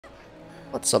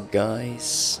What's up,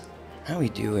 guys? How you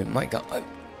doing? My god.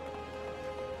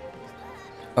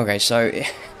 Okay, so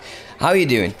how you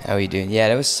doing? How you doing? Yeah,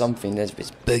 there was something that's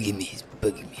bugging me. It's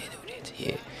bugging me. I know that.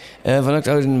 Yeah. I've unlocked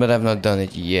Odin, but I've not done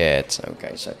it yet.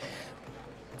 Okay, so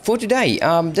for today,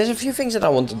 there's a few things that I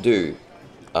want to do.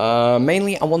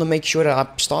 Mainly, I want to make sure that I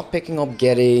start picking up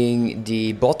getting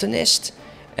the Botanist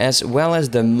as well as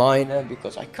the Miner,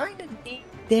 because I kind of need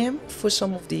them for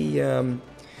some of the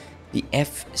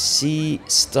FC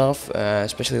stuff,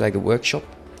 especially like the workshop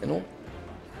and all.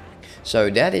 So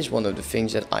that is one of the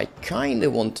things that I kind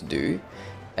of want to do.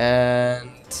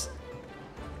 And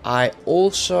I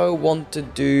also want to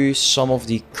do some of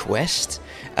the quests.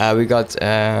 We got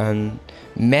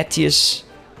Matthias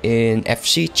in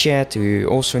FC chat who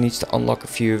also needs to unlock a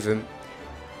few of them.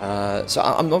 So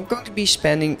I'm not going to be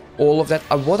spending all of that.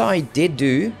 What I did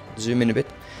do, zoom in a bit,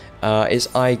 is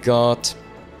I got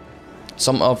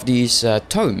some of these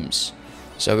tomes.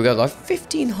 So we got like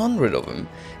 1500 of them.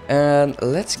 And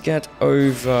let's get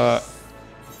over.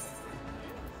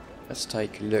 Let's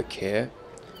take a look here.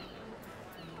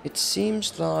 It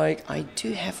seems like I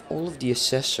do have all of the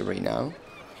accessory now.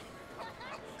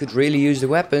 Could really use the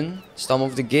weapon, some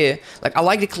of the gear. Like, I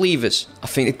like the cleavers. I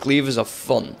think the cleavers are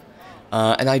fun.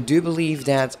 And I do believe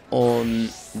that on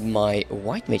my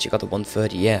white mage I got a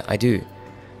 130. Yeah, I do.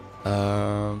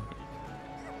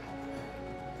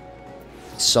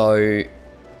 So,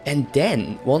 and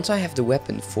then once I have the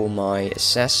weapon for my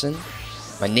assassin,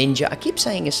 my ninja. I keep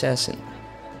saying assassin.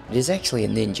 It is actually a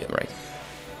ninja, right?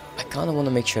 I kind of want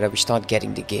to make sure that we start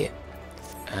getting the gear.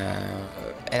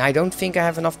 And I don't think I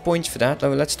have enough points for that.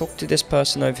 Let's talk to this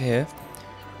person over here.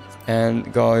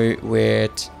 And go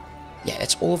with... Yeah,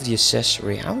 that's all of the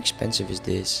accessory. How expensive is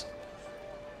this?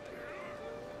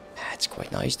 It's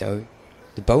quite nice though.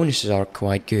 The bonuses are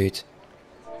quite good.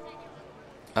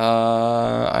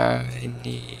 I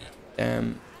need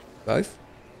them both.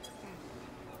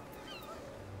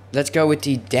 Let's go with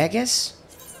the daggers.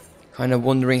 Kind of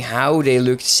wondering how they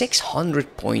look.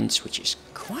 600 points, which is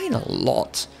quite a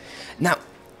lot. Now,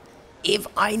 if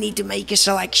I need to make a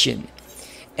selection,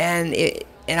 and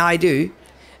I do,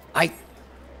 I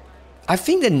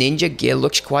think the ninja gear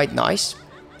looks quite nice.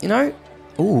 You know?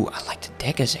 Ooh, I like the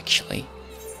daggers actually.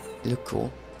 They look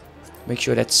cool. Make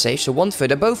sure that's safe. So 130.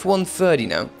 They're both 130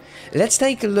 now. Let's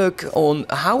take a look on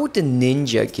how would the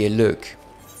ninja gear look.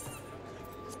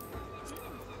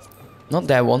 Not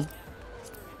that one.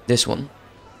 This one.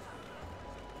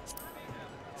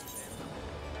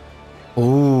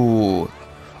 Ooh.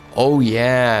 Oh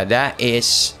yeah, that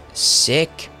is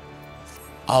sick.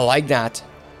 I like that.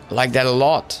 I like that a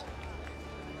lot.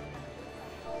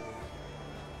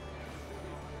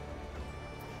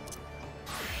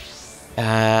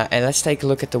 And let's take a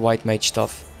look at the white mage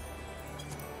stuff.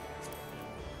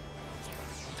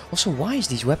 Also, why is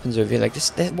these weapons over here like this?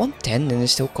 They're 110 and they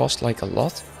still cost like a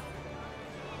lot.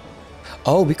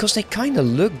 Oh, because they kind of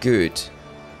look good.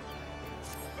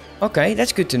 Okay,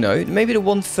 that's good to know. Maybe the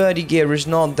 130 gear is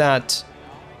not that...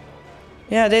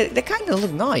 Yeah, they kind of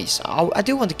look nice. I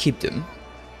do want to keep them.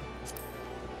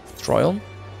 Try on.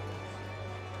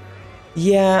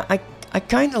 Yeah, I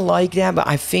kind of like that, but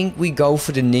I think we go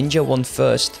for the ninja one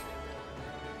first.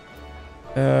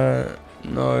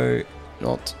 No,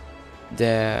 not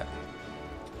there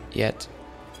yet.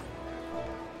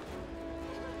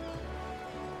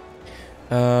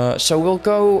 So we'll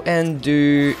go and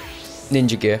do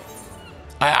ninja gear.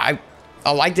 I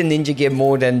like the ninja gear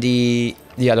more than the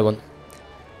other one.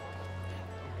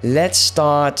 Let's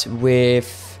start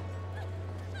with,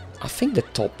 I think, the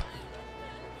top.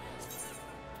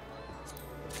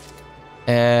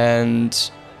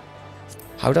 And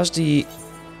how does the...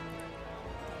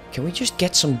 Can we just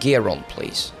get some gear on,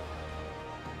 please?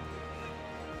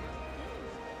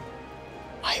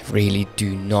 I really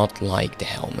do not like the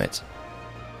helmet.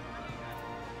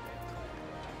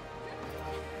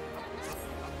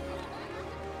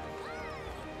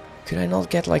 Could I not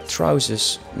get like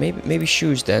trousers? Maybe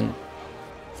shoes then.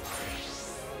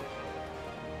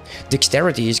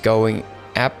 Dexterity is going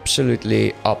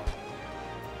absolutely up.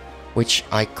 Which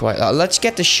I quite... let's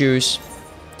get the shoes.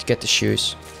 Let's get the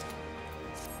shoes.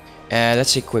 And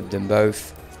let's equip them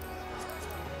both.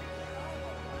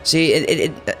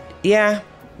 See, yeah,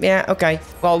 okay.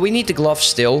 Well, we need the gloves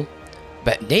still.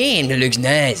 But damn, it looks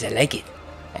nice. I like it.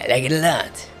 I like it a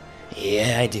lot.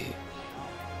 Yeah, I do.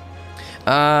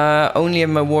 Only have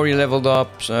my warrior leveled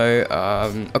up, so,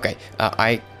 okay.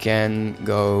 I can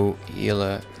go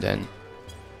healer then.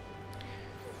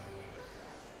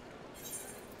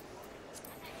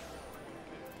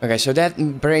 Okay, so that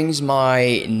brings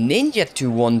my ninja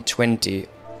to 120.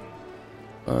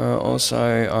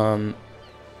 Also, on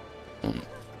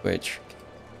Twitch.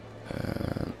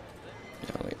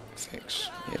 Fix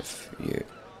if you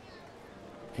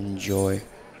enjoy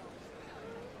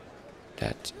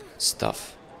that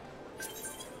stuff.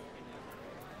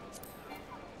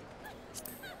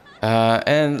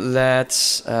 And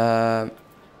let's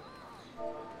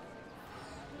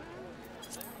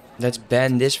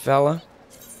ban this fella.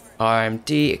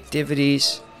 RMT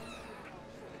activities.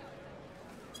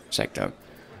 Sector.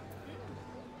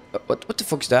 What the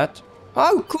fuck's that?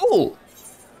 Oh, cool.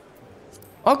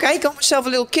 Okay, got myself a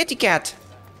little kitty cat.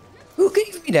 Who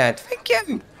gave me that? Thank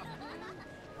you.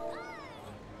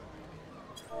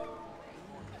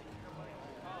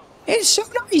 It's so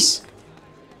nice.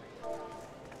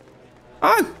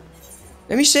 Oh,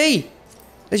 let me see.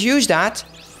 Let's use that.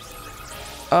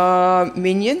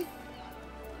 Minion.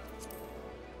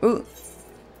 Ooh.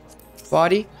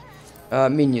 Body.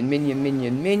 Minion.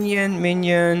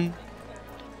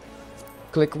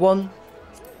 Click 1.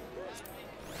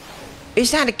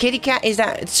 Is that a kitty cat? Is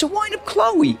that... It's a wind-up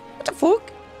Chloe. What the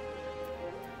fuck?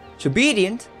 It's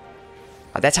obedient.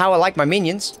 That's how I like my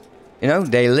minions. You know,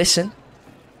 they listen.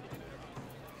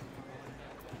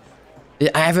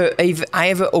 I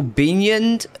have a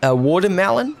obedient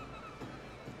watermelon.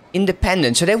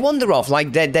 Independent. So they wander off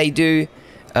like that. They do...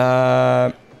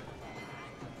 Mud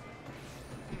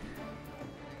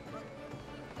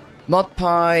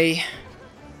pie.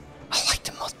 I like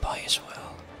the mud pie as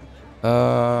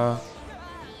well.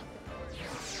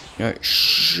 No,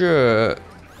 sure,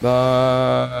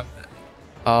 but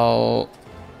I'll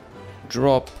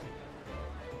drop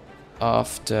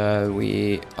after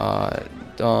we are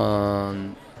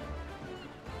done.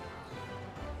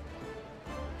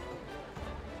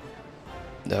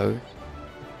 No,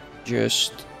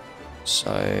 just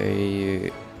so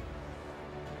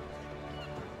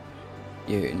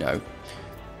you know.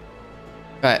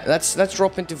 Right, let's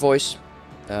drop into voice.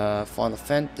 Final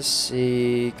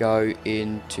Fantasy, go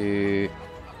into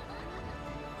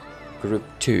group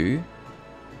 2.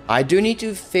 I do need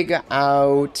to figure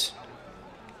out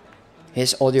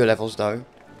his audio levels though.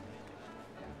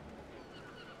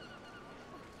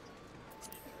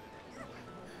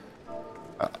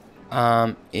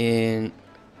 In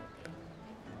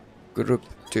group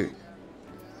 2.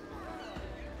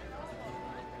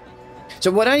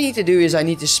 So what I need to do is I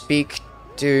need to speak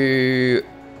to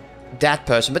that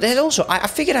person, but there's also I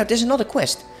figured out there's another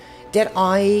quest that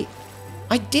I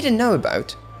didn't know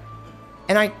about,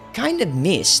 and I kind of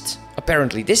missed.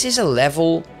 Apparently, this is a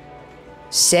level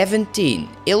 17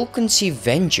 ill-conceived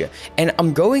venture, and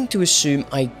I'm going to assume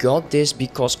I got this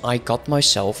because I got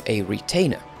myself a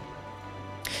retainer.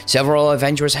 Several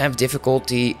adventurers have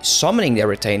difficulty summoning their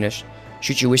retainers.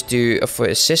 Should you wish to offer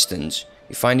assistance,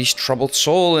 you find these troubled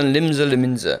soul and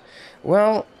Limza.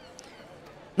 Well,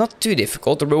 not too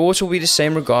difficult. The rewards will be the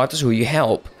same regardless who you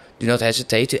help. Do not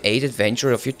hesitate to aid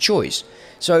adventurer of your choice.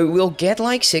 So we'll get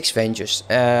like 6 ventures.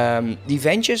 The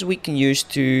ventures we can use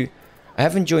to... I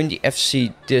haven't joined the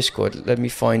FC Discord. Let me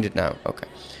find it now. Okay.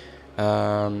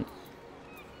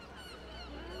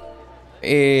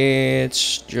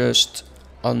 It's just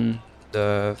on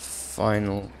the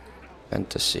Final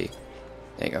Fantasy.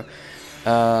 There you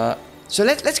go. So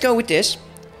let's go with this.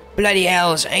 Bloody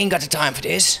hells, I ain't got the time for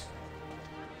this.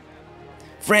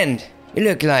 Friend, you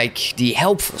look like the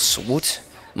helpful sort.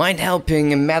 Mind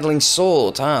helping a meddling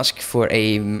soul task for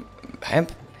a...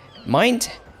 Mind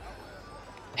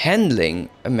handling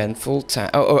a manful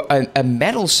task... or a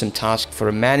meddlesome task for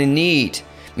a man in need.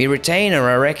 Me retainer,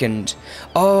 I reckoned.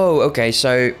 Oh, okay,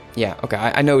 so... Yeah, okay,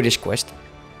 I know this quest.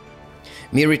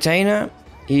 Me retainer,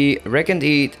 he reckoned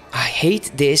he... I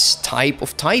hate this type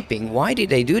of typing. Why did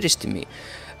they do this to me?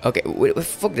 Okay,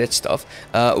 fuck that stuff.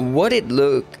 What it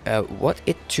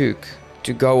took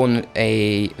to go on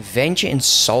a venture in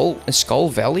Skull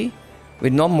Valley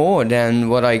with not more than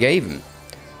what I gave him.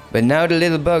 But now the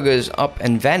little bugger's up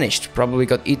and vanished. Probably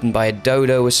got eaten by a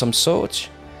dodo of some sort.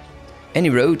 And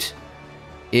he wrote,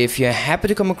 if you happen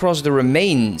to come across the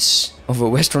remains of a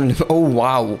western... Oh,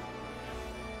 wow.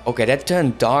 Okay, that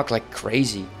turned dark like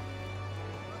crazy.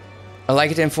 I'd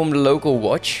like it to inform the local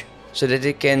watch so that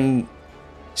it can...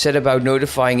 set about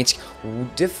notifying its...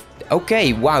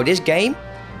 Okay, wow, this game...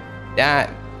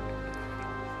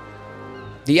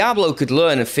 Diablo could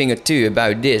learn a thing or two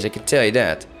about this, I can tell you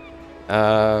that.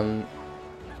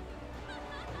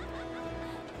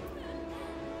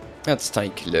 Let's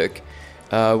take a look.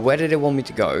 Where do they want me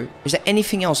to go? Is there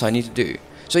anything else I need to do?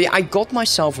 So yeah, I got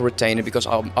myself a retainer because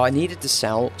I needed to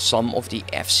sell some of the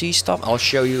FC stuff. I'll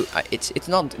show you. It's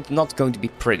not going to be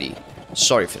pretty.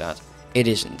 Sorry for that. It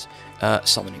isn't.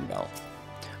 Summoning bell.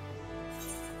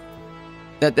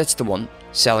 That's the one.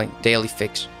 Selling. Daily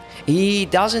fix. He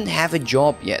doesn't have a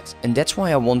job yet. And that's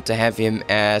why I want to have him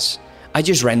as... I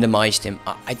just randomized him.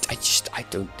 I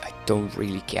don't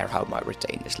really care how my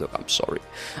retainers look. I'm sorry.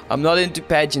 I'm not into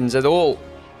pageants at all.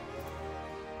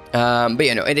 But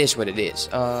you know, it is what it is.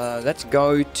 Let's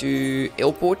go to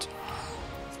Ilport.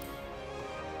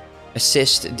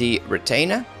 Assist the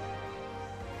retainer.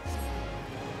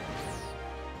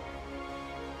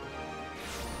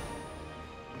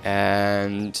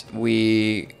 And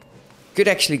we could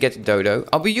actually get the dodo.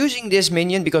 I'll be using this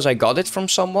minion because I got it from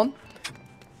someone.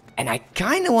 And I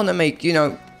kind of want to make, you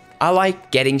know, I like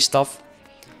getting stuff.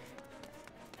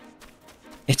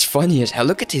 It's funny as hell.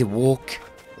 Look at it walk.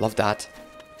 Love that.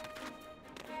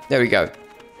 There we go.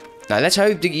 Now let's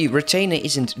hope the retainer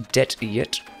isn't dead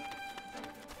yet.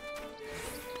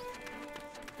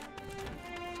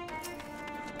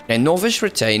 A novice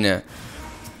retainer.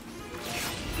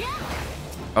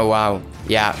 Oh wow.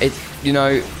 Yeah, it, you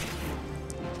know,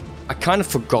 I kind of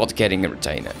forgot getting a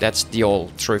retainer. That's the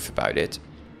old truth about it.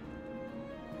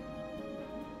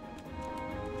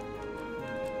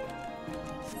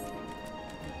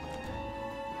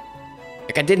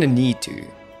 Like, I didn't need to.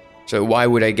 So why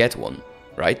would I get one,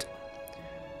 right?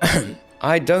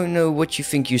 I don't know what you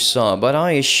think you saw, but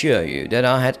I assure you that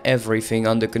I had everything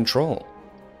under control.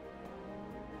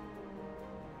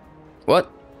 What?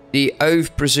 The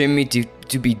oath presumed me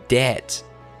to be dead.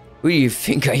 Who do you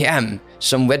think I am?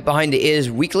 Some wet behind the ears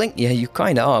weakling? Yeah, you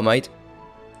kinda are, mate.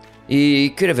 He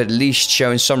could have at least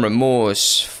shown some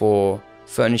remorse for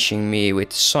furnishing me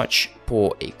with such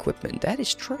poor equipment. That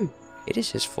is true. It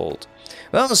is his fault.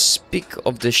 Well, I'll speak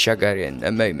of the Shagarin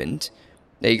a moment.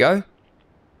 There you go.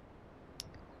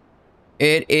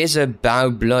 It is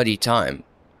about bloody time.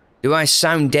 Do I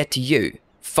sound dead to you?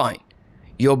 Fine.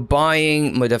 You're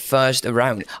buying the first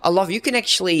round. I love you can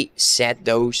actually set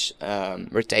those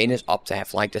retainers up to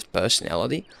have like this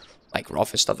personality, like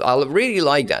rough and stuff. I really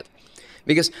like that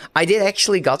because I did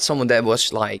actually got someone that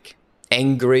was like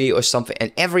angry or something,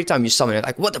 and every time you summon it,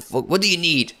 like what the fuck? What do you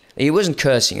need? And he wasn't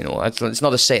cursing and all. It's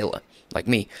not a sailor like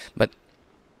me, but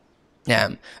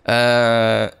yeah.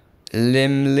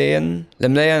 Limleon,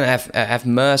 have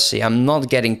mercy. I'm not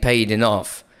getting paid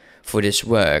enough for this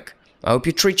work. I hope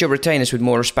you treat your retainers with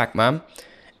more respect, ma'am.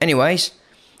 Anyways,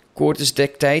 Quarters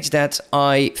dictates that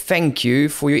I thank you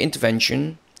for your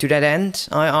intervention. To that end,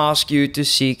 I ask you to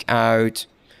seek out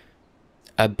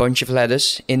a bunch of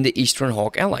letters in the Eastern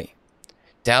Hawk Alley.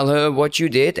 Tell her what you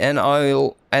did, and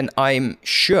I'm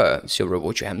sure she'll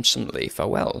reward you handsomely.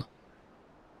 Farewell.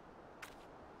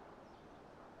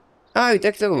 Oh,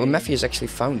 Matthew has actually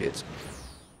found it.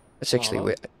 That's actually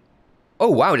weird. Oh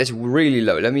wow, that's really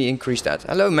low. Let me increase that.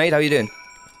 Hello, mate. How you doing?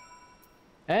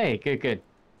 Hey, good.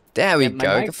 There we go.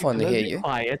 I can finally hear you.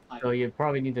 Quiet, so you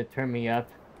probably need to turn me up.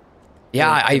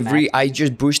 Yeah, I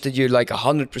just boosted you like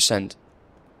 100%.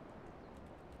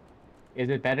 Is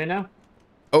it better now?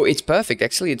 Oh, it's perfect.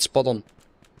 Actually, it's spot on.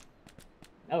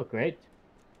 Oh, great.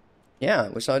 Yeah,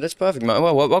 so that's perfect, man.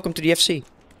 Well, welcome to the FC.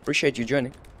 Appreciate you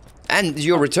joining. And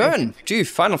your return to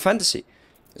Final Fantasy.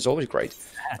 It's always great.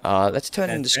 Let's turn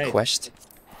in this quest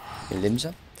in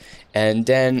Limsa. And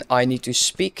then I need to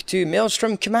speak to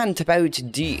Maelstrom Command about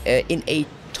the in a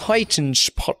Titan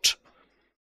spot.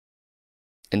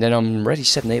 And then I'm ready,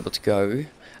 set, and able to go.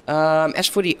 As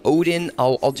for the Odin,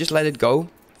 I'll just let it go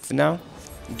for now.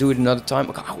 Do it another time.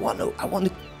 Okay, I want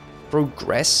to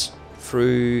progress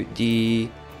through the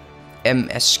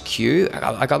MSQ.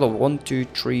 I got a 1, 2,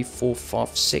 3, 4,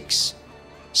 5, 6,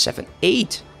 7,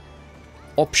 8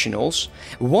 optionals.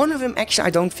 One of them actually I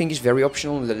don't think is very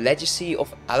optional. The Legacy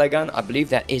of Allagan. I believe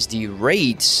that is the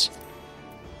raids.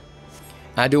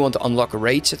 I do want to unlock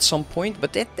raids at some point,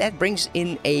 but that brings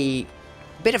in a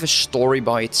bit of a story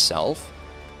by itself.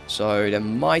 So that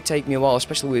might take me a while,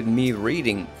 especially with me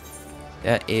reading.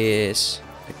 That is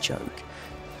a joke.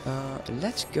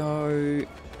 Let's go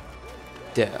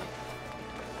there.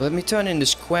 Let me turn in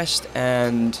this quest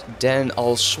and then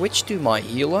I'll switch to my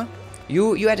healer.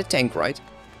 You had a tank, right?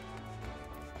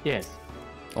 Yes.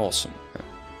 Awesome.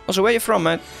 Also, where you from,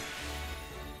 man?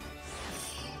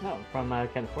 No, from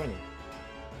California.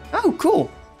 Oh, cool.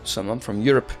 So I'm from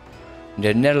Europe,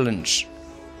 the Netherlands.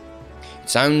 It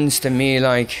sounds to me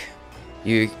like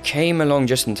you came along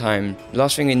just in time. The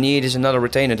last thing you need is another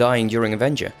retainer dying during a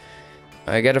venture.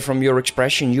 I gather from your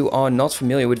expression you are not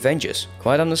familiar with ventures.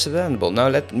 Quite understandable. Now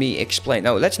let me explain.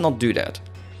 No, let's not do that.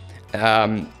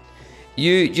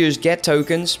 You just get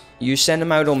tokens, you send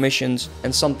them out on missions,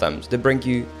 and sometimes they bring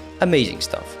you amazing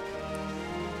stuff.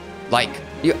 Like,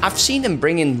 I've seen them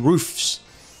bring in roofs.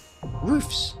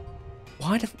 Roofs?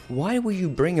 Why will you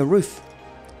bring a roof?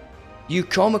 You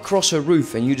come across a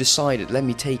roof and you decided, let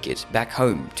me take it back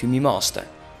home to me master.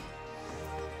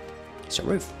 It's a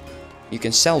roof. You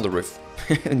can sell the roof,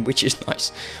 which is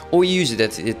nice. Or use it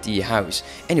at the house.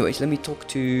 Anyways, let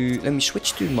me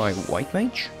switch to my white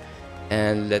mage.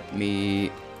 And let me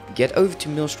get over to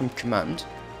Maelstrom Command.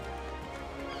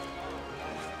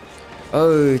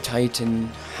 Oh, Titan,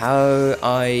 how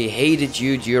I hated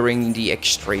you during the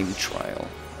extreme trial.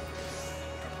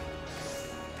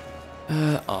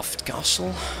 Aft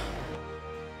Castle.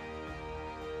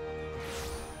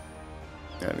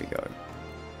 There we go.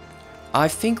 I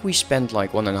think we spent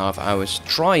like 1.5 hours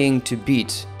trying to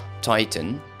beat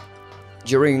Titan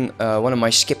during one of my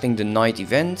skipping the night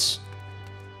events.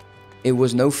 It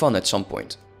was no fun at some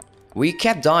point. We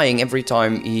kept dying every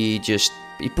time he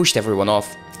pushed everyone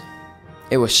off.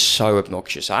 It was so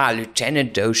obnoxious. Ah,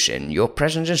 Lieutenant Doshin, your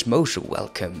presence is most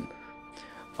welcome.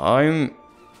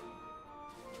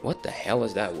 What the hell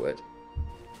is that word?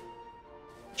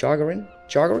 Chargarin?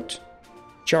 Chargart?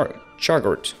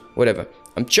 Chargart. Whatever.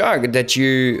 I'm charged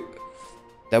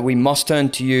that we must turn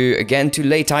to you again to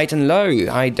lay Titan low.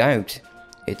 I doubt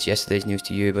it's yesterday's news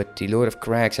to you, but the Lord of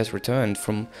Crags has returned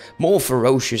from more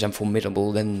ferocious and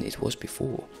formidable than it was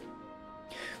before.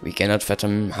 We cannot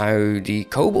fathom how the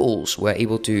kobolds were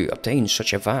able to obtain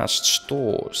such a vast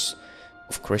stores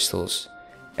of crystals.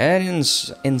 And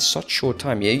in such short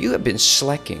time. Yeah, you have been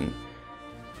slacking.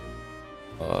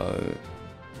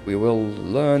 We will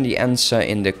learn the answer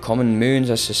in the common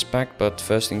moons, I suspect, but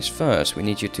first things first. We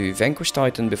need you to vanquish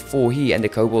Titan before he and the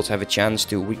kobolds have a chance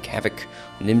to wreak havoc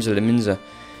on Limsa Leminsa.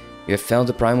 You have felt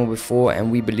the primal before, and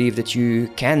we believe that you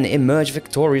can emerge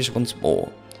victorious once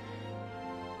more.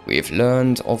 We have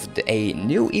learned of a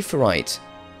new Aetherite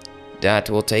that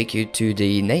will take you to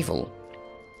the navel.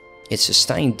 It's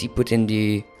sustained deep within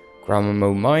the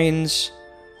Gramamo mines.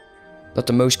 Not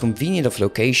the most convenient of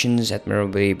locations,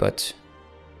 admirably, but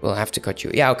we'll have to cut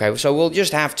you. Yeah, okay, so we'll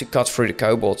just have to cut through the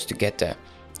kobolds to get there.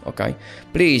 Okay,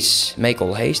 please make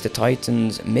all haste. The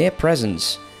Titan's mere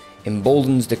presence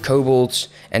emboldens the kobolds,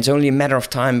 and it's only a matter of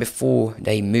time before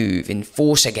they move in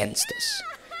force against us.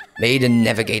 May the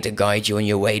Navigator guide you on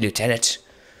your way, Lieutenant.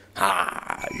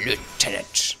 Ah,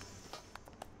 Lieutenant.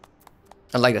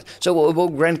 I like that. So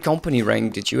what Grand Company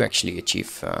rank did you actually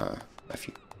achieve,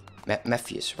 Matthew?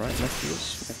 Matthews, right?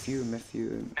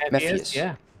 Matthews,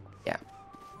 yeah. Yeah.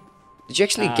 Did you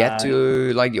actually get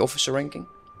to, like, the officer ranking?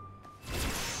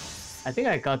 I think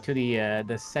I got to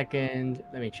the second...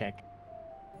 Let me check.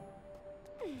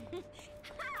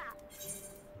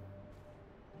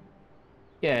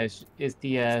 Yeah, it's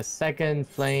the second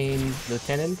flame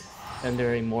lieutenant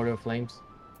under Immortal Flames.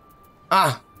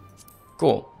 Ah!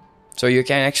 Cool. So you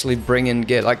can actually bring in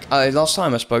gear. Like, last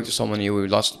time I spoke to someone who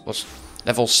was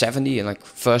level 70 and, like,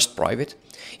 first private.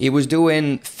 He was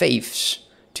doing faiths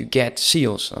to get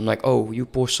seals. I'm like, oh, you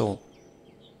poor soul.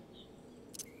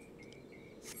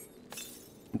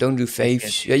 Don't do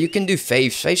faiths. Yeah, you can do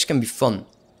faiths. Faiths can be fun.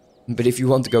 But if you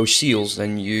want to go seals,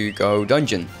 then you go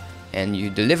dungeon. And you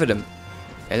deliver them.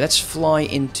 Okay, let's fly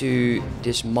into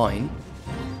this mine.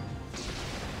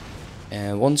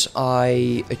 And once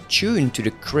I attune to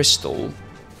the crystal,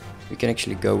 we can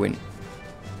actually go in.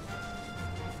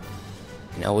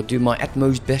 And I will do my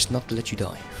utmost best not to let you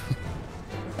die.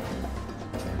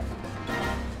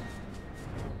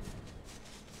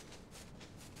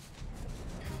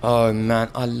 Oh man,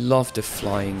 I love the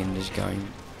flying in this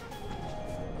game.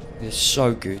 It's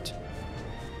so good.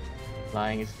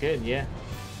 Flying is good, yeah.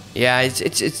 Yeah,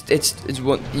 it's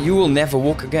what you will never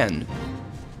walk again.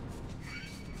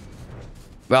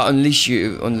 Well, unless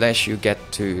you get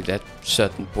to that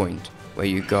certain point where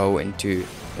you go into.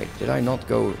 Wait, did I not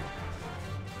go?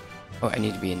 Oh, I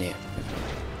need to be in here.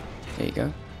 There you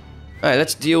go. Alright,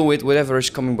 let's deal with whatever is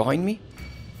coming behind me.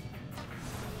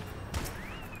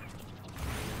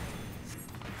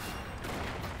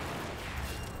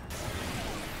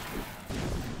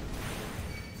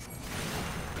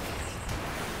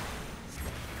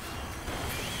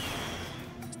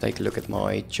 Take a look at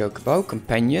my Chocobo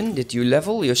companion. Did you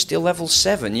level? You're still level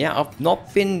 7. Yeah, I've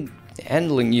not been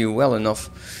handling you well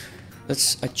enough.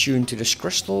 Let's attune to this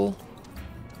crystal.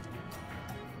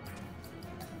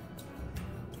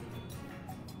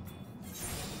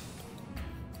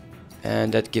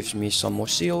 And that gives me some more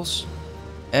seals.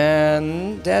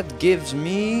 And that gives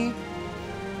me...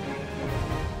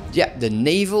 yeah, the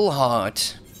Naval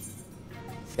Heart.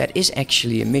 That is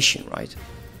actually a mission, right?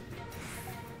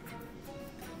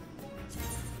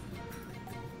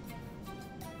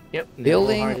 Yep.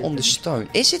 Building on the stone.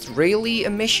 Is it really a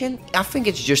mission? I think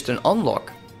it's just an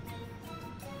unlock.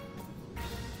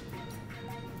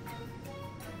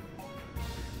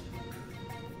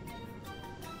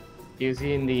 Do you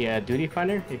see in the duty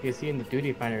finder? If you see in the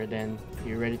duty finder, then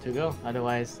you're ready to go.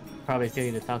 Otherwise, probably still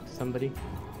need to talk to somebody.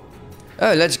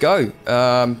 Oh, let's go.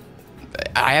 I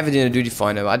have it in a duty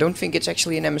finder. I don't think it's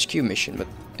actually an MSQ mission, but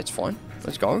it's fine.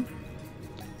 Let's go.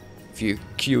 If you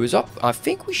queue us up, I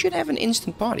think we should have an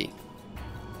instant party.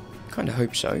 Kinda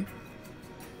hope so.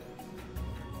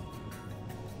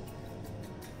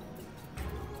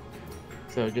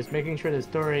 So just making sure the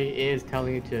story is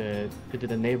telling you to do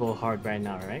the naval hard right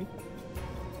now, right?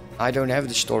 I don't have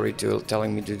the story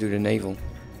telling me to do the naval.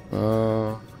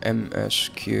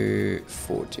 MSQ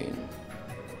 14.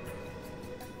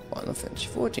 Final Fantasy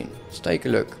 14. Let's take a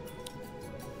look.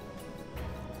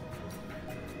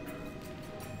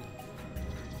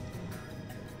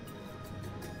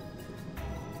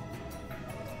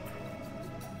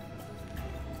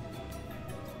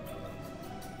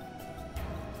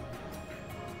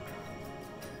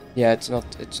 Yeah, it's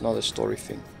not a story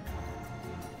thing.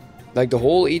 Like the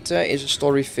whole Aether is a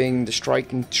story thing, the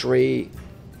striking tree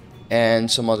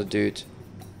and some other dude.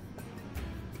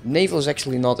 Naval is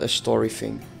actually not a story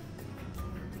thing.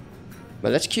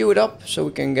 But let's queue it up so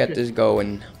we can get this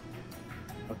going.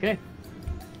 Okay.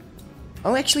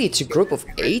 Oh, actually it's a group of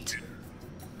 8?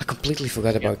 I completely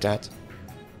forgot about that.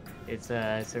 It's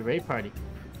a raid party.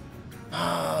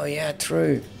 Oh yeah,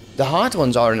 true. The hard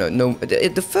ones are no.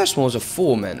 The first one was a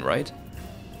 4-man, right?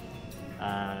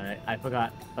 I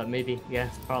forgot, but maybe, yeah,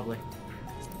 probably.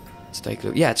 Let's take a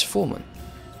look. Yeah, it's a 4-man.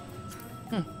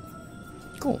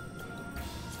 Cool.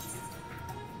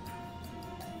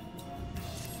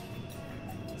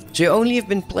 So you only have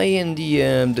been playing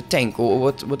the tank, or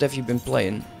what have you been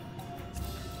playing?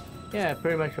 Yeah,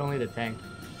 pretty much only the tank.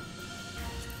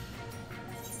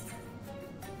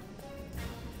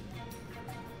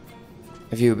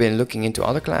 Have you been looking into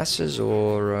other classes,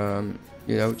 or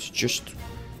you know, it's just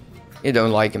you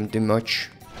don't like them too much?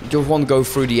 You just want to go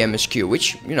through the MSQ,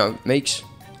 which you know makes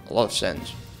a lot of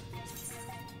sense.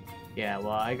 Yeah,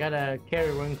 well, I gotta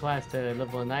carry one class to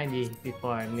level 90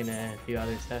 before I'm gonna do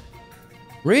other stuff.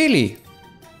 Really?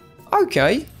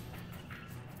 Okay.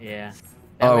 Yeah.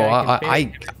 Oh,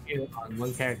 I on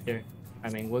one character. I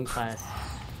mean, one class.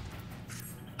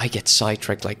 I get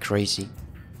sidetracked like crazy.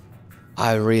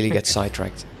 I really get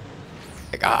sidetracked.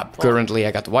 Like, currently,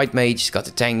 I got the white mage, got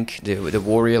the tank, the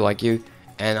warrior like you,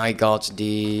 and I got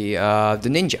the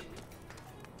ninja.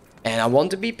 And I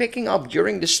want to be picking up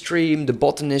during the stream the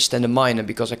botanist and the miner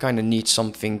because I kind of need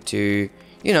something to,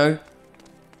 you know,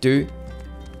 do.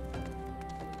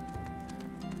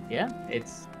 Yeah,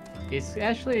 it's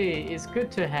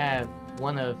good to have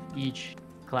one of each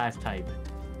class type.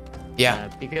 Yeah.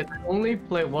 Because I only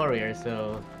play warrior,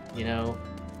 so you know,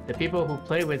 the people who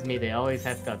play with me, they always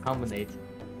have to accommodate.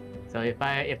 So if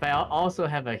I also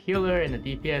have a healer and a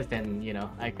DPS, then you know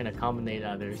I can accommodate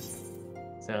others.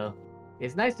 So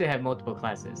it's nice to have multiple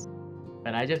classes,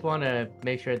 but I just want to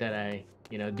make sure that I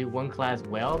do one class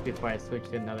well before I switch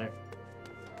to another.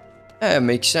 Yeah, it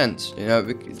makes sense. You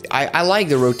know, I like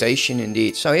the rotation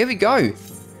indeed. So here we go.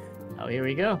 Oh, here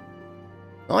we go.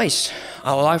 Nice.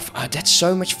 Oh, that's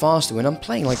so much faster when I'm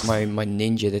playing like my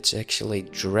ninja. That's actually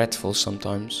dreadful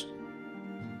sometimes.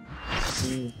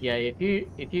 Yeah, if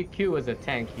you queue as a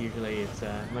tank, usually it's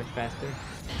much faster.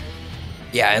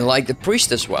 Yeah, and like the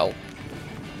priest as well.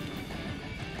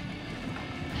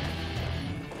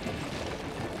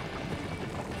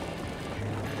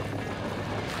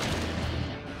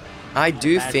 I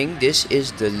do think this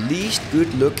is the least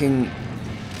good looking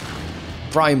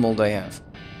primal they have.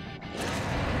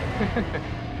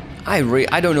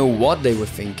 I don't know what they were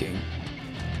thinking.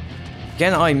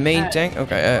 Can I main tank?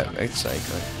 Okay, it's like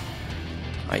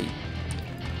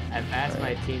I've asked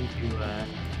my team to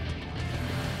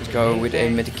let's go with a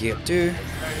Medicare 2.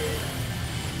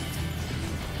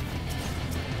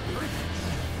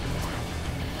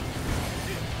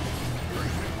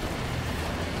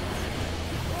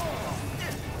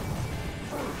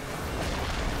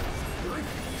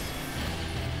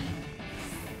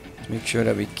 Make sure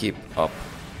that we keep up.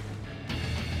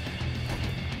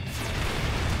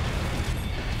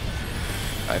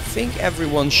 I think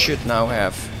everyone should now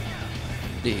have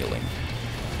the healing.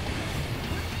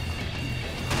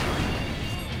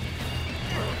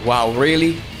 Wow,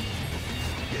 really?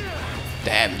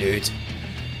 Damn, dude.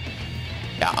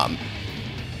 Yeah,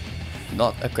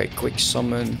 not okay. Quick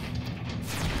summon.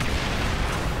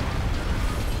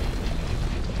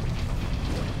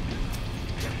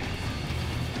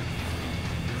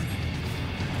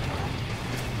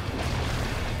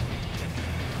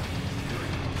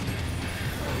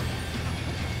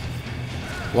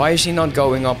 Why is he not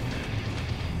going up?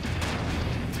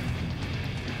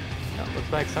 Oh,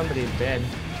 looks like somebody's dead.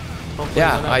 Hopefully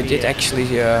Yeah, one of I the, did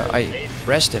actually. I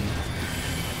pressed him.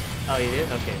 Oh, you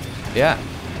did? Okay. Yeah.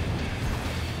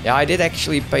 Yeah, I did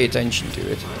actually pay attention to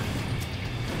it.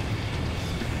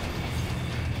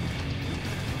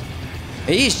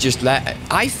 He's just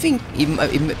I think he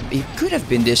could have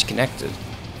been disconnected.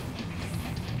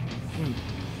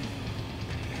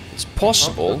 It's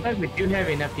possible. Well, looks like we do have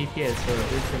enough DPS, so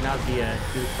this should not be a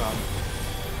huge problem.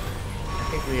 I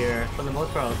think we're, for the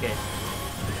most part, okay.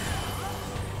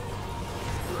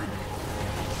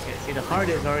 Okay, see, the heart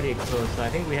is already exposed, so I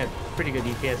think we have pretty good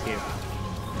DPS here.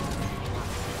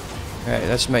 Alright,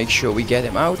 let's make sure we get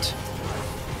him out.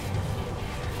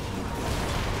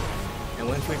 And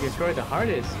once we destroy the heart,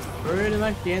 it's pretty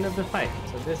much the end of the fight.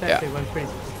 So this actually went pretty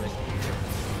smoothly.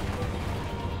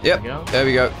 Yep, there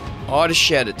we go. Heart is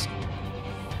shattered.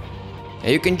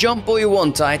 And you can jump all you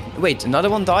want, right? Wait, another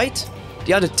one died?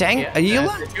 The other tank? Yeah, a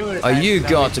healer? Oh, you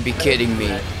got to be kidding me.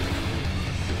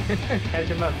 Catch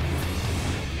him up.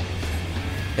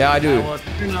 Yeah, I do. I will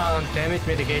turn on damage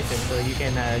mitigation, so you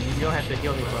can you don't have to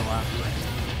heal me for a while.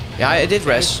 Yeah, I did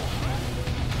rest.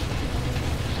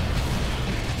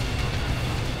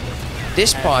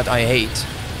 This part I hate.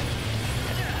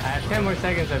 I have 10 more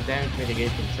seconds of damage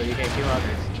mitigation, so you can kill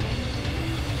others.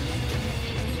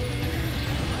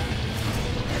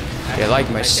 Yeah, like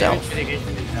myself. Damage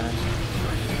mitigation is done.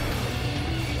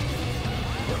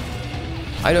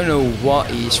 I don't know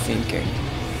what he's thinking.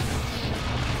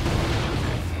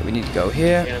 We need to go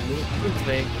here. Yeah, move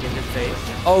quick in this phase.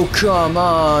 Oh, come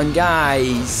on,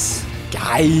 guys.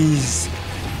 Guys.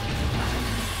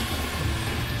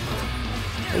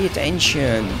 Pay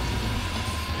attention.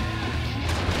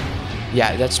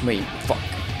 Yeah, that's me. Fuck.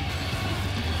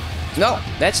 No,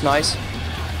 that's nice.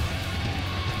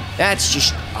 That's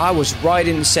just... I was right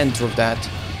in the center of that.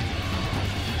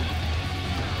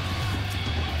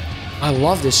 I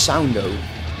love this sound though.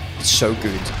 It's so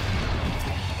good.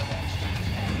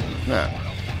 No.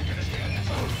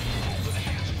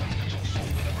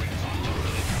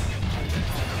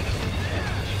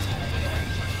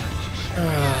 I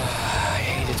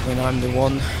hate it when I'm the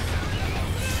one.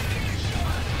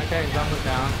 Okay, Bahamut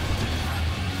down.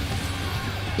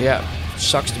 Yeah,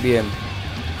 sucks to be him.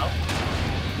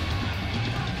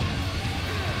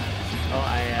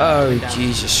 Oh, went down.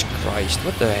 Jesus Christ,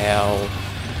 what the hell?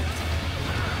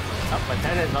 Oh, but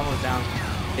that is almost down.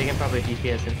 They can probably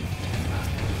DPS him.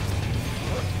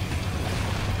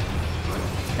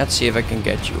 Let's see if I can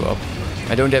get you up.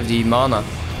 I don't have the mana.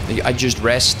 I just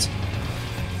rest.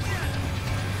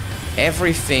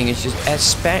 Everything is just...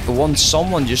 Once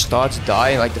someone just starts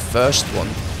dying, like the first one,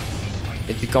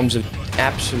 it becomes an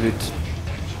absolute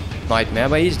nightmare,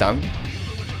 but he's down.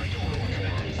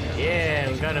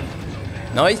 Yeah, we got him.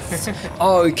 Nice.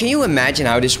 Oh, can you imagine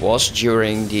how this was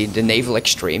during the naval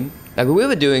extreme? Like we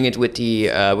were doing it with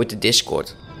the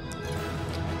Discord.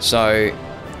 So.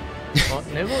 Well,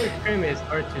 naval extreme is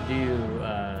hard to do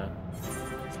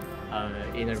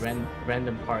in a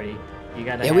random party. You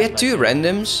gotta. Yeah, we had two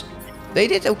randoms. They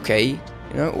did okay.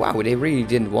 You know, wow, they really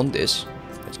didn't want this.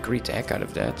 Let's greet the heck out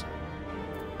of that.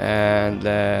 And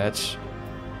let's.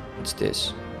 What's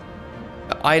this?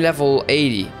 Eye level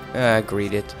 80.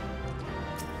 Greet it.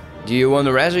 Do you want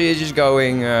the res or are you just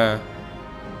going?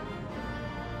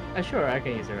 Sure, I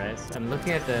can use the res. I'm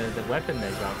looking at the weapon they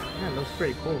dropped. Yeah, it looks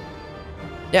pretty cool.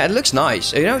 Yeah, it looks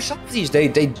nice. You know, some of these they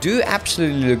do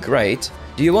absolutely look great.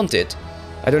 Do you want it?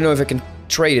 I don't know if I can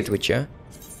trade it with you.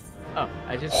 Oh,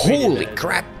 I just. Holy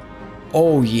crap!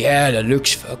 Oh yeah, that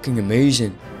looks fucking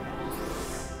amazing.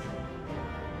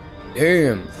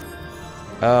 Damn.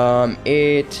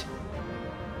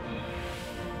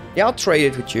 Yeah, I'll trade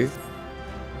it with you.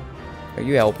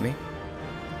 You help me.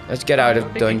 Let's get out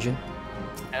of the dungeon.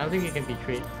 I don't think it can be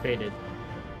traded.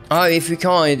 Oh, if we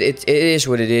can't, it is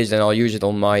what it is. Then I'll use it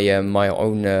on my my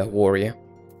own warrior.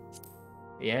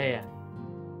 Yeah.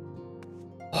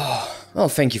 Oh, well,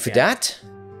 thank you for that.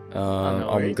 No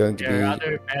I'm going to there are be.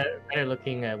 other better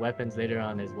looking weapons later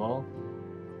on as well.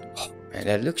 Oh, man,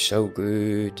 that looks so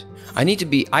good.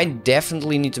 I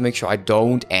definitely need to make sure I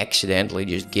don't accidentally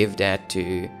just give that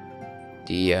to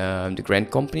the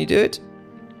Grand Company dude.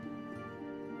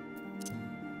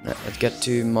 Let's get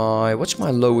to my... What's my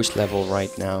lowest level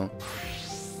right now?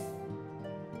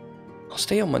 I'll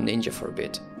stay on my ninja for a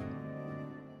bit.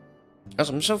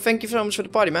 Awesome, so thank you so much for the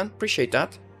party, man. Appreciate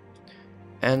that.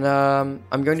 And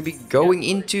I'm going to be going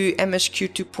into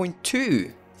MSQ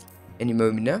 2.2 any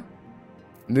moment now.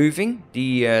 Moving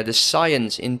the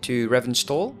science into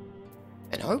Revenstall.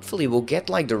 And hopefully we'll get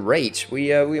like the raids.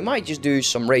 We might just do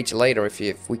some raids later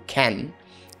if we can.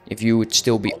 If you would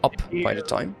still be up by the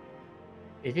time.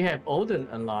 if you have Odin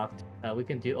unlocked, we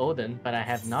can do Odin, but I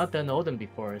have not done Odin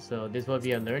before, so this will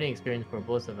be a learning experience for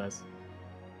both of us.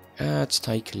 Let's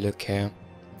take a look here.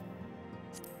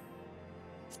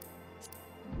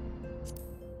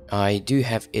 I do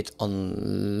have it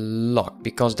unlocked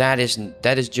because that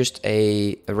is just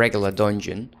a regular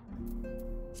dungeon.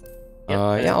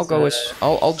 Yep, yeah, I'll go as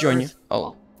I'll join you.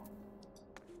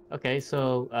 Okay,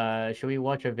 so should we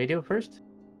watch a video first?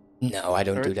 No, I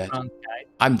don't do that. Guide?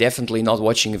 I'm definitely not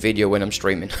watching a video when I'm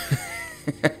streaming.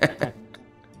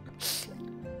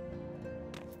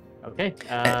 Okay,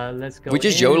 let's go. We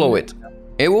just YOLO it.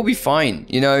 It will be fine.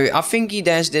 You know, I think he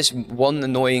does this one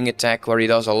annoying attack where he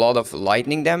does a lot of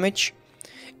lightning damage.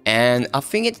 And I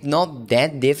think it's not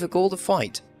that difficult to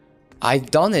fight.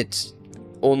 I've done it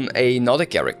on another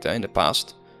character in the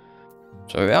past.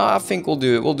 So yeah, I think we'll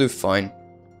do fine.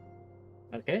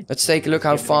 Okay. Let's take a look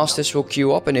how fast this will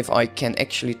queue up and if I can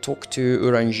actually talk to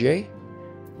Eorzea.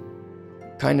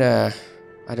 Kinda,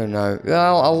 I don't know.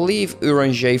 Well, I'll leave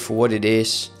Eorzea for what it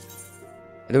is.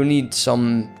 I don't need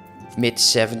some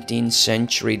mid-17th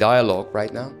century dialogue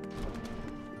right now.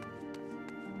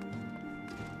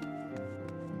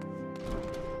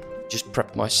 Just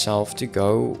prep myself to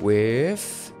go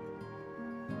with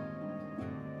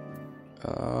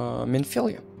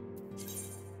Minfilia.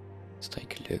 Let's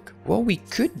take a look. What we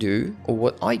could do, or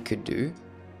what I could do,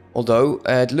 although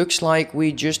it looks like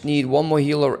we just need one more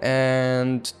healer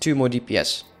and 2 more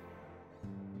DPS.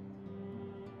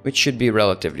 Which should be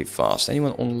relatively fast.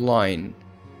 Anyone online?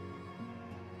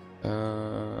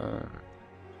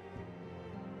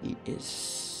 He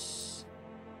is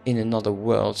in another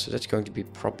world, so that's going to be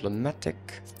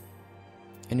problematic.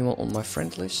 Anyone on my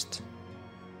friend list?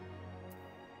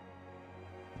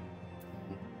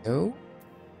 No?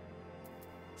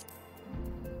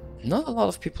 Not a lot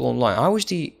of people online.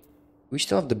 We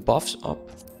still have the buffs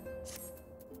up.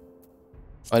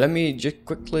 Let me just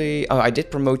quickly... Oh, I did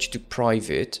promote you to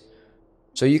private.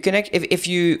 So you can... If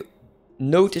you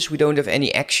notice we don't have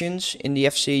any actions in the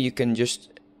FC, you can just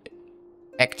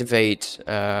activate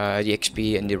the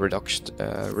XP and the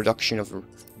reduction of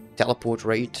teleport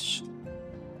rates.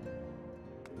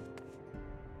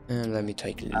 And let me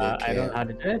take a look I don't know how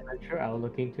to do it, but sure, I'll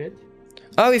look into it.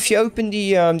 Oh, if you open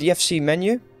the FC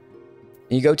menu, and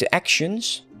you go to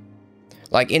actions,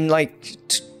 like in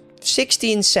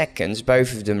 16 seconds,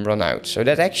 both of them run out. So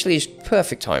that actually is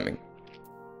perfect timing.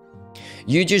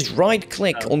 You just right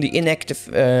click on the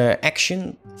inactive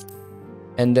action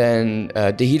and then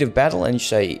the heat of battle and you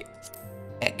say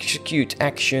execute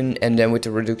action, and then with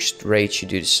the reduced rate you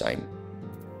do the same.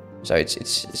 So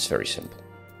it's very simple.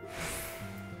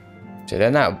 So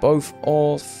they're now both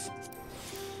off.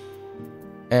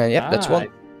 And yep, that's one.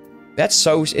 That's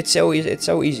it's so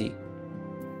easy.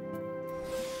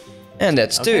 And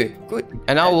that's two. Good.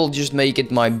 And I will just make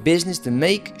it my business to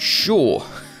make sure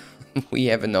we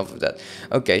have enough of that.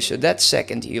 Okay, so that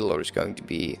second healer is going to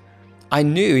be... I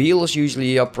knew healers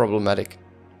usually are problematic.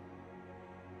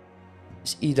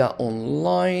 Is Ida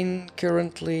online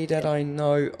currently that I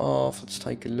know of? Let's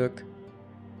take a look.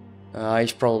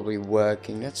 He's probably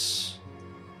working. That's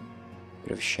a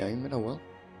bit of a shame, but oh well.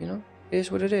 You know, it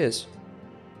is what it is.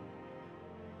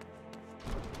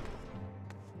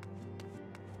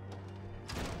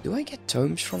 Do I get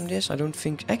tomes from this? I don't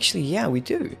think... Actually, yeah, we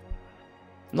do.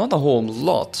 Not a whole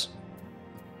lot.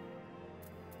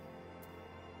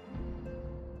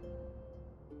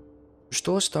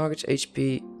 Restores target's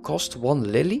HP. Cost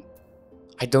 1 lily?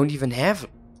 I don't even have...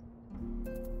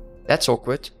 That's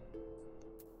awkward.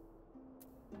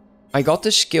 I got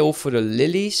the skill for the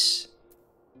lilies.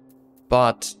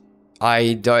 But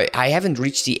I haven't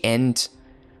reached the end.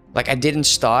 Like, I didn't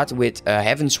start with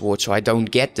Heavensward, so I don't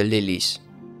get the lilies.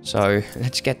 So,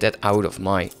 let's get that out of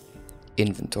my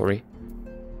inventory.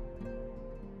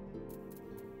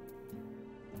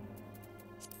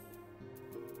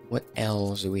 What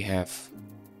else do we have?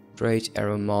 Great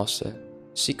Arrow Master.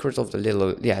 Secret of the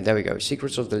Lily. Yeah, there we go.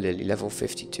 Secrets of the Lily, level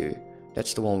 52.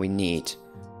 That's the one we need.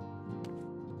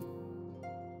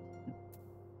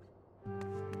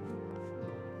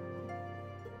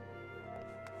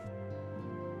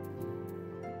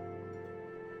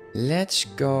 Let's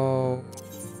go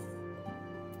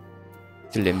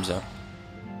to Limsa.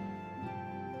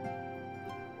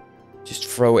 Just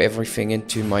throw everything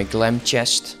into my glam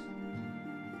chest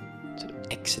to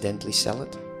accidentally sell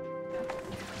it.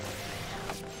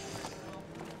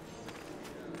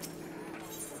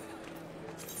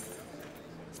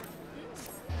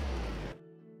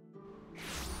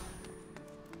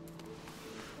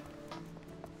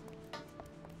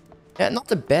 Yeah, not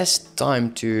the best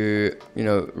time to, you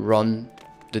know, run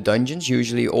the dungeons.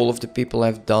 Usually all of the people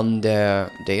have done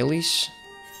their dailies.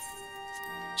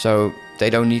 So they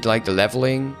don't need like the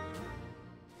leveling.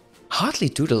 Hardly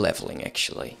do the leveling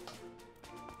actually.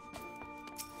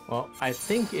 Well, I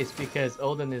think it's because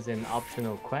Odin is an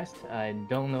optional quest. I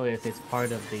don't know if it's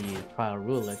part of the trial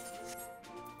roulette.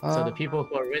 So the people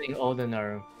who are running Odin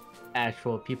are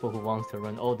actual people who wants to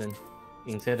run Odin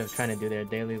instead of trying to do their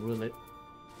daily roulette.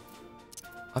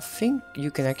 I think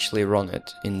you can actually run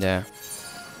it in there.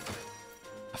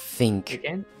 I think. You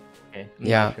can? Okay.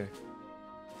 Yeah. Sure.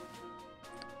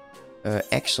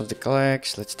 Axe of the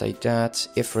Clags, let's take that.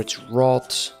 Ifrit's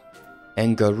Rod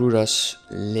and Garuda's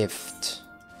Lift.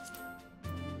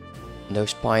 And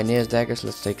those Pioneer's Daggers,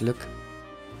 let's take a look.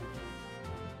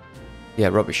 Yeah,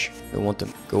 rubbish. Don't want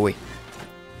them. Go away.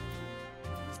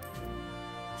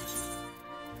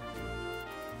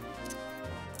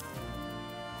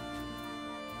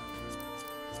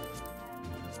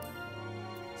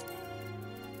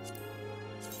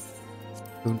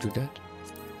 Don't do that.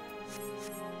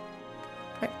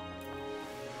 Right.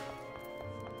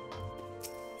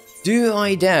 Do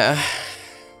I dare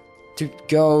to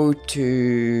go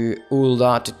to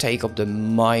Ulda to take up the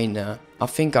miner? I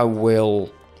think I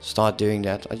will start doing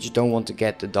that. I just don't want to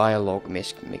get the dialogue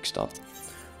mixed up.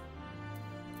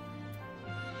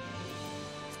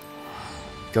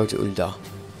 Go to Ulda.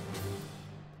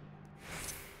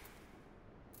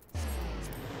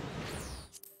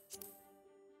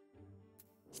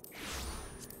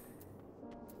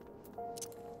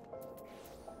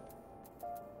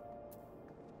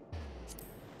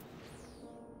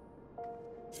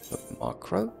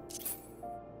 Macro.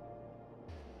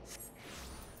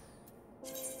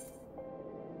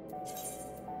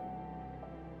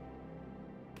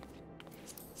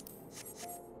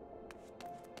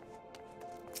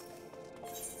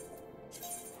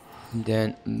 And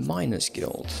then Miners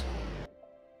Guild.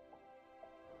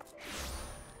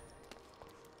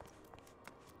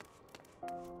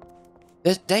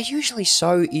 They're usually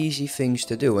so easy things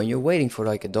to do when you're waiting for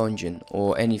like a dungeon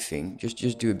or anything.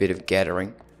 Just do a bit of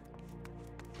gathering.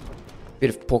 Bit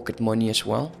of pocket money as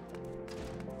well.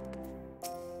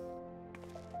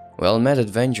 Well met,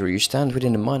 adventurer, you stand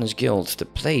within the Miners Guild, the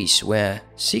place where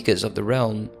seekers of the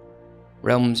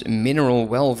realm's mineral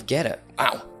wealth gather.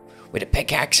 Wow! With a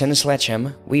pickaxe and a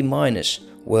sledgehammer, we miners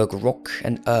work rock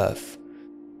and earth,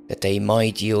 that they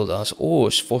might yield us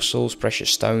ores, fossils, precious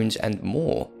stones, and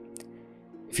more.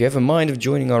 If you have a mind of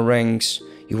joining our ranks,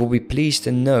 you will be pleased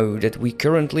to know that we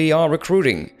currently are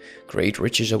recruiting. Great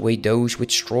riches await those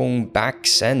with strong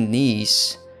backs and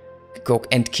knees.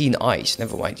 And keen eyes.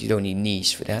 Never mind, you don't need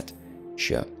knees for that.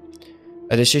 Sure.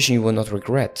 A decision you will not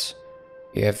regret.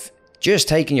 You have just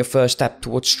taken your first step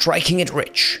towards striking it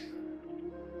rich.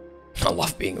 I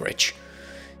love being rich.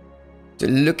 To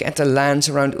look at the lands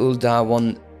around Ulda,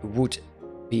 one would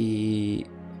be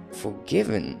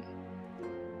forgiven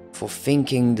for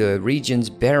thinking the region's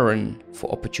barren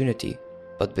for opportunity,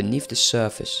 but beneath the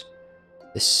surface,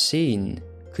 the scene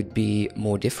could be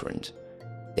more different.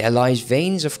 There lies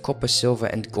veins of copper, silver,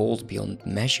 and gold beyond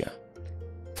measure.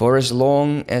 For as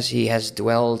long as he has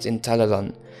dwelt in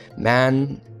Talalan,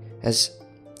 man has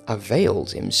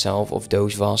availed himself of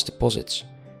those vast deposits,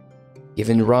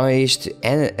 given rise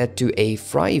to a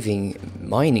thriving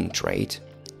mining trade,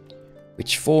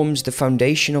 which forms the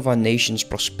foundation of our nation's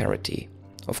prosperity.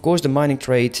 Of course, the mining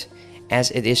trade,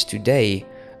 as it is today,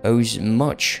 owes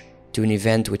much to an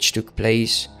event which took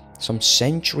place some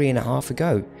century and a half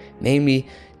ago, namely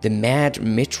the mad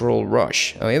mithril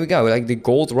rush. Oh, here we go, like the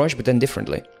gold rush, but then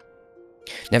differently.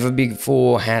 Never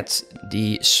before had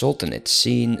the Sultanate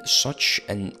seen such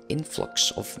an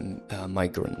influx of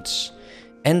migrants.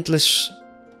 Endless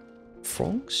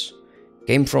throngs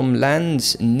came from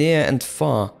lands near and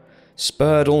far,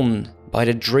 spurred on by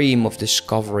the dream of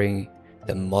discovering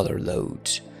the mother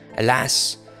lode.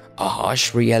 Alas, a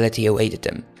harsh reality awaited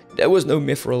them. There was no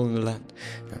mithril in the land.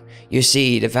 You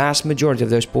see, the vast majority of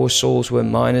those poor souls were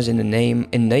miners in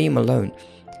name alone,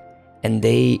 and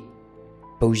they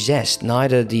possessed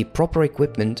neither the proper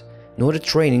equipment nor the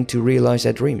training to realize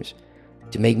their dreams.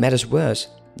 To make matters worse,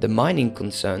 the mining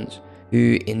concerns,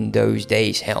 who in those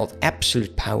days held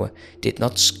absolute power, did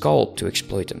not sculpt to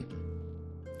exploit them.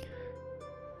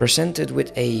 Presented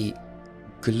with a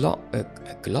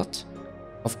glut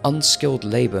of unskilled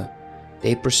labor,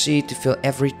 they proceed to fill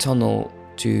every tunnel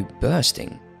to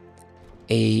bursting.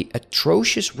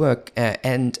 Atrocious work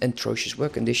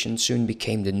conditions soon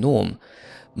became the norm.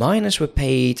 Miners were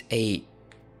paid a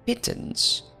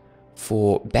pittance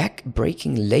for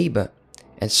back-breaking labor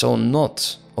and saw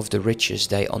not of the riches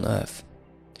they unearthed.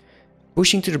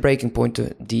 Pushing to the breaking point,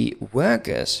 the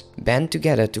workers band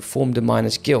together to form the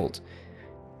Miners Guild,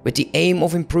 with the aim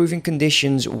of improving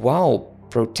conditions while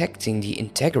protecting the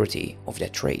integrity of their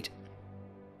trade.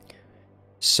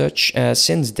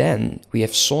 Since then, we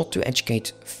have sought to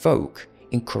educate folk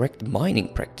in correct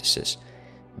mining practices,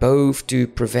 both to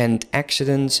prevent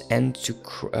accidents and to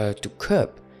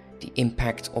curb the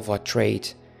impact of our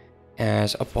trade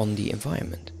as upon the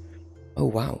environment. Oh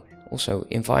wow, also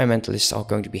environmentalists are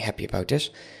going to be happy about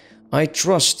this. I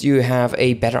trust you have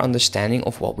a better understanding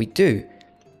of what we do.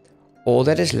 All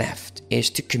that is left is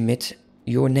to commit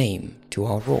your name to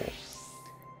our role.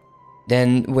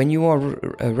 Then, when you are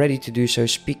ready to do so,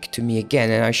 speak to me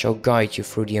again and I shall guide you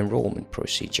through the enrollment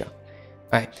procedure.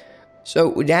 Alright,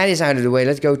 so that is out of the way.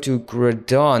 Let's go to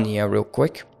Gridania real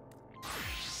quick.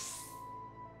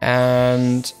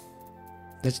 And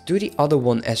let's do the other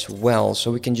one as well,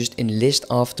 so we can just enlist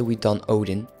after we've done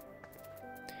Odin.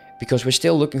 Because we're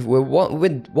still looking for...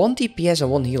 with one DPS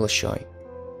and one healer shy.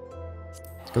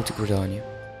 Let's go to Gridania.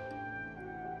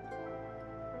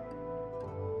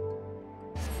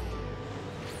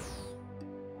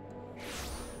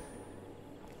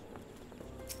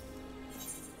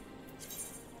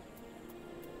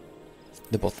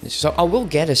 The botanist. So I will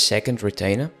get a second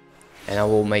retainer. And I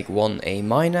will make one a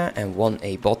miner and one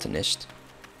a botanist.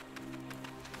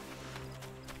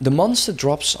 The monster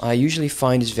drops I usually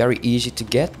find is very easy to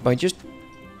get by just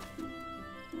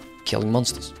killing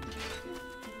monsters.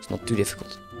 It's not too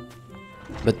difficult.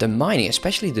 But the mining,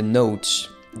 especially the nodes,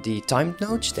 the timed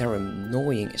nodes, they're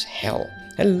annoying as hell.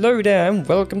 Hello there and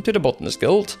welcome to the Botanist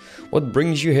Guild. What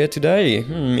brings you here today?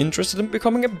 Interested in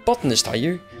becoming a botanist, are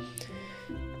you?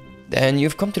 Then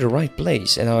you've come to the right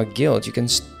place. At our guild you can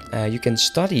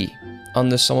study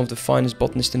under some of the finest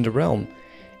botanists in the realm.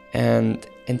 And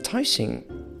enticing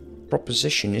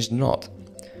proposition is not.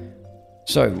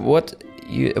 So what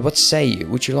say you?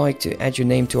 Would you like to add your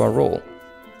name to our role?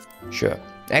 Sure.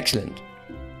 Excellent.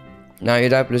 Now you're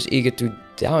doubtless eager to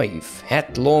dive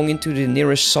headlong into the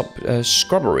nearest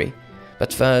scrubbery.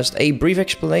 But first, a brief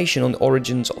explanation on the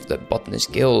origins of the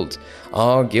Botanist Guild.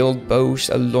 Our guild boasts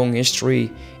a long history.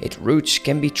 Its roots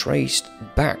can be traced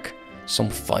back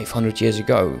some 500 years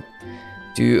ago,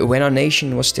 to when our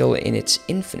nation was still in its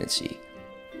infancy.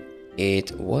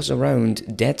 It was around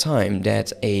that time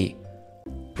that a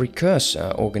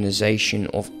precursor organization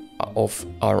of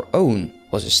our own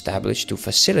was established to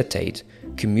facilitate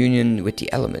communion with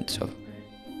the elements.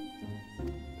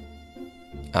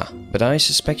 But I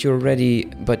suspect you're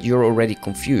already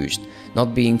confused,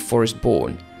 not being forest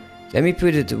born. Let me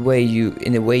put it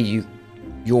in a way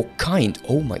you're kind.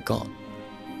 Oh my god.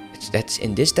 That's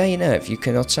in this day and age, you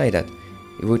cannot say that.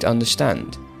 You would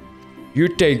understand. You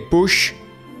take bush,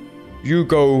 you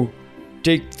go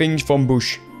take things from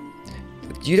bush.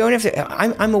 You don't have to.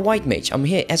 I'm a white mage. I'm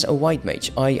here as a white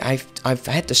mage. I've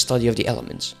had the study of the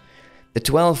elements. The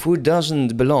 12 who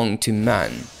doesn't belong to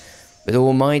man, but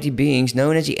almighty beings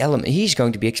known as the element. He's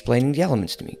going to be explaining the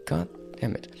elements to me. God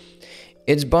damn it.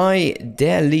 It's by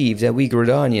their leave that we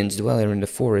Gridanians dwell here in the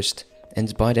forest, and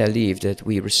it's by their leave that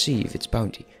we receive its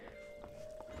bounty.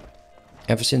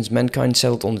 Ever since mankind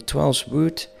settled on the 12th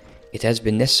wood, it has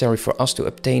been necessary for us to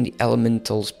obtain the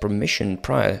elementals' permission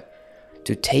prior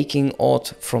to taking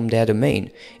aught from their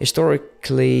domain.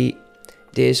 Historically,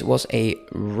 this was a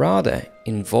rather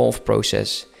involved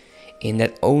process, in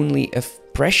that only a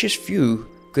precious few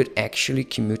could actually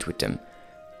commute with them.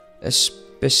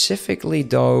 Specifically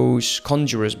those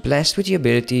conjurers blessed with the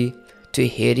ability to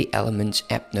hear the elements,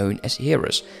 apt known as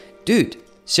hearers. Dude,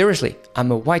 seriously,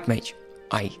 I'm a white mage.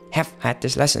 I have had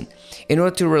this lesson. In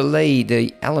order to relay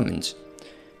the elementals'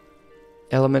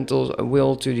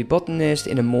 will to the botanist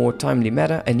in a more timely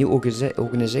manner, a new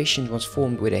organization was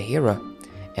formed with a hearer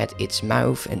at its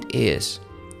mouth and ears.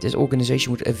 This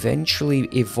organization would eventually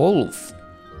evolve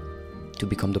to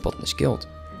become the Botanist Guild.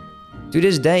 To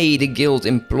this day, the guild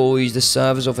employs the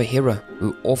service of a hearer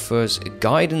who offers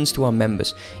guidance to our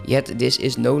members, yet this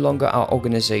is no longer our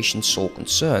organization's sole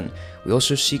concern. We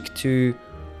also seek to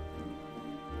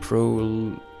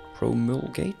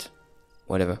promulgate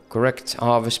correct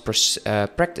harvest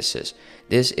practices.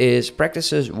 This is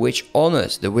practices which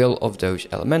honors the will of those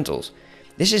elementals.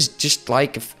 This is just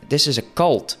like this is a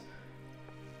cult.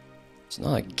 It's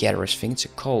not a gatherers thing, it's a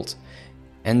cult.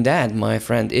 And that, my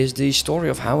friend, is the story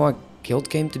of how our guild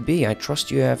came to be. I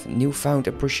trust you have newfound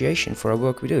appreciation for our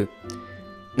work we do.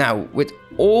 Now, with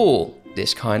all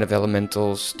this kind of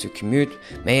elementals to commute,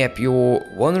 mayhap you're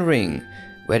wondering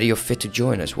whether you're fit to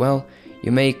join us. Well,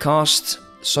 you may cast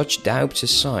such doubts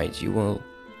aside. You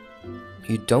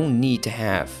don't need to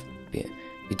have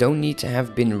You don't need to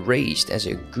have been raised as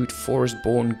a good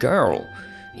forest-born girl,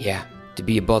 yeah, to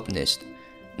be a botanist.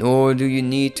 Nor do you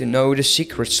need to know the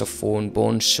secrets of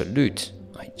foreign-born salute.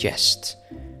 I jest.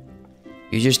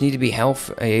 You just need to be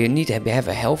you need to have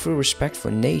a healthy respect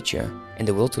for nature and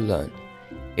the will to learn.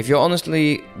 If you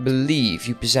honestly believe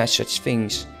you possess such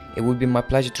things, it would be my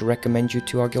pleasure to recommend you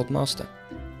to our guild master.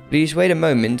 Please wait a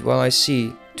moment while I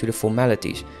see to the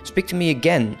formalities. Speak to me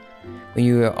again when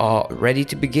you are ready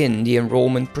to begin the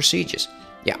enrollment procedures.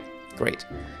 Yeah, great.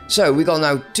 So we got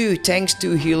now 2 tanks,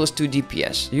 2 healers, 2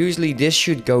 DPS. Usually this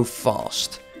should go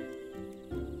fast.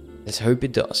 Let's hope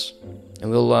it does. And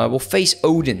we'll face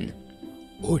Odin.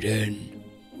 Odin.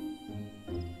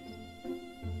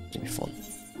 It'll be fun.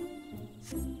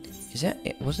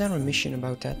 Was there a mission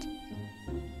about that?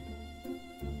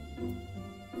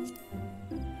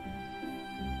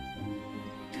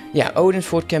 Yeah, Odin's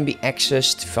Fort can be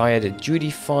accessed via the duty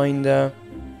finder.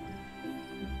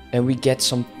 And we get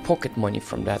some pocket money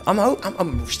from that.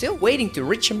 I'm still waiting to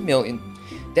reach 1 million.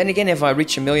 Then again, if I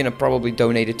reach 1 million, I'll probably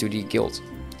donate it to the guild.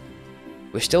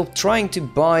 We're still trying to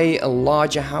buy a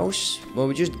larger house. Well,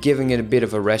 we're just giving it a bit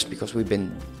of a rest because we've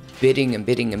been bidding and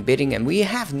bidding and bidding. And we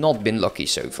have not been lucky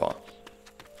so far.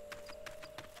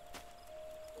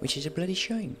 Which is a bloody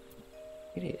shame.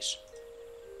 It is.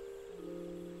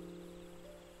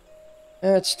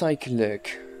 Let's take a look.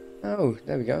 Oh,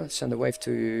 there we go. Send a wave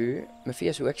to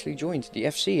Matthias, who actually joined the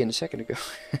FC a second ago.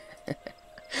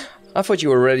 I thought you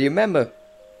were already a member.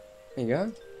 There you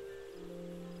go.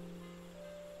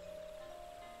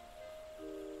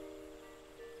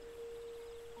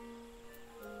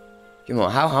 Come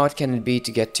on, how hard can it be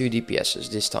to get 2 DPSs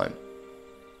this time?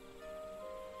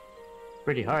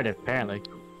 Pretty hard, apparently.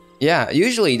 Yeah,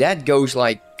 usually that goes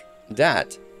like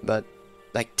that, but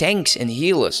like tanks and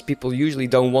healers, people usually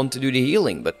don't want to do the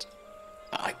healing, but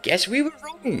I guess we were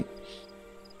wrong.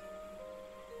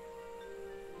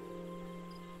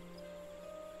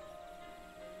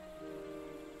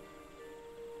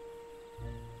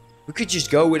 We could just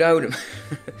go without him.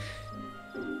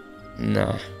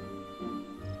 Nah.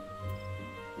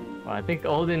 Well, I think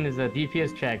Odin is a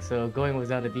DPS track, so going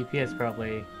without a DPS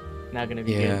probably not gonna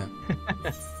be good.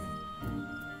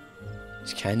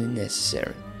 It's kind of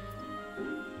necessary.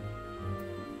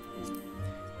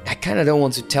 I kind of don't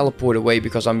want to teleport away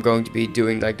because I'm going to be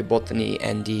doing like the botany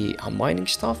and the mining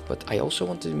stuff, but I also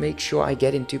want to make sure I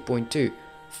get in 2.2.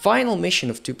 Final mission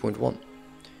of 2.1.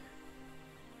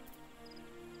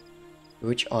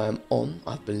 Which I am on,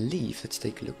 I believe. Let's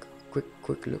take a look.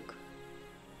 Quick look.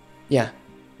 Yeah.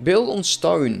 Build on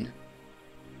stone.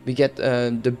 We get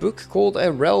the book called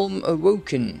A Realm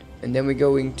Awoken. And then we're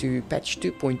going to patch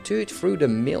 2.2 through the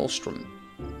Maelstrom.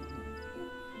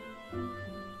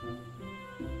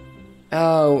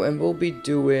 Oh, and we'll be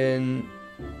doing...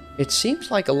 It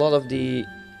seems like a lot of the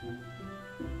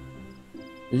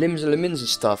Limbs and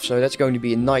stuff, so that's going to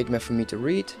be a nightmare for me to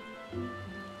read.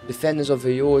 Defenders of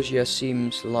Eorzea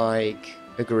seems like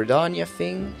a Gridania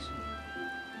thing.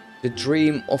 The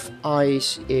Dream of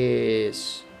Ice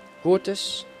is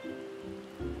Gortys.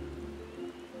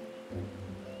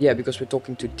 Yeah, because we're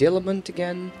talking to Dilamant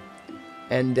again.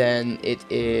 And then it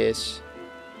is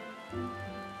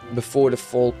Before the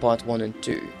Fall Part 1 and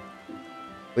 2.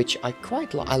 Which I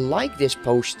quite like. I like this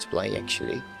post-play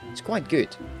actually. It's quite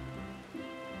good.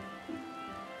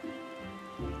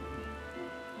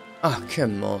 Oh,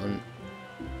 come on.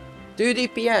 Do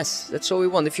DPS. That's all we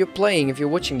want. If you're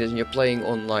watching this and you're playing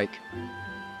on like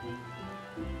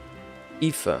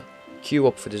Aether, queue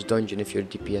up for this dungeon if you're a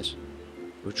DPS.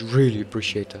 I would really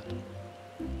appreciate that.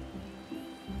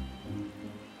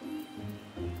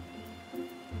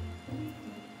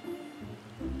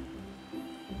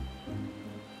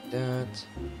 That.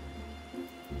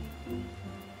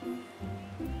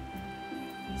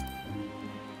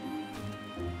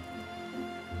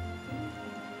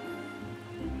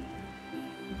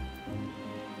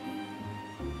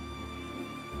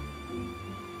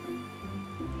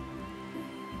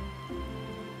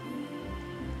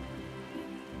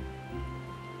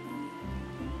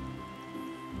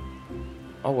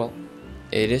 Oh well,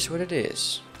 it is what it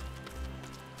is.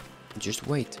 Just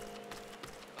wait.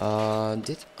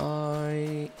 Did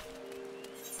I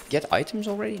get items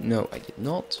already? No, I did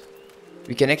not.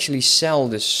 We can actually sell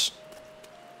this.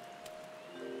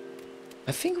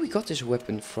 I think we got this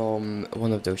weapon from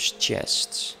one of those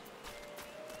chests.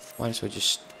 Might as well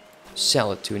just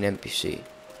sell it to an NPC.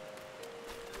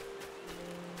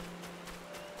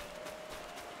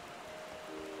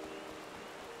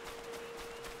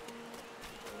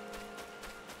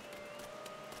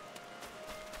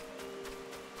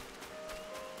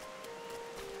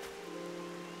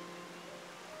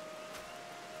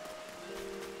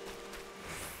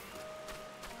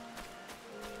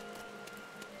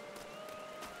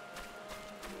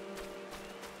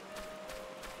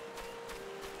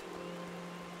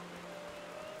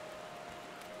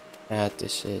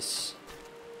 This is...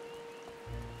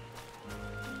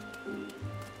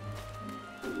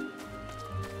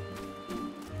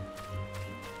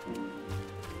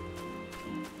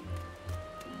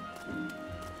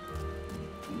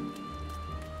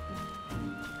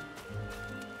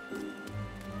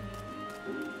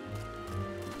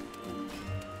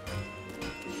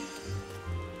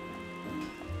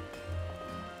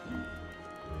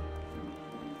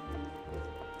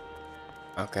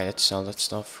 Okay, let's sell that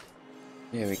stuff.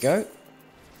 There we go.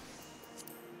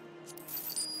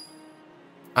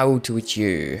 Out with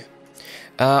you.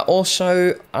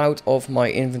 Also, out of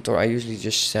my inventory, I usually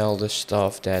just sell the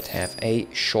stuff that have a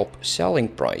shop selling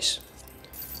price.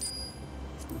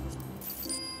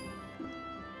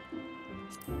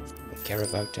 Don't care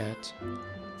about that.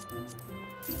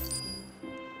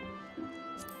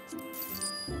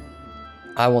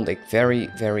 I want a very,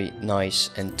 very nice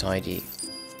and tidy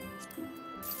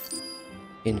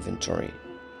inventory.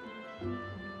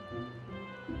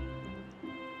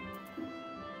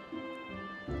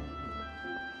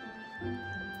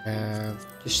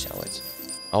 Just sell it.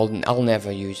 I'll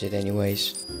never use it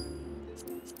anyways.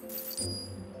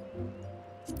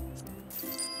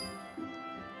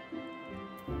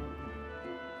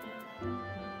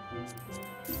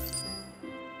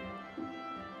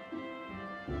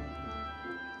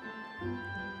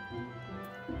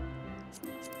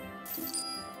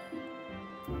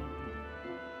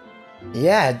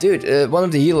 Yeah, dude, one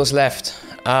of the healers left.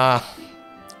 I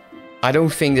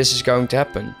don't think this is going to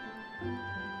happen.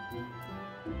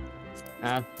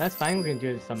 That's fine, we can do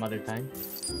it some other time.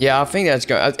 Yeah, I think that's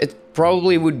going. It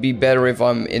probably would be better if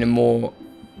I'm in a more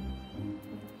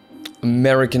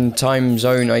American time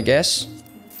zone, I guess.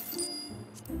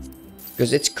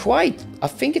 Because it's quite... I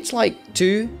think it's like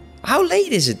 2... How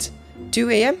late is it? 2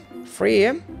 AM? 3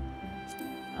 AM?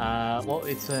 Well,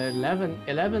 it's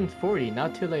 11:40,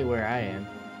 not too late where I am.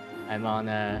 I'm on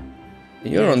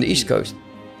You're on the East Coast.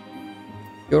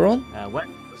 You're on? West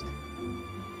Coast.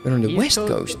 You're on the East West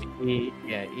Coast.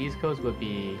 Yeah, East Coast would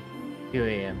be 2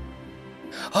 AM.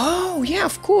 Oh, yeah,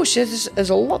 of course. There's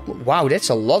a lot... Wow, that's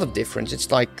a lot of difference.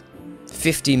 It's like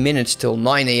 50 minutes till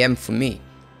 9 AM for me.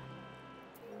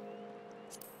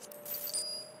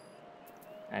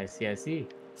 I see.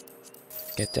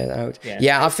 Get that out.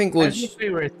 Yeah, I think we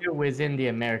were still within the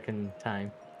American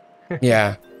time.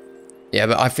 Yeah. Yeah,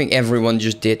 but I think everyone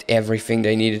just did everything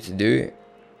they needed to do.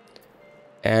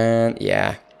 And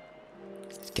yeah.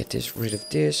 Let's get rid of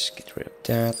this, get rid of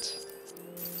that.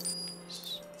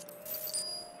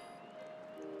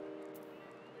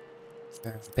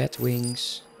 Bat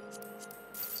wings.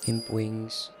 Imp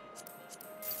wings.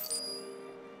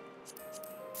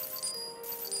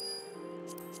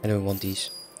 I don't want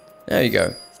these. There you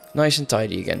go. Nice and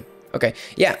tidy again. Okay,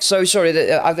 yeah, so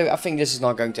sorry, I think this is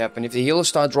not going to happen. If the healers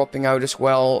start dropping out as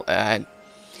well,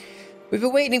 we've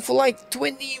been waiting for like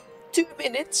 22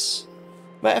 minutes.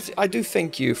 But I do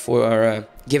thank you for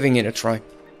giving it a try.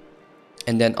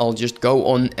 And then I'll just go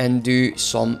on and do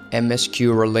some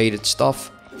MSQ related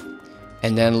stuff.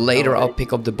 And then later I'll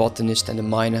pick up the Botanist and the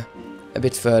Miner a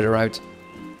bit further out.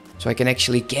 So I can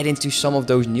actually get into some of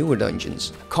those newer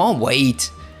dungeons. Can't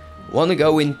wait! Want to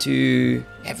go into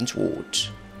Heaven's Ward.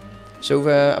 So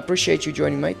appreciate you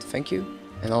joining, mate. Thank you.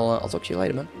 And I'll talk to you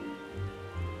later, man.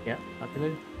 Yeah, talk to you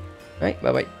later. Right,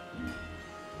 bye-bye.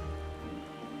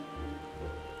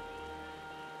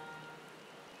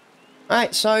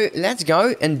 Alright, so let's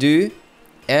go and do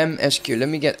MSQ. Let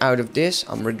me get out of this.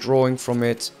 I'm withdrawing from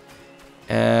it.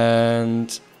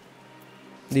 And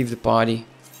leave the party.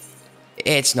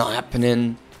 It's not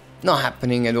happening. Not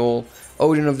happening at all.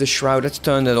 Odin of the Shroud, let's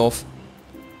turn that off.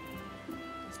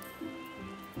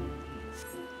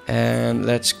 And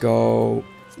let's go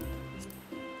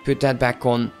put that back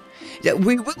on. Yeah,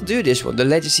 we will do this one, the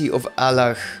Legacy of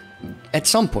Allah, at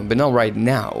some point, but not right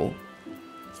now.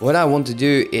 What I want to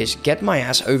do is get my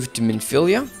ass over to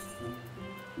Minfilia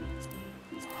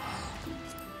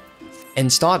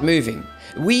and start moving.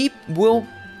 We will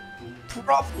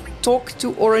probably talk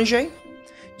to Eorzea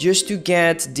just to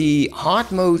get the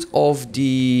hard mode of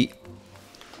the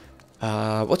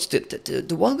what's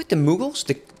the one with the Mughals?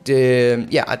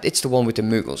 Yeah, it's the one with the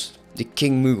Mughals, the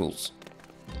King Mughals.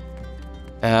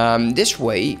 This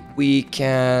way we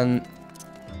can,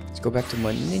 let's go back to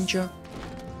my ninja.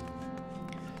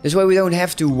 This way we don't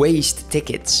have to waste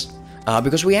tickets,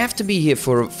 because we have to be here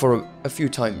for a few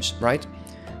times, right?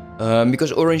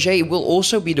 Because Eorzea will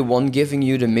also be the one giving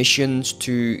you the missions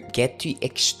to get to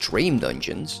extreme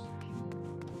dungeons.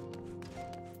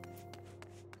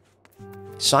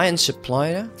 Science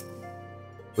supplier?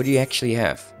 What do you actually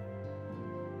have?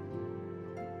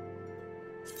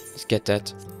 Let's get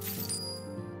that.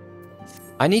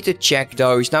 I need to check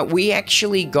those. Now, we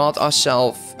actually got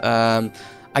ourselves...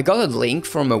 I got a link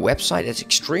from a website that's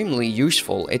extremely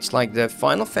useful. It's like the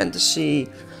Final Fantasy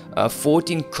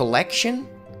XIV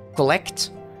Collect.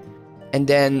 And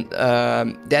then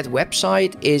that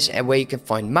website is where you can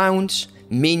find mounts,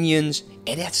 minions,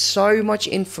 and that's so much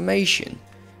information.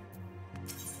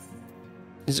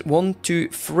 There's 1, 2,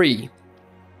 3.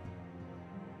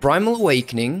 Primal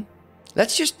Awakening.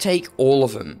 Let's just take all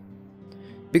of them.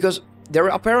 Because there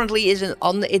apparently is an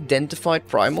unidentified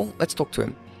primal. Let's talk to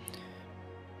him.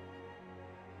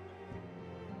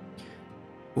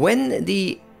 When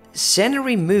the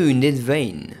Cenary moon did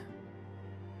wane,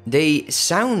 they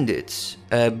sounded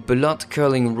a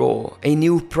blood-curling roar. A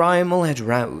new primal had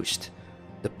roused.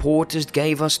 The porters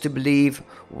gave us to believe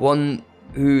one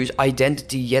whose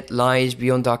identity yet lies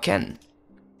beyond our ken.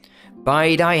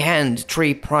 By thy hand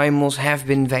 3 primals have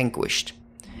been vanquished.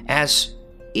 As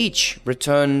each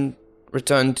returned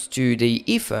to the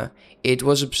Aether, it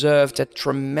was observed that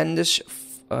tremendous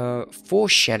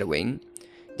foreshadowing.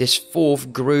 This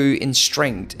 4th grew in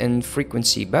strength and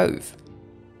frequency both.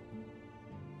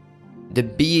 The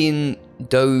being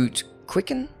doth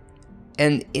quicken,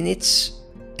 and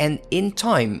in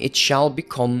time it shall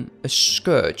become a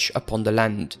scourge upon the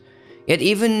land. Yet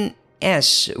even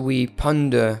as we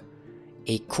ponder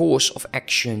a course of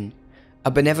action,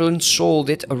 a benevolent soul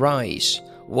did arise,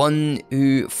 one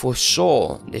who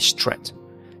foresaw this threat.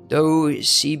 Though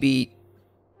she be...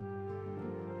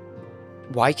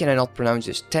 Why can I not pronounce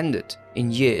this? Tended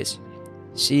in years.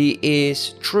 She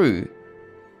is true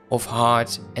of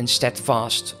heart and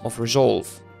steadfast of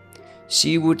resolve.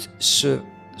 She would solicit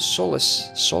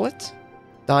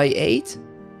thine aid.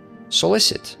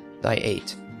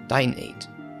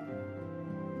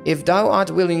 If thou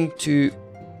art willing to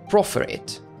proffer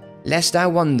it, lest thou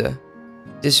wonder,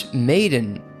 this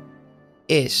maiden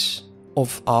is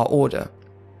of our order.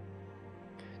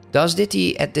 Thus did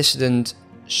he at dissident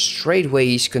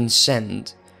straightways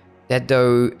consent that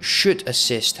thou should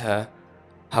assist her,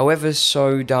 however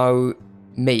so thou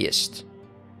mayest.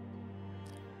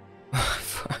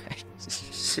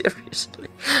 Seriously?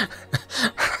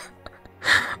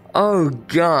 Oh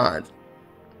God.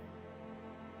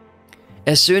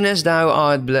 As soon as thou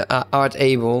art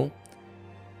able,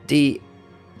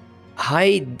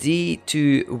 hide thee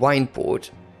to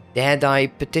Wineport, there thy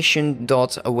petition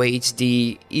doth await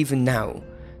thee even now.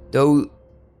 Thou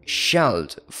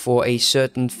shalt for a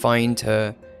certain find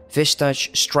her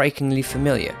visage strikingly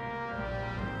familiar.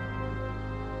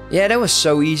 Yeah, that was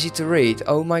so easy to read.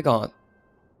 Oh my God.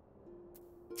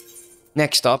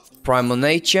 Next up, Primal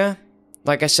Nature.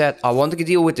 Like I said, I want to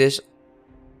deal with this.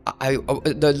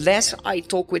 The less I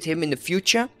talk with him in the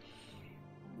future,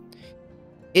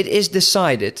 it is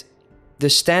decided. The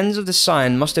stands of the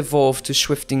sign must evolve to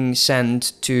swifting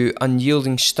sand to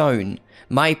unyielding stone.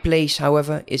 My place,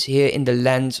 however, is here in the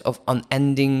lands of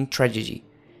unending tragedy.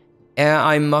 Ere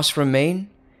I must remain,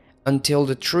 until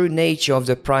the true nature of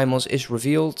the primals is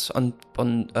revealed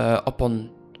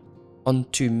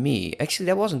unto me. Actually,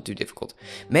 that wasn't too difficult.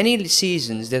 Many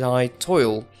seasons did I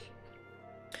toil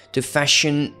to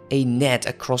fashion a net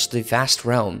across the vast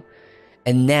realm,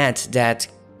 a net that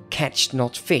catched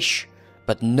not fish,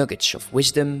 but nuggets of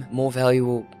wisdom more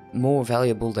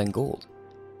valuable than gold.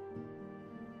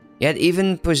 Yet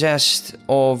even possessed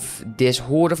of this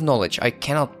hoard of knowledge, I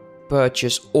cannot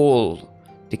purchase all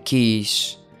the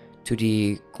keys to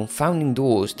the confounding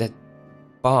doors that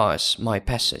bars my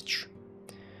passage.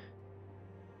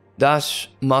 Thus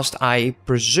must I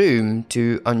presume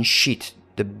to unsheath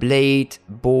the blade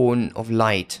born of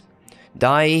light.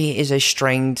 Thy is a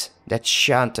strength that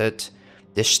shattered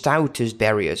the stoutest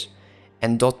barriers,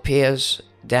 and doth pierce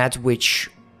that which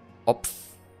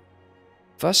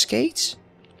obfuscates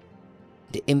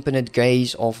the impotent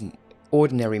gaze of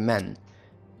ordinary men.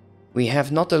 We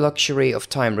have not the luxury of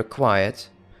time required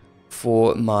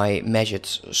for my measured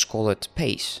scholarly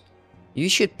pace. You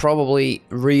should probably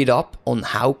read up on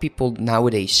how people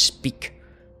nowadays speak,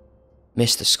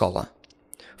 Mr. Scholar.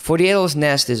 For the Edel's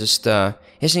nest is astir,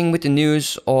 hissing with the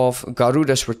news of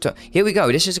Garuda's return. Here we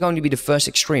go, this is going to be the first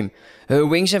extreme. Her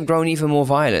wings have grown even more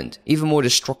violent, even more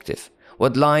destructive.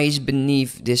 What lies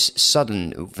beneath this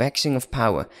sudden waxing of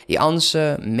power? The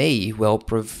answer may well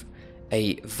prove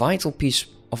a vital piece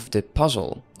of the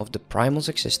puzzle of the primal's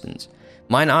existence.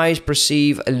 Mine eyes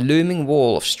perceive a looming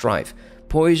wall of strife,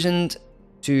 poisoned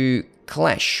to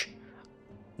clash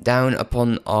down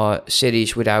upon our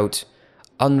cities without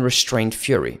unrestrained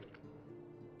fury.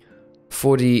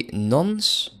 For the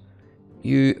nonce,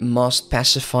 you must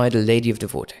pacify the Lady of the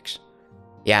Vortex.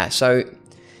 Yeah, so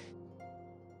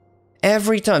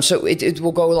Every time. So it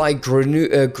will go like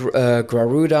Garuda,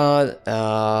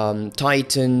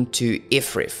 Titan to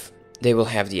Ifrith. They will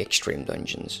have the extreme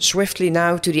dungeons. Swiftly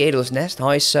now to the Aether's Nest.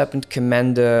 High Serpent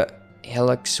Commander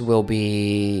Helix will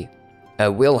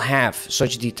have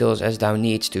such details as thou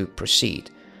needs to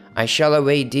proceed. I shall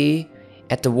await thee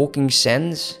at the Walking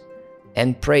Sands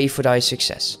and pray for thy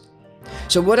success.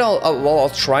 So what I'll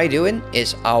try doing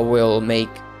is I will make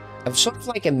a sort of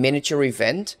like a miniature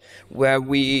event where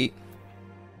we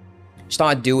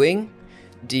start doing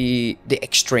the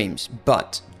extremes,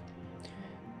 but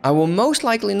I will most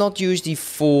likely not use the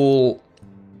full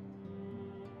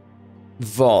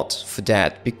VOD for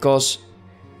that, because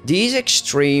these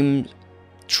extreme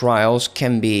trials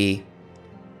can be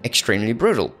extremely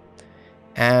brutal.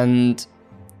 And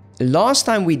last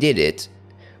time we did it,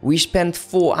 we spent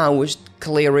 4 hours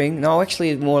clearing, no,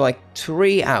 actually more like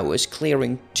 3 hours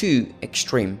clearing 2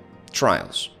 extreme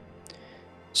trials.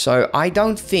 So I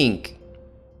don't think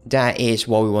that is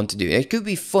what we want to do. It could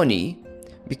be funny,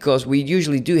 because we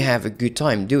usually do have a good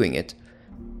time doing it.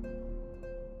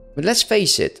 But let's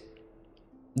face it,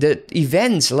 the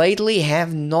events lately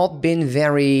have not been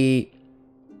very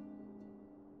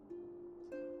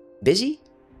busy?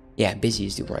 Yeah, busy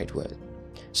is the right word.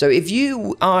 So if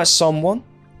you are someone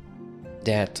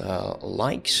that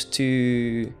likes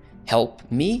to help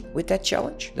me with that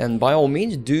challenge, then by all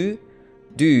means do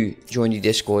join the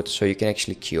Discord so you can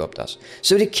actually queue up us.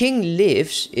 So the King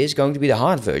Lives is going to be the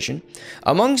hard version.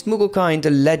 Amongst Mugglekind, the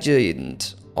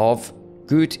legend of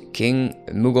good King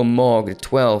Mugglemorg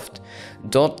XII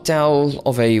doth tell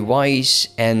of a wise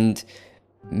and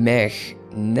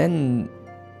magnanimous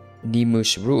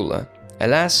ruler.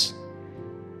 Alas,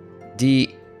 the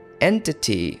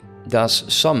entity thus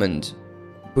summoned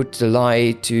put the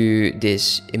lie to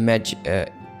this imagining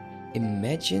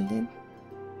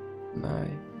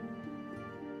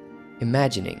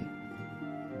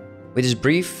with his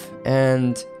brief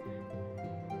and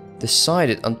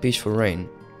decided unpeaceful reign.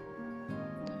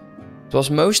 It was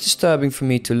most disturbing for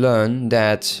me to learn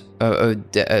that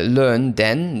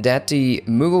that the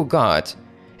Muggle Guard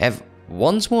have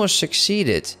once more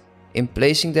succeeded in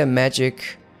placing their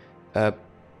magic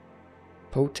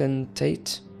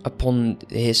potentate upon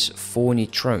his thorny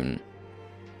throne.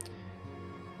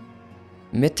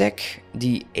 Mitek,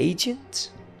 the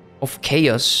agent of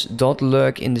chaos, doth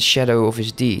lurk in the shadow of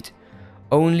his deed.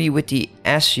 Only with the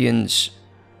Asians'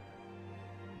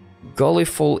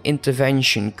 guileful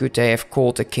intervention could they have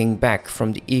called the king back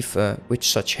from the Aether with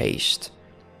such haste.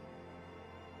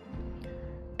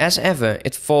 As ever,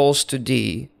 it falls to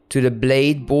thee, to the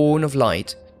blade born of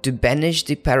light, to banish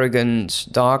the Paragon's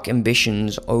dark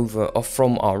ambitions over or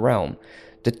from our realm.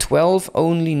 The 12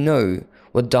 only know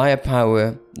what dire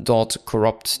power doth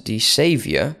corrupt the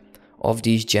saviour of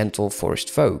these gentle forest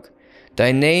folk.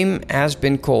 Thy name has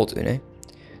been called, Une.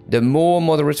 The more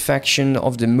moderate faction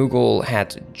of the Muggle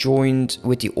had joined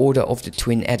with the Order of the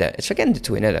Twin Adder. It's again the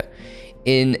Twin Adder.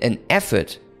 In an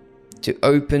effort to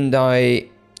open thy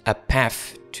a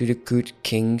path to the good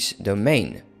king's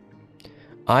domain.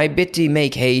 I bid thee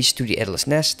make haste to the Aether's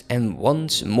Nest and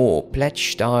once more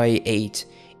pledge thy aid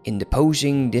in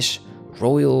deposing this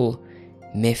royal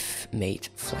myth made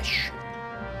flesh.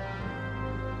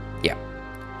 Yeah.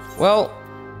 Well,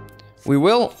 we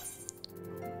will.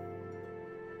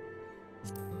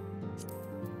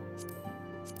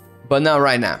 But not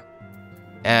right now.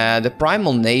 The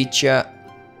primal nature.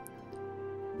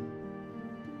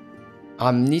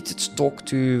 I need to talk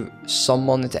to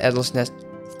someone at the Aether's Nest.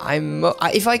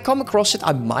 If I come across it,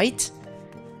 I might.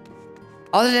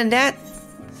 Other than that,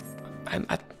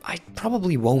 I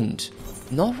probably won't.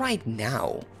 Not right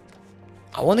now.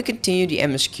 I want to continue the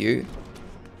MSQ,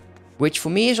 which for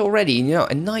me is already, you know,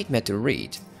 a nightmare to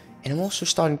read. And I'm also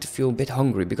starting to feel a bit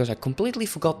hungry because I completely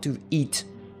forgot to eat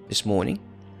this morning.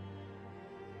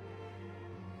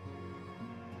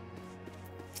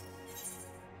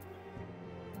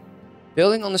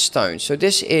 Building on the stone. So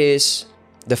this is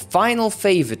the final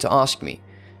favor to ask me.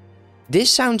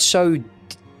 This sounds so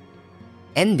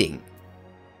ending.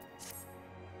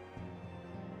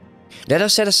 Let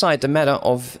us set aside the matter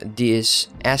of this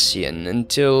Asian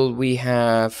until we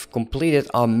have completed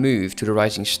our move to the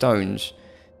Rising Stones.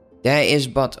 There is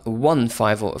but one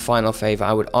final favor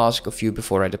I would ask of you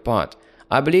before I depart.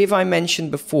 I believe I mentioned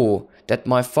before that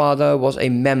my father was a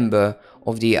member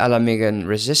of the Alamigan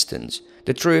resistance.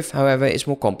 The truth, however, is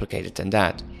more complicated than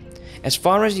that. As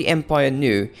far as the Empire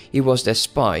knew, he was their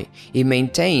spy. He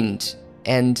maintained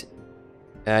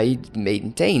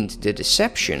the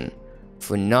deception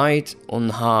for nigh on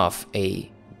half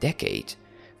a decade,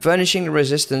 furnishing the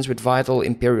resistance with vital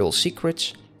imperial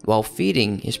secrets. while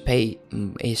feeding his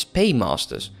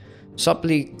paymasters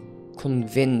subtly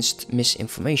convinced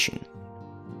misinformation.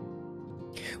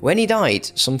 When he died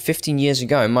some 15 years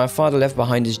ago, my father left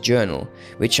behind his journal,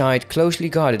 which I had closely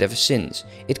guarded ever since.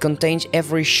 It contains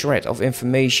every shred of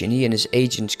information he and his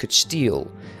agents could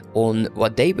steal on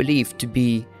what they believed to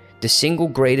be the single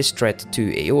greatest threat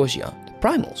to Eorzea, the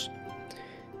primals.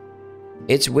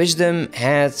 Its wisdom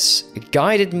has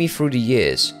guided me through the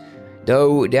years,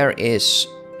 though there is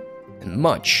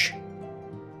much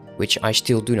which I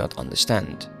still do not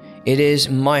understand. It is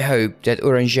my hope that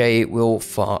Eorzea will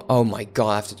oh my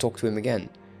god, I have to talk to him again.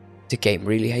 The game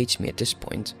really hates me at this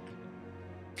point.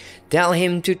 Tell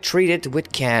him to treat it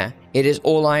with care. It is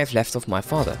all I have left of my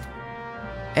father.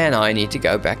 And I need to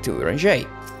go back to Eorzea.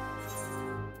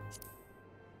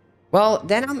 Well,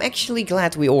 then I'm actually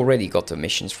glad we already got the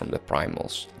missions from the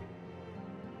primals.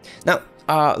 Now,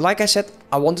 like I said,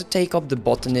 I want to take up the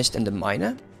botanist and the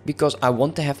miner, because I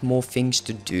want to have more things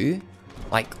to do,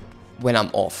 like when I'm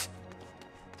off.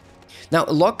 Now,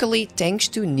 luckily, thanks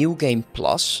to New Game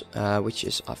Plus, which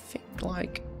is, I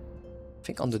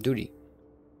think on the duty.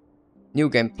 New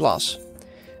Game Plus,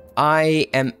 I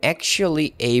am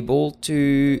actually able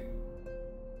to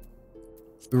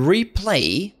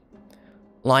replay,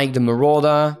 like the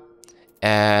Marauder,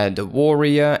 the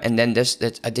Warrior, and then this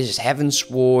is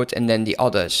Heavensward, and then the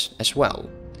others as well.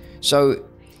 So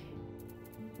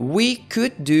we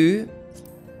could do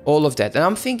all of that, and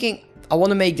I'm thinking I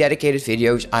want to make dedicated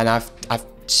videos, and I've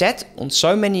said on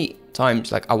so many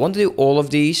times, like, I want to do all of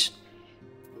these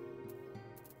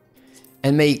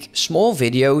and make small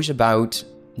videos about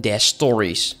their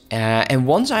stories. And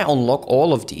once I unlock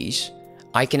all of these,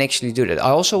 I can actually do that. I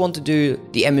also want to do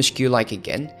the MSQ like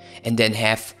again, and then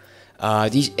have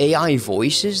these AI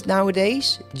voices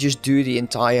nowadays just do the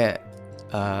entire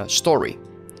story.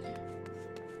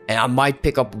 And I might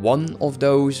pick up one of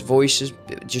those voices,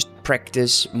 just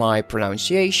practice my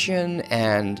pronunciation,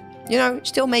 and, you know,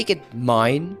 still make it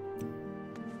mine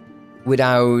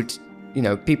without, you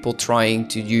know, people trying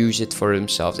to use it for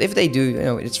themselves. If they do, you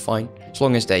know, it's fine, as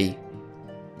long as they,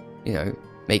 you know,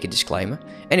 make a disclaimer.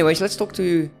 Anyways, let's talk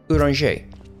to Eorzea.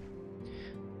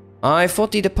 I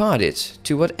thought thee departed.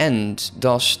 To what end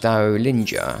dost thou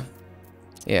linger?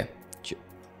 Yeah.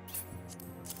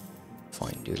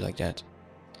 Fine, do it like that.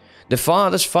 The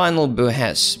father's final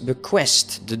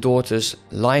bequest the daughter's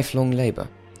lifelong labor.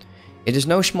 It is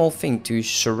no small thing to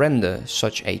surrender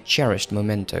such a cherished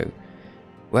memento.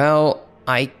 Well,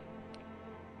 I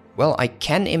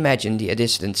can imagine the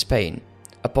dissident's pain.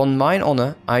 Upon mine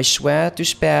honor, I swear to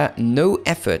spare no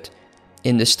effort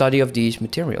in the study of these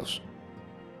materials,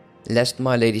 lest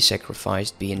my lady's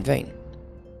sacrifice be in vain.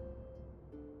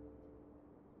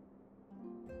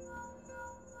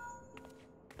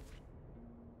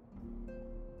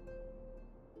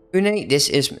 Une, this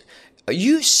is... Are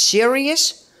you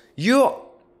serious? You're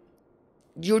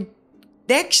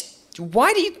next...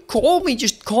 Why do you call me?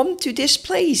 Just come to this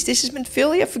place. This has been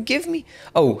Philia, forgive me.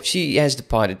 Oh, she has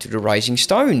departed to the Rising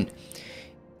Stone.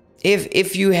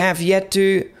 If you have yet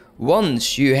to...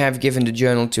 Once you have given the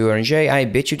journal to Eorzea, I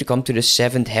bid you to come to the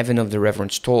seventh heaven of the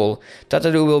Reverend Stall.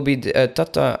 Tataru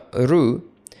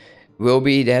will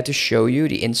be there to show you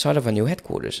the inside of our new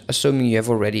headquarters, assuming you have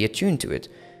already attuned to it.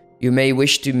 You may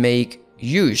wish to make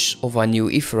use of our new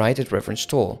Aetherite at Reverend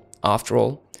Stall. After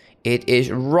all, it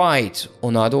is right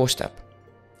on our doorstep.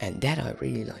 And that I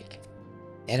really like.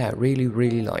 That I really,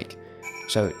 really like.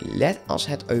 So let us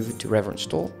head over to Reverend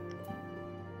Stall.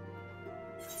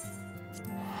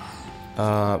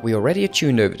 We already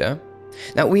attuned over there.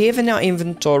 Now we have in our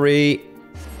inventory...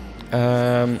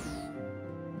 let's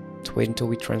wait until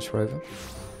we transfer over.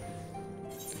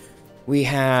 We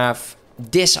have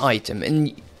this item,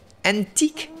 an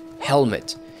antique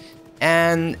helmet.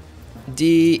 And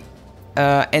the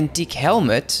antique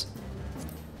helmet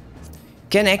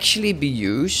can actually be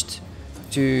used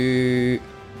to...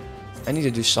 I need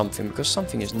to do something, because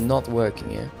something is not working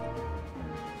here.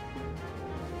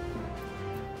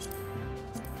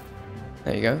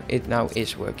 There you go, it now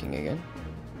is working again.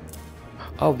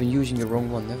 Oh, I've been using the wrong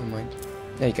one, never mind.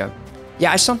 There you go.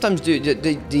 Yeah, I sometimes do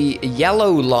the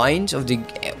yellow lines of the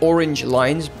orange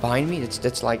lines behind me.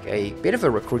 That's like a bit of a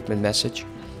recruitment message.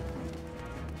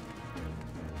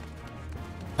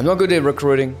 I'm not good at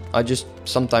recruiting. I just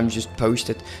sometimes just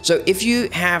post it. So if you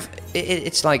have,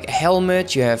 it's like a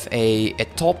helmet, you have a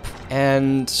top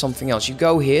and something else. You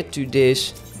go here to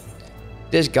this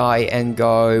guy and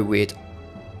go with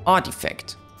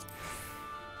artifact.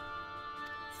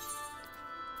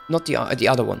 Not the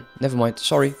other one. Never mind.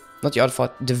 Sorry. Not the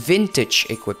artifact. The vintage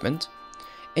equipment.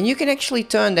 And you can actually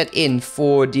turn that in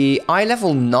for the eye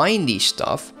level 90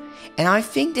 stuff. And I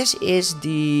think this is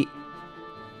the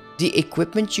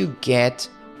equipment you get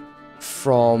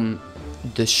from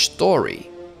the story.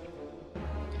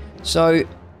 So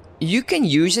you can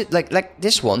use it like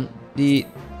this one.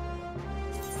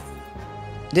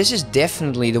 This is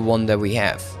definitely the one that we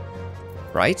have,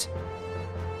 right?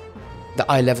 The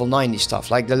eye level 90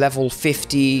 stuff, like the level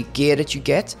 50 gear that you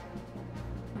get.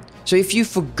 So if you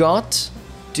forgot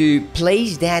to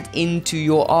place that into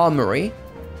your armory,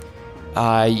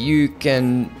 you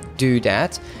can do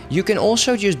that. You can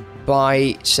also just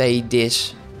buy, say,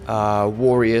 this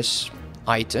warrior's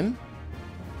item.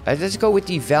 Let's go with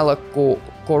the Valor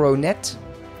Coronet.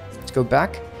 Let's go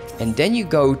back. And then you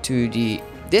go to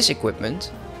this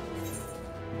equipment.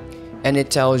 And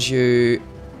it tells you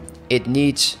it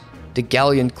needs the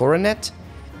Garlean Coronet,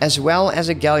 as well as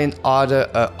a Garlean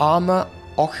armor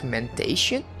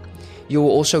augmentation. You will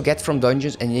also get from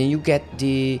dungeons, and then you get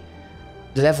the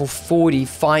level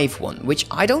 45 one, which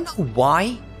I don't know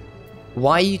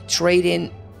why you trade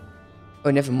in.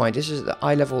 Oh, never mind. This is the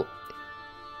eye level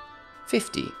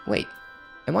 50. Wait,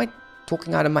 am I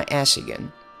talking out of my ass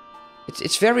again?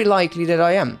 It's very likely that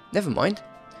I am. Never mind.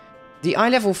 The eye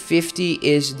level 50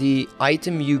 is the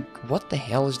item you... What the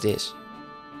hell is this?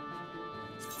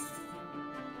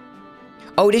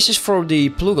 Oh, this is for the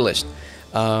Plugalist,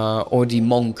 or the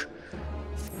monk.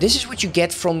 This is what you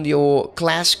get from your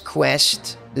class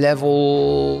quest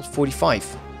level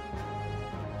 45.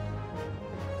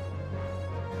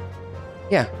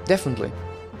 Yeah, definitely.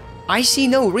 I see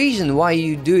no reason why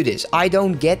you do this. I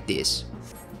don't get this,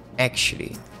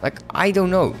 actually. Like, I don't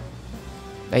know.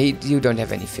 You don't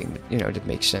have anything, but, you know, that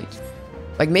makes sense.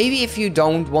 Like, maybe if you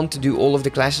don't want to do all of the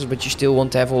classes, but you still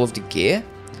want to have all of the gear,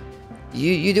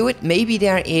 you do it. Maybe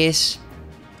there is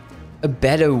a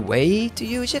better way to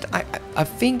use it. I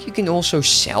think you can also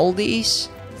sell these.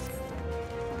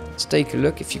 Let's take a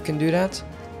look if you can do that.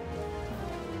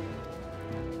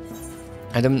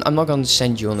 I'm not going to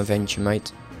send you on a venture,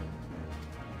 mate.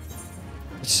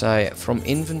 Let's say from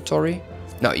inventory.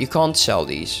 No, you can't sell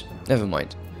these. Never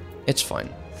mind. It's fine.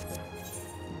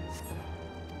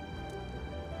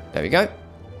 There we go.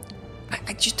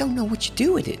 I just don't know what you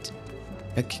do with it.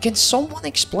 Like, can someone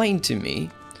explain to me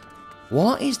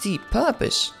what is the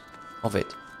purpose of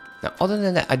it? Now, other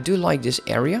than that, I do like this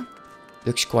area.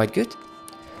 Looks quite good.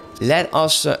 Let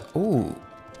us... ooh.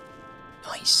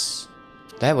 Nice.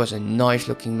 That was a nice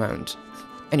looking mount.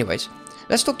 Anyways,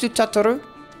 let's talk to Tataru.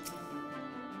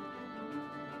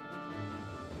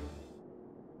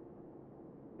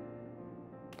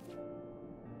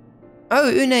 Oh,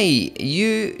 Une,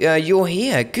 you're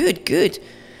here. Good, good.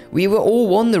 We were all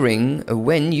wondering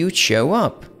when you'd show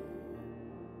up.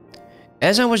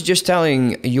 As I was just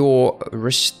telling your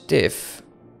restive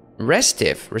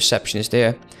receptionist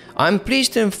there, I'm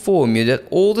pleased to inform you that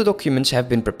all the documents have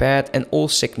been prepared and all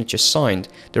signatures signed.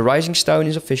 The Rising Stone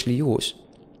is officially yours.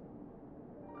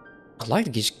 I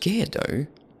like his gear though.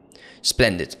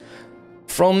 Splendid.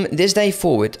 From this day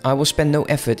forward, I will spend no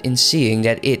effort in seeing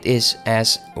that it is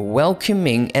as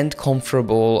welcoming and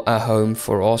comfortable a home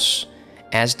for us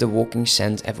as the Walking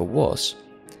Sand ever was.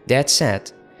 That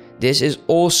said, this is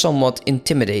all somewhat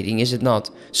intimidating, is it not?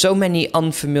 So many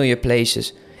unfamiliar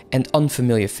places and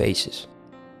unfamiliar faces.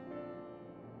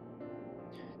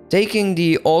 Taking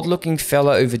the odd-looking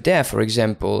fella over there, for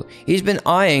example, he's been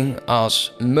eyeing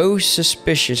us most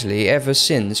suspiciously ever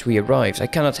since we arrived. I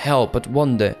cannot help but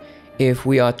wonder if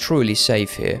we are truly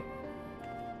safe here.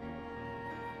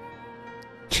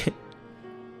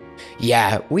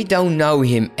 Yeah, we don't know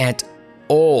him at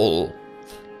all.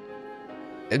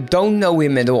 Don't know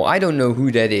him at all. I don't know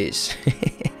who that is.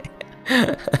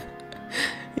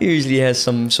 He usually has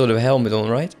some sort of helmet on,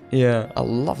 right? Yeah, I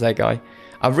love that guy.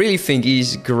 I really think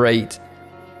he's great.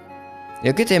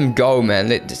 Look at him go, man.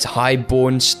 This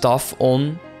highborn stuff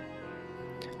on.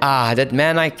 Ah, that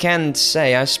man I can't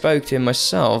say. I spoke to him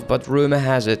myself, but rumor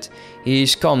has it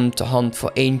he's come to hunt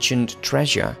for ancient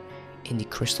treasure in the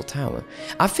Crystal Tower.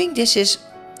 I think this is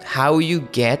how you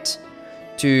get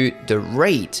to the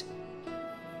raid.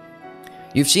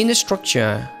 You've seen the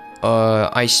structure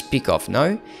I speak of,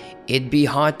 no? It'd be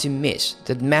hard to miss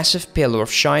that massive pillar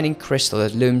of shining crystal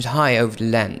that looms high over the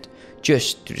land,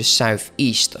 just to the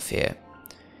southeast of here.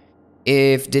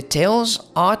 If the tales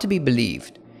are to be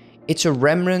believed, it's a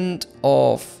remnant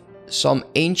of some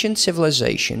ancient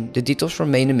civilization. The details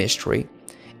remain a mystery,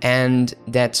 and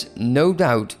that's no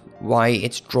doubt why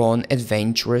it's drawn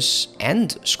adventurers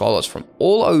and scholars from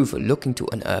all over looking to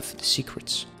unearth the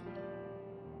secrets.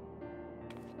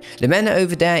 The manor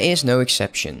over there is no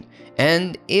exception,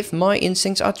 And if my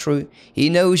instincts are true, he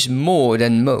knows more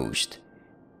than most.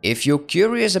 If you're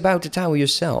curious about the tower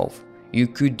yourself, you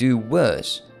could do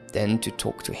worse than to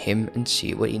talk to him and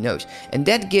see what he knows. And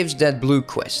that gives that blue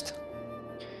quest.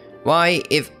 Why,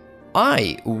 if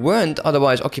I weren't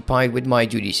otherwise occupied with my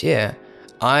duties here,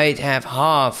 I'd have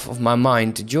half of my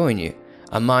mind to join you.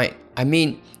 I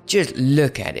mean, just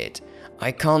look at it.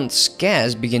 I can't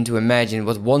scarce begin to imagine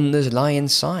what wonders lie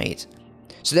inside.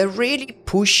 So they're really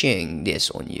pushing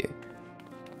this on you.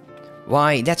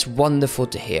 Why, that's wonderful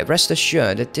to hear. Rest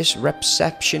assured that this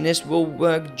receptionist will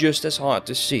work just as hard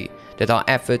to see that our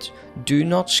efforts do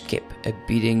not skip a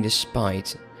beat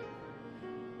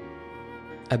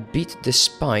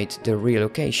despite the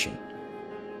relocation.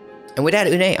 And with that,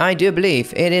 Une, I do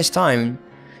believe it is time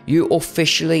you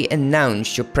officially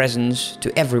announce your presence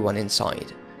to everyone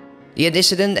inside. The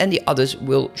dissident and the others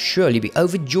will surely be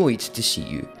overjoyed to see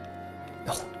you.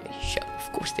 Oh, shut up.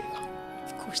 Of course they are.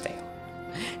 Of course they are.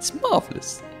 It's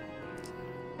marvelous.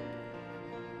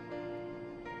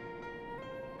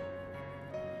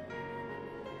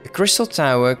 The Crystal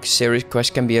Tower series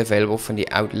quest can be available from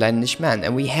the Outlandish Man,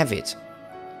 and we have it.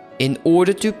 In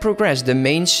order to progress the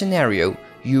main scenario,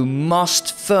 you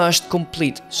must first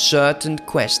complete certain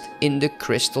quests in the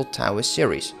Crystal Tower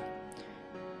series.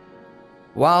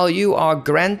 While you are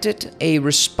granted a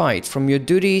respite from your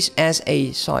duties as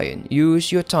a Scion, use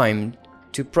your time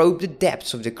to probe the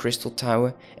depths of the Crystal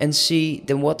Tower and see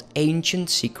then what ancient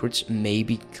secrets may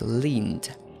be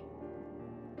gleaned.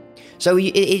 So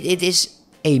it is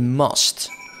a must.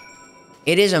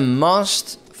 It is a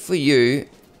must for you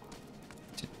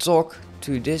to talk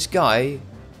to this guy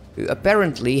who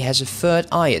apparently has a third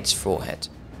eye at his forehead.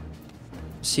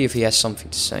 See if he has something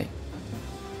to say.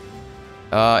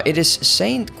 It is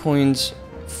Saint Coin's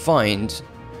find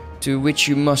to which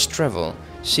you must travel.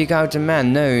 Seek out a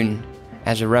man known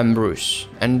as a Rambruce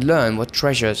and learn what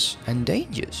treasures and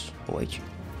dangers await you.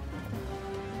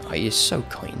 Oh, he is so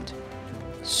kind.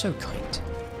 So kind.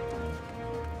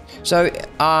 So,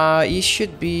 he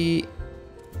should be...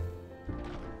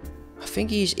 I think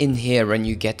he's in here when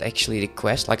you get actually the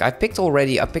quest. Like, I picked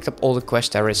up all the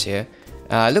quest there is here.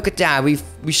 Look at that,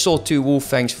 we saw 2 wolf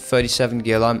fangs for 37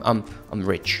 gil. I'm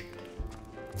rich.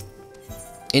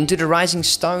 Into the Rising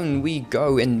Stone we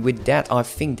go, and with that I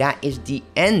think that is the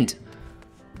end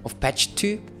of patch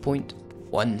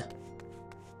 2.1.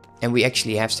 And we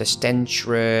actually have the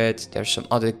Stenchred, there's some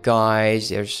other guys,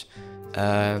 there's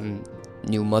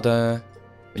New Mother,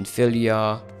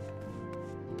 Infilia.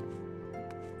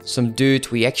 Some dude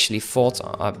we actually fought,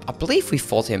 I believe we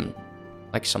fought him,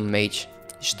 like some mage.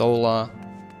 Stola,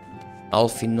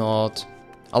 Alphinaud.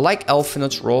 I like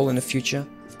Alphinaud's role in the future.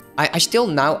 I still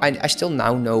now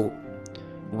know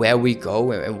where we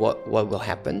go and what will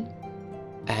happen.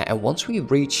 And once we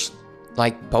reach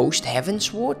like post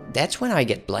Heavensward, that's when I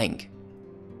get blank.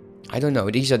 I don't know.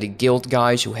 These are the guild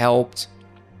guys who helped.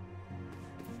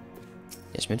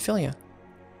 Yes, Minfilia.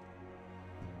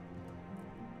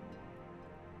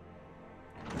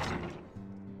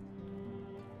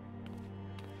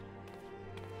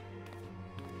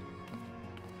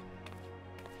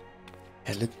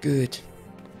 That looked good.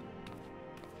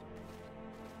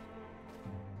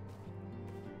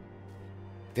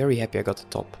 Very happy I got the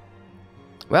top.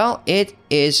 Well, it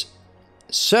is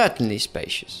certainly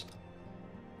spacious.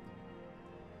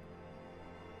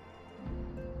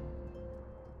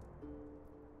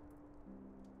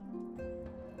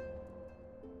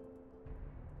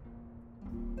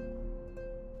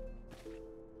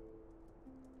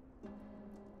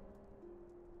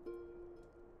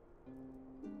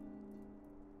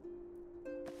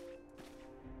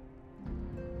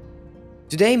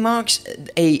 Today marks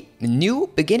a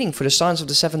new beginning for the Sons of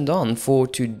the Seventh Dawn, for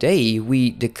today we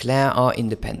declare our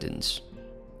independence.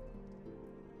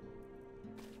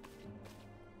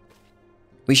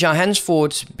 We shall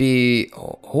henceforth be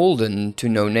holden to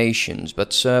no nations,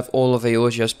 but serve all of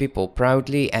Eorzea's people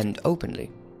proudly and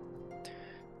openly.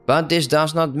 But this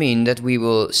does not mean that we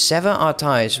will sever our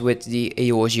ties with the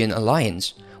Eorzean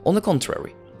alliance. On the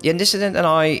contrary, the Dissident and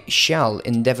I shall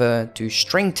endeavor to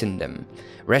strengthen them.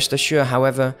 Rest assured,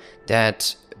 however,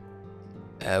 that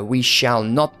we shall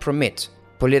not permit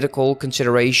political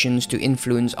considerations to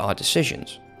influence our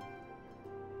decisions.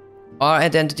 Our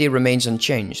identity remains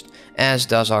unchanged, as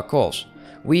does our cause.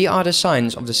 We are the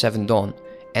Sons of the Seventh Dawn,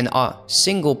 and our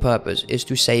single purpose is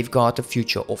to safeguard the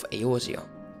future of Eorzea.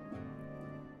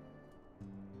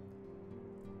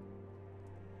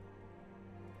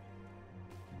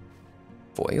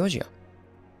 For Eorzea.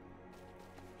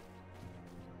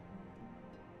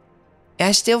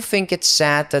 I still think it's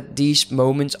sad that these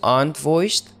moments aren't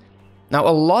voiced. Now, a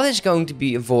lot is going to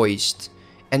be voiced,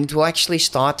 and it will actually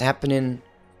start happening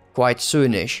quite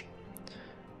soonish.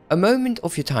 A moment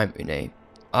of your time, Une.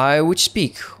 I would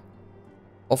speak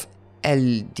of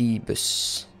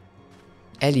Elidibus.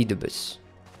 Elidibus.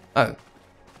 Oh.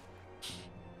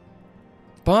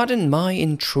 Pardon my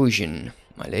intrusion,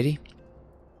 my lady.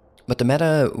 But the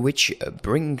matter which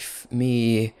brings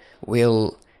me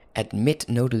will admit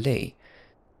no delay.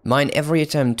 Mine every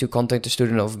attempt to contact the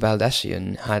student of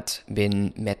Baldassian had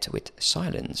been met with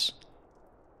silence.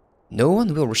 No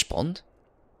one will respond?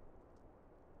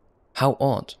 How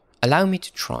odd. Allow me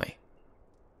to try.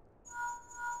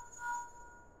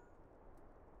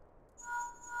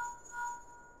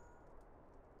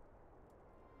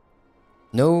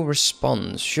 No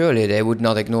response. Surely they would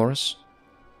not ignore us.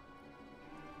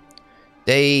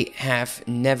 They have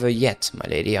never yet, my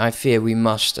lady. I fear we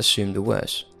must assume the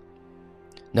worst.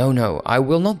 No, no, I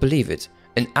will not believe it.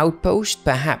 An outpost,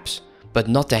 perhaps, but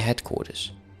not their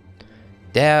headquarters.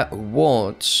 Their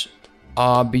wards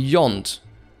are beyond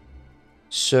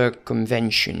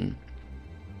circumvention.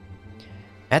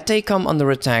 Had they come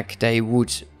under attack, they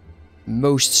would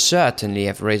most certainly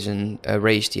have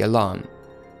raised the alarm.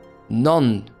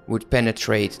 None would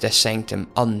penetrate their sanctum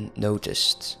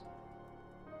unnoticed.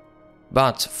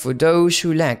 But for those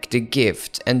who lack the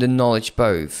gift and the knowledge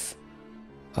both,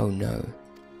 oh no.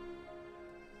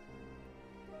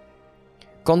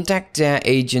 Contact their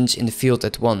agents in the field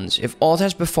at once. If aught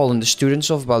has befallen the students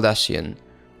of Baldassian,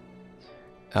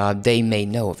 they may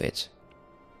know of it.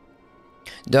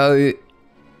 Though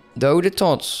the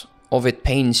thought of it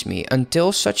pains me,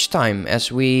 until such time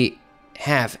as we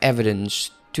have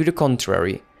evidence to the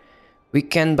contrary, we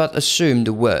can but assume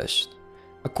the worst.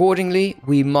 Accordingly,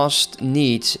 we must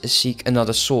needs seek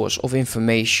another source of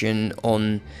information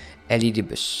on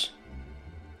Elidibus.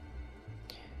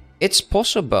 It's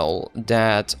possible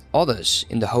that others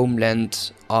in the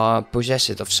homeland are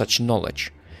possessed of such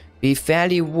knowledge. Be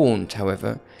fairly warned,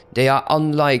 however, they are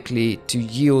unlikely to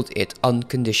yield it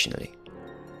unconditionally.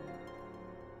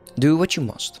 Do what you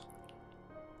must.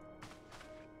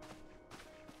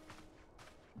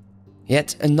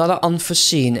 Yet another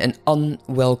unforeseen and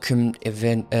unwelcome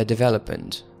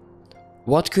development.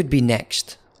 What could be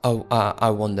next? Oh, I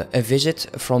wonder. A visit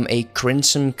from a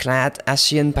crimson-clad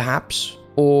Asian, perhaps?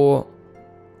 Or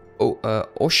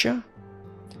Osha?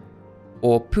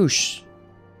 Or Push?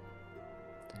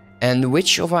 And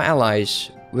which of our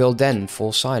allies will then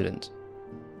fall silent?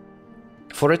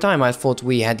 For a time I thought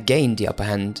we had gained the upper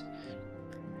hand.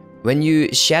 When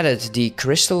you shattered the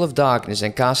Crystal of Darkness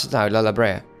and casted out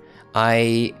Lalabrea,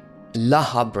 I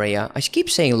keep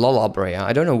saying Lalabrea,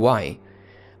 I don't know why.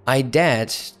 I dared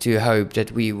to hope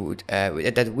that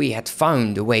we had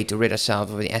found a way to rid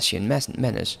ourselves of the Asian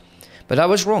menace. But I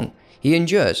was wrong. He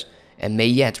endures, and may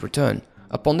yet return.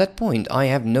 Upon that point, I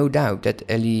have no doubt that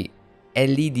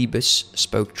Elidibus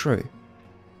spoke true.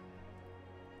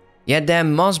 Yet there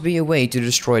must be a way to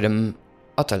destroy them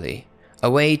utterly.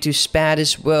 A way to spare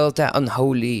this world their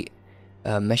unholy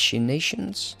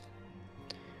machinations.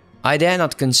 I dare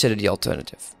not consider the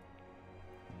alternative.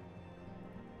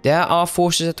 There are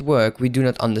forces at work we do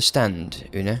not understand,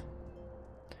 Une.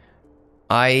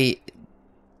 I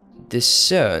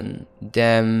discern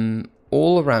them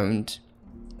all around,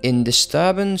 in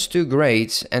disturbance too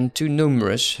great and too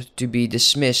numerous to be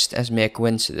dismissed as mere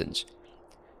coincidence.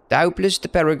 Doubtless the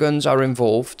paragons are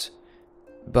involved,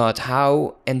 but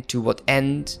how and to what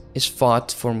end is far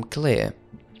from clear.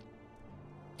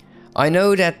 I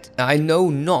know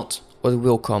not what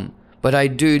will come, but I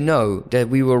do know that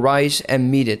we will rise and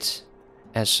meet it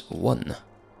as one.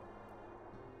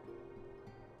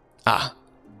 Ah,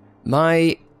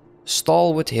 my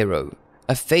stalwart hero,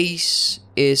 your face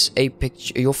is a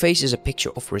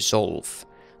picture of resolve.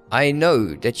 I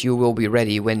know that you will be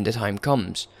ready when the time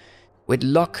comes. With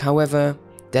luck, however,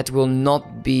 that will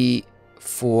not be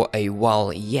for a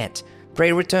while yet.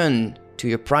 Pray return to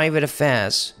your private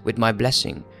affairs with my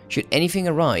blessing. Should anything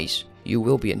arise, you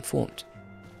will be informed.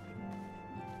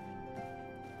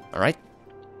 Alright.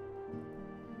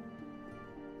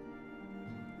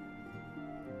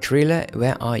 Krilla,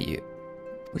 where are you?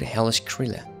 Who the hell is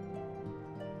Krilla?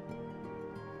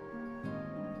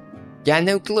 Got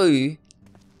no clue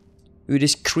who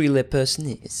this Krilla person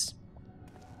is.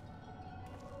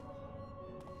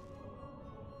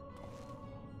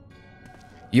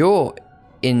 Your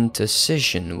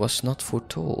intercession was not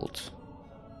foretold.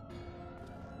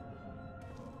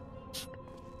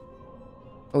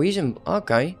 Oh, he's in...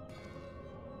 Okay.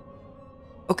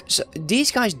 Okay, so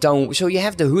these guys don't... So you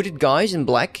have the hooded guys in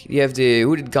black, you have the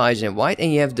hooded guys in white,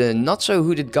 and you have the not so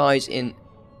hooded guys in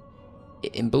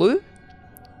blue?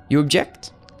 You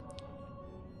object?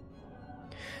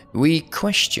 We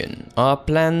question. Our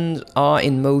plans are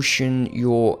in motion,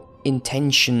 your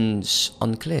intentions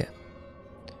unclear.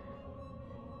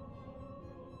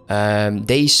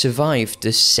 They survived the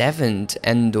 7th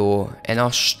Endor and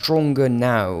are stronger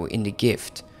now in the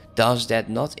gift. Does that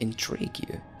not intrigue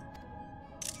you?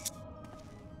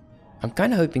 I'm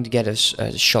kind of hoping to get a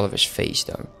shot of his face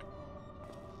though.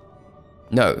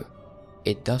 No,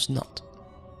 it does not.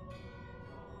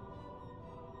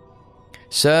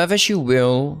 Serve as you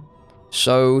will,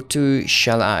 so too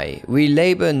shall I. We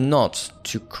labor not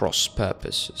to cross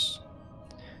purposes.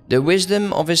 The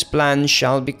wisdom of his plan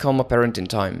shall become apparent in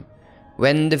time,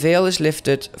 when the veil is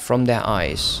lifted from their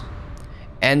eyes,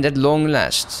 and at long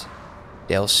last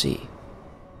they'll see.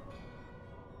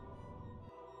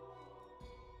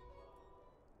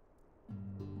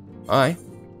 Alright.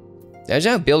 There's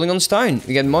our building on stone.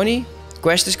 We get money,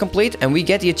 quest is complete, and we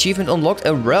get the achievement unlocked,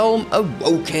 a realm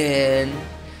awoken.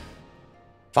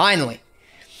 Finally.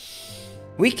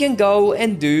 We can go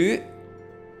and do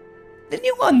the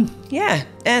new one. Yeah.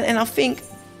 And I think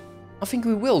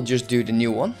we will just do the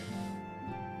new one.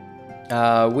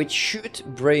 Which should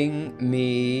bring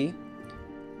me...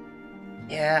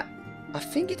 Yeah, I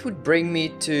think it would bring me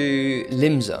to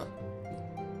Limsa.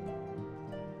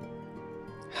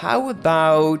 How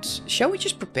about... Shall we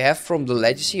just prepare from the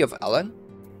Legacy of Alan?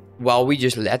 While we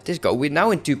just let this go. We're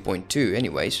now in 2.2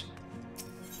 anyways.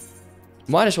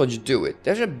 Might as well just do it.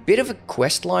 There's a bit of a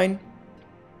quest line.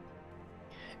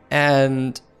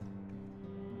 And...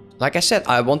 Like I said,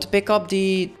 I want to pick up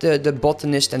the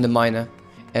Botanist and the Miner.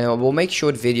 And I will make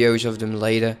short videos of them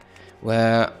later.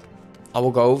 Where I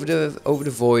will go over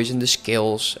the voice and the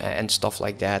skills and stuff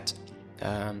like that.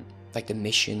 Like the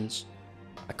missions.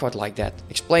 I quite like that.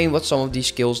 Explain what some of these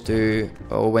skills do,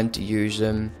 or when to use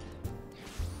them.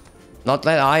 Not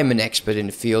that I'm an expert in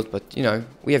the field, but you know,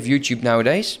 we have YouTube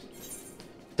nowadays.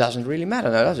 Doesn't really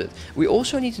matter now, does it? We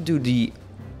also need to do the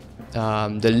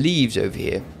leaves over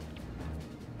here.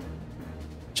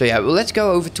 So yeah, well, let's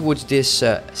go over towards this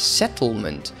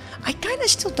settlement. I kind of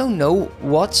still don't know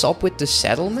what's up with the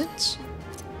settlements.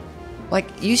 Like,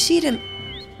 you see them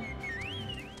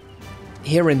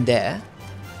here and there.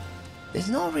 It's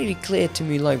not really clear to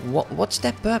me, like, what's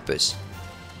their purpose?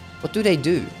 What do they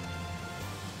do?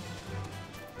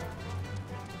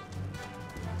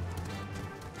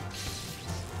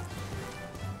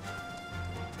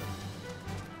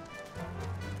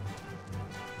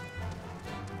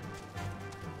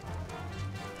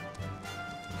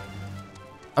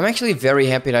 I'm actually very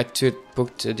happy that I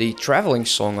put the traveling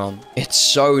song on. It's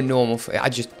so normal for...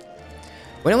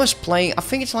 When I was playing, I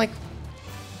think it's like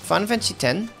Final Fantasy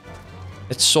X.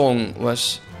 That song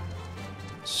was...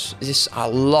 I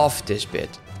love this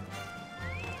bit.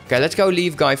 Okay, let's go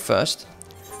leave guy first.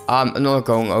 I'm not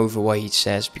going over what he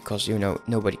says because, you know,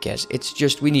 nobody cares. It's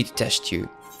just we need to test you.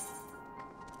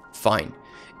 Fine.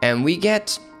 And we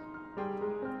get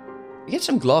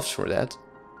some gloves for that.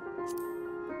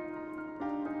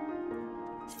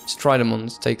 Let's try them on.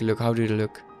 Let's take a look. How do they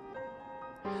look?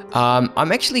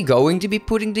 I'm actually going to be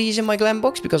putting these in my glam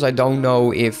box because I don't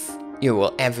know if you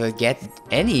will ever get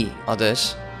any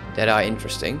others that are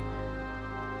interesting.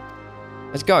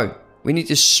 Let's go. We need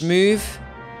to smooth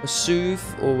or soothe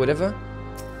or whatever.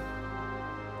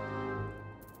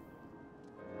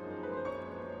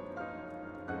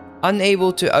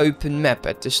 Unable to open map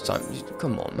at this time.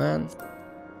 Come on, man.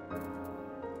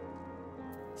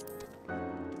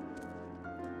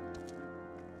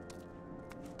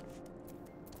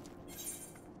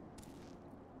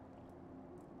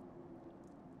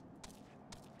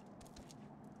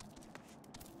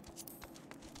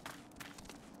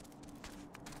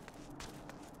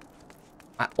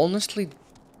 I honestly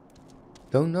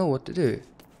don't know what to do.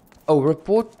 Oh,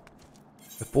 report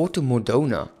to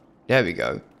Modona. There we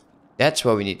go. That's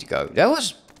where we need to go. That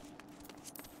was...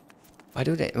 Why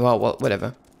do they... Well,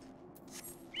 whatever.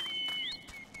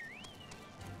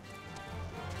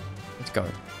 Let's go.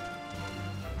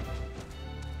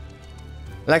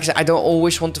 Like I said, I don't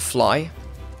always want to fly.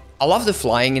 I love the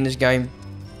flying in this game.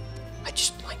 I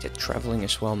just like the traveling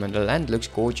as well, man. The land looks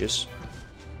gorgeous.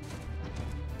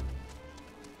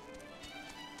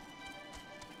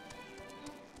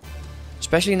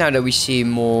 Especially now that we see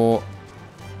more...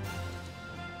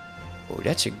 Oh,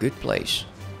 that's a good place.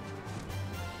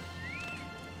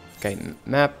 Okay,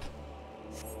 map.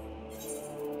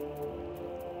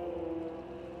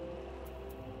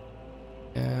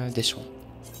 This one.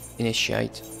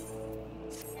 Initiate.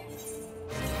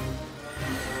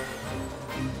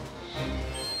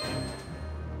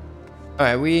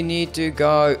 Alright, we need to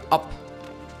go up.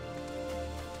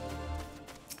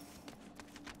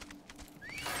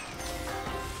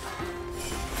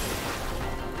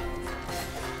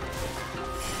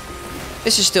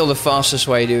 This is still the fastest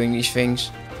way of doing these things.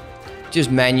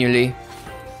 Just manually.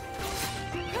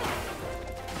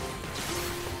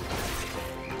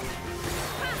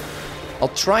 I'll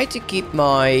try to keep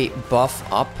my buff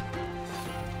up.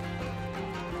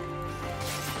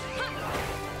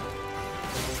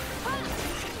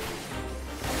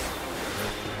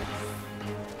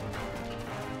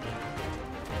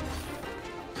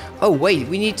 Oh wait,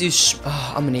 we need to...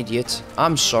 Oh, I'm an idiot.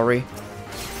 I'm sorry.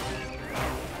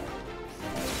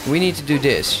 We need to do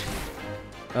this.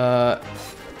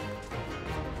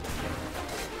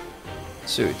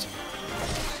 Suit.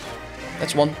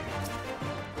 That's one.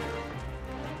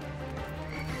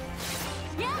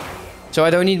 So I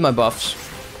don't need my buffs.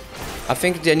 I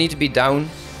think they need to be down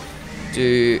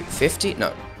to 50.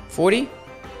 No, 40.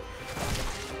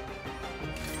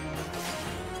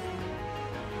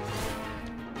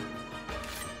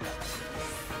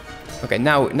 Okay,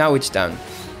 now it's down.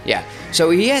 Yeah.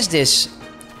 So he has this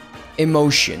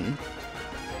emotion.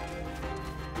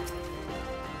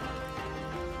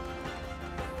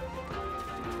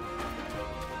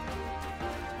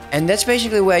 And that's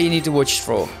basically where you need to watch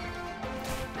for.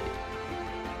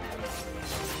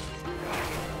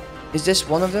 Is this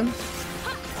one of them?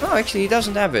 Oh, actually, he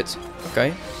doesn't have it.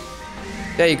 Okay.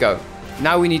 There you go.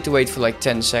 Now we need to wait for like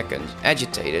 10 seconds.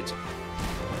 Agitated.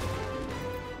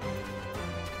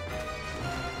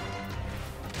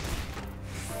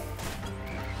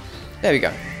 There we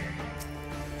go.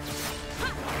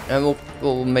 And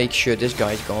we'll make sure this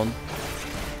guy's gone.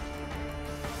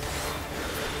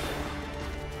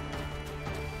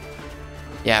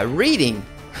 Yeah, reading.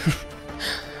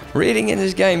 Reading in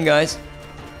this game, guys.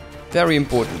 Very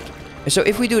important. So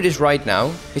if we do this right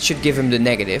now, it should give him the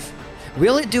negative.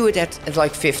 Will it do it at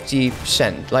like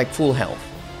 50%, like full health?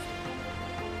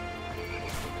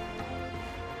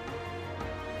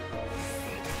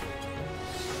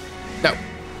 No.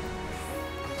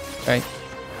 Okay.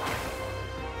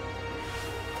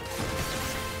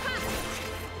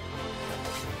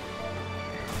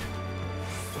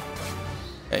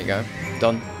 There you go.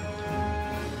 Done.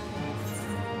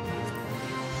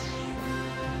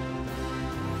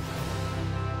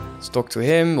 Talk to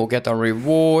him, we'll get our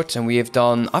rewards, and we have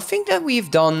done... I think that we've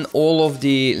done all of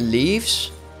the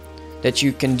leaves that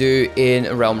you can do in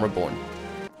A Realm Reborn.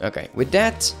 Okay, with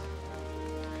that...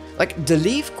 Like, the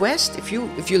leaf quest, if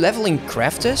you're leveling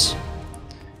crafters,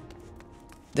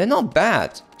 they're not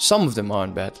bad. Some of them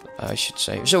aren't bad, I should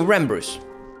say. So, Rembrus.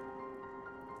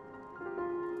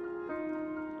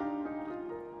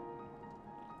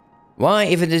 Why,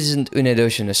 if it isn't Une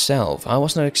Doshin herself? I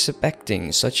was not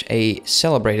expecting such a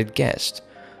celebrated guest.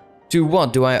 To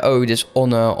what do I owe this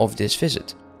honor of this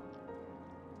visit?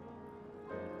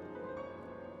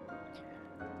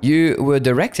 You were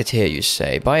directed here, you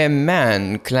say, by a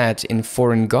man clad in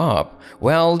foreign garb.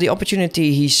 Well, the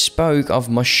opportunity he spoke of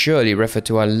must surely refer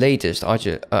to our latest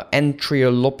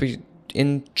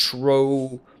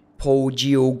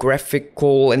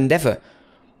anthropogeographical endeavor.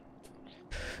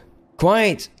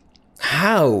 Quite...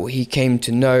 How he came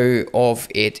to know of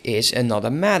it is another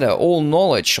matter. All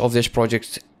knowledge of this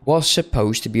project was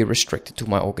supposed to be restricted to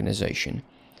my organization.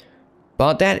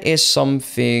 But that is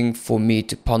something for me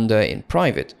to ponder in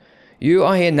private. You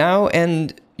are here now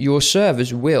and your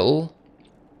service will,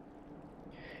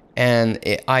 and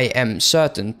I am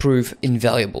certain, prove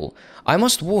invaluable. I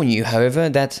must warn you, however,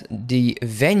 that the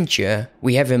venture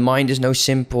we have in mind is no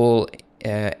simple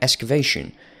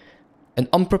excavation. An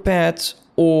unprepared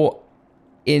or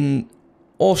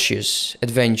inauspicious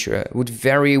adventurer would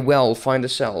very well find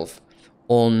herself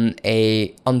on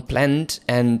a unplanned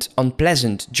and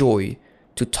unpleasant joy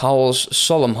to Tal's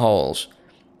solemn halls.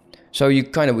 So you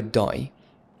kind of would die.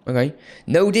 Okay?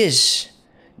 Know this.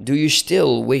 Do you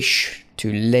still wish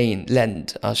to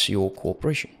lend us your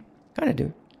cooperation? Kind of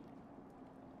do.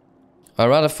 I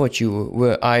rather thought you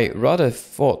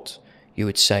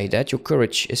would say that your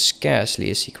courage is scarcely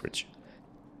a secret.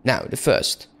 Now, the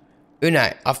first. Une,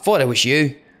 I thought it was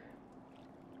you.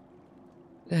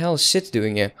 The hell is Sid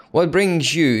doing here? What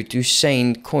brings you to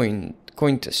Saint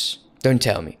Cointus? Don't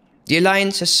tell me. The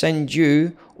Alliance has sent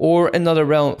you on another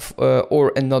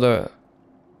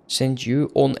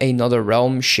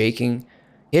realm-shaking,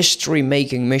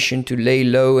 history-making mission to lay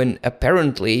low an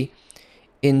apparently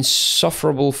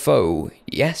insufferable foe.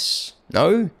 Yes?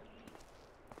 No?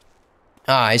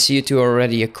 Ah, I see you two are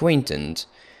already acquainted.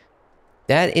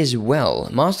 That is well.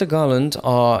 Master Garland,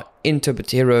 our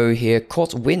interpretero here,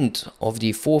 caught wind of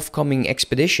the forthcoming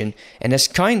expedition and has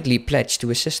kindly pledged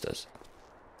to assist us.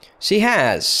 She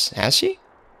has she?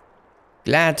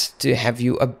 Glad to have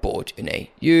you aboard, Une.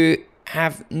 You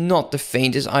have not the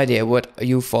faintest idea what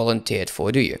you volunteered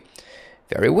for, do you?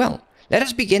 Very well. Let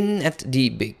us begin at the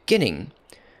beginning.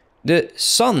 The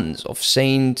sons of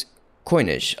Saint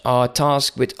Coinage are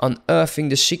tasked with unearthing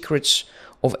the secrets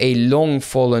of a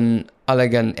long-fallen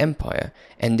Garlean Empire,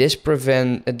 and this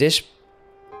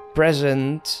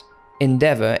present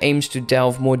endeavor aims to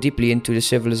delve more deeply into the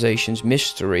civilization's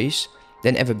mysteries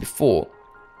than ever before.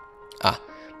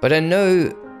 But I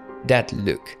know that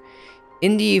look.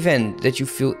 In the event that you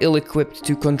feel ill-equipped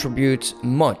to contribute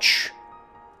much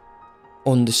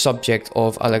on the subject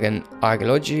of Garlean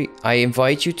archaeology, I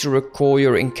invite you to recall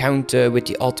your encounter with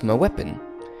the Ultima weapon.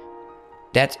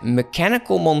 That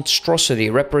mechanical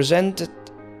monstrosity represented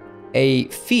a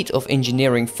feat of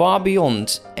engineering far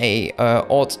beyond a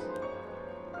odd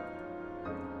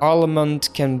armament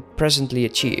can presently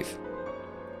achieve.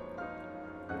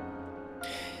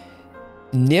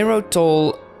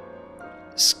 Nerotol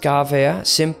Scavea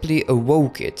simply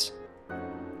awoke it.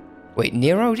 Wait,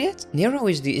 Nero did? Nero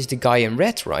is the guy in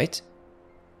red, right?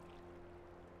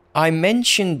 I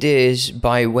mentioned this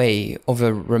by way of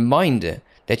a reminder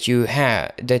that you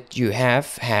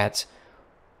have had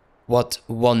what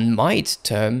one might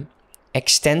term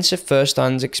extensive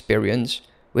first-hand experience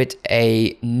with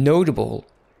a notable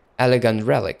elegant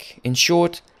relic. In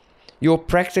short, you're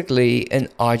practically an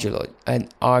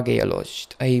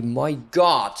archaeologist. My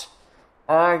god!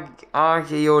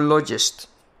 Archaeologist.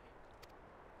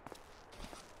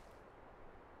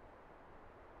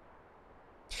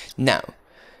 Now,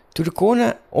 to the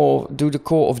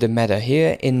core of the matter,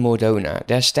 here in Modona,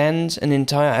 there stands an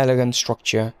entire elegant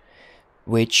structure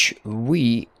which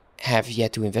we have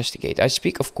yet to investigate. I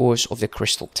speak, of course, of the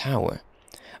Crystal Tower.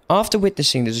 After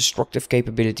witnessing the destructive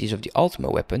capabilities of the Ultima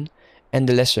weapon and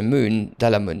the lesser moon,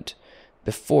 Dalamut,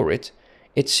 before it,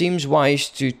 it seems wise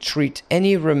to treat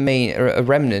any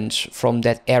remnants from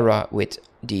that era with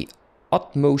the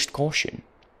utmost caution.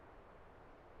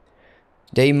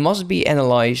 They must be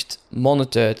analyzed,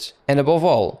 monitored, and above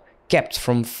all, kept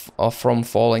from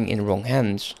falling in wrong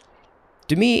hands.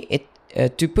 To me,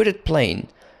 to put it plain,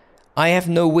 I have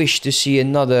no wish to see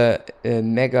another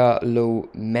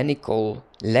megalomaniacal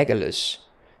Legolas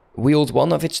wield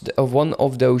one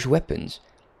of those weapons.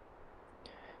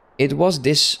 It was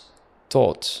this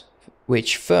thought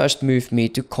which first moved me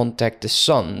to contact the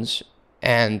Sons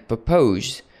and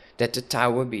propose that the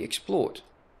tower be explored.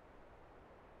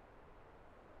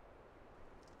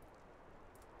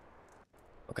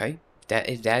 Okay, that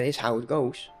is how it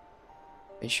goes.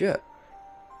 And sure.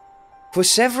 For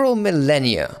several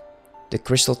millennia, the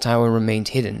Crystal Tower remained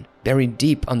hidden, buried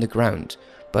deep underground,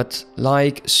 but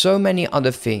like so many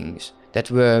other things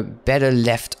that were better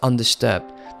left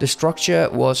undisturbed, the structure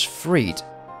was freed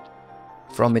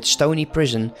from its stony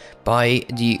prison by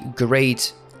the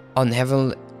great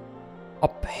upheaval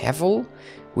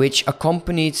which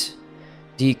accompanied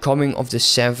the coming of the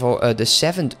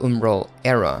Seventh Umbral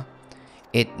era.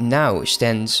 It now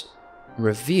stands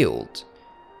revealed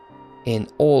in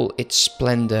all its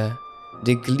splendor,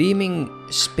 the gleaming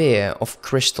spear of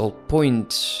crystal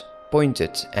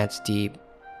pointed at the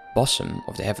bosom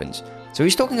of the heavens. So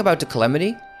he's talking about the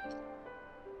Calamity.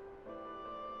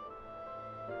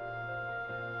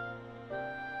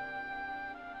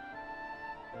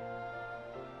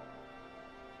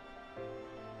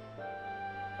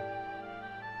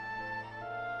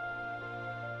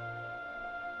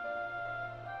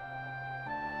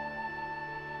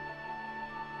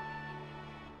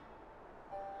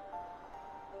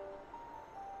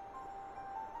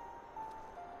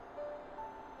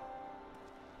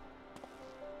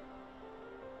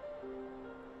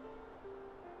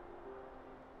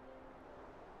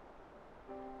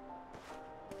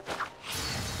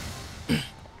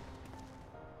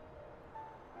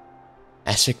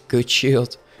 As a good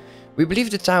shield. We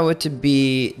believe the tower to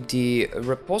be the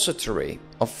repository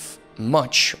of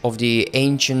much of the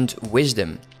ancient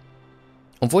wisdom.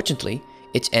 Unfortunately,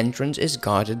 its entrance is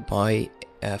guarded by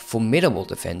formidable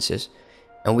defenses,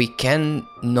 and we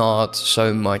cannot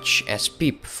so much as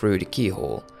peep through the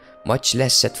keyhole, much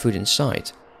less set foot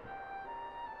inside.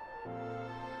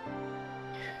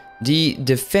 The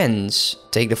defense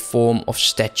take the form of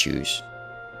statues,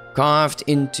 carved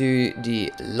into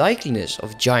the likeness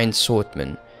of giant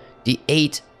swordmen, the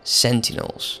 8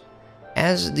 sentinels.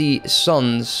 As the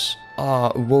Sons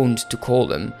are wont to call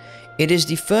them, it is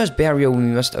the first barrier we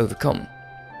must overcome.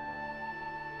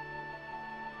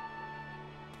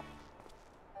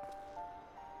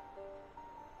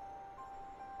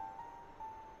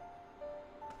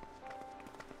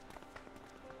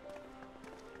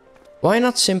 Why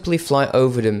not simply fly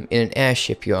over them in an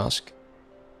airship, you ask?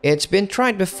 It's been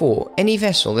tried before. Any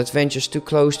vessel that ventures too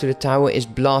close to the tower is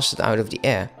blasted out of the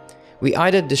air. We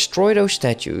either destroy those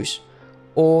statues,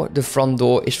 or the front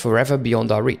door is forever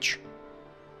beyond our reach.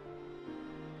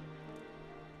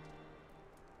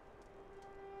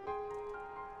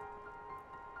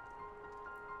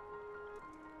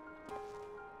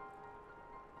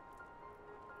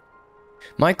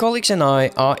 My colleagues and I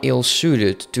are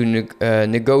ill-suited to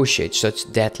negotiate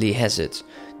such deadly hazards.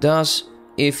 Thus,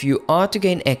 if you are to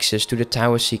gain access to the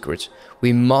tower's secrets,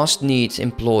 we must needs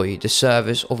employ the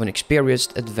service of an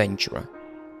experienced adventurer.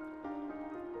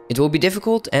 It will be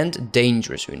difficult and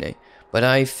dangerous, Une, but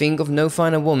I think of no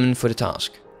finer woman for the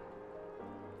task.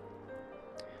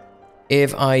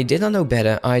 If I did not know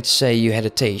better, I'd say you had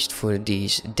a taste for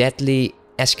these deadly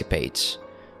escapades.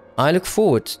 I look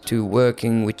forward to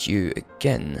working with you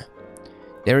again.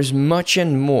 There is much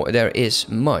and more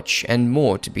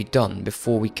to be done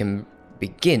before we can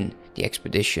begin the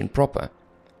expedition proper.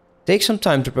 Take some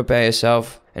time to prepare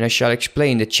yourself, and I shall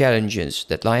explain the challenges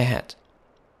that lie ahead.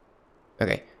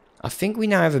 Okay, I think we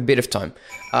now have a bit of time.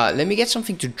 Let me get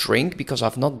something to drink, because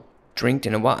I've not drank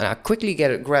in a while, and I'll quickly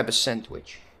grab a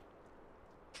sandwich.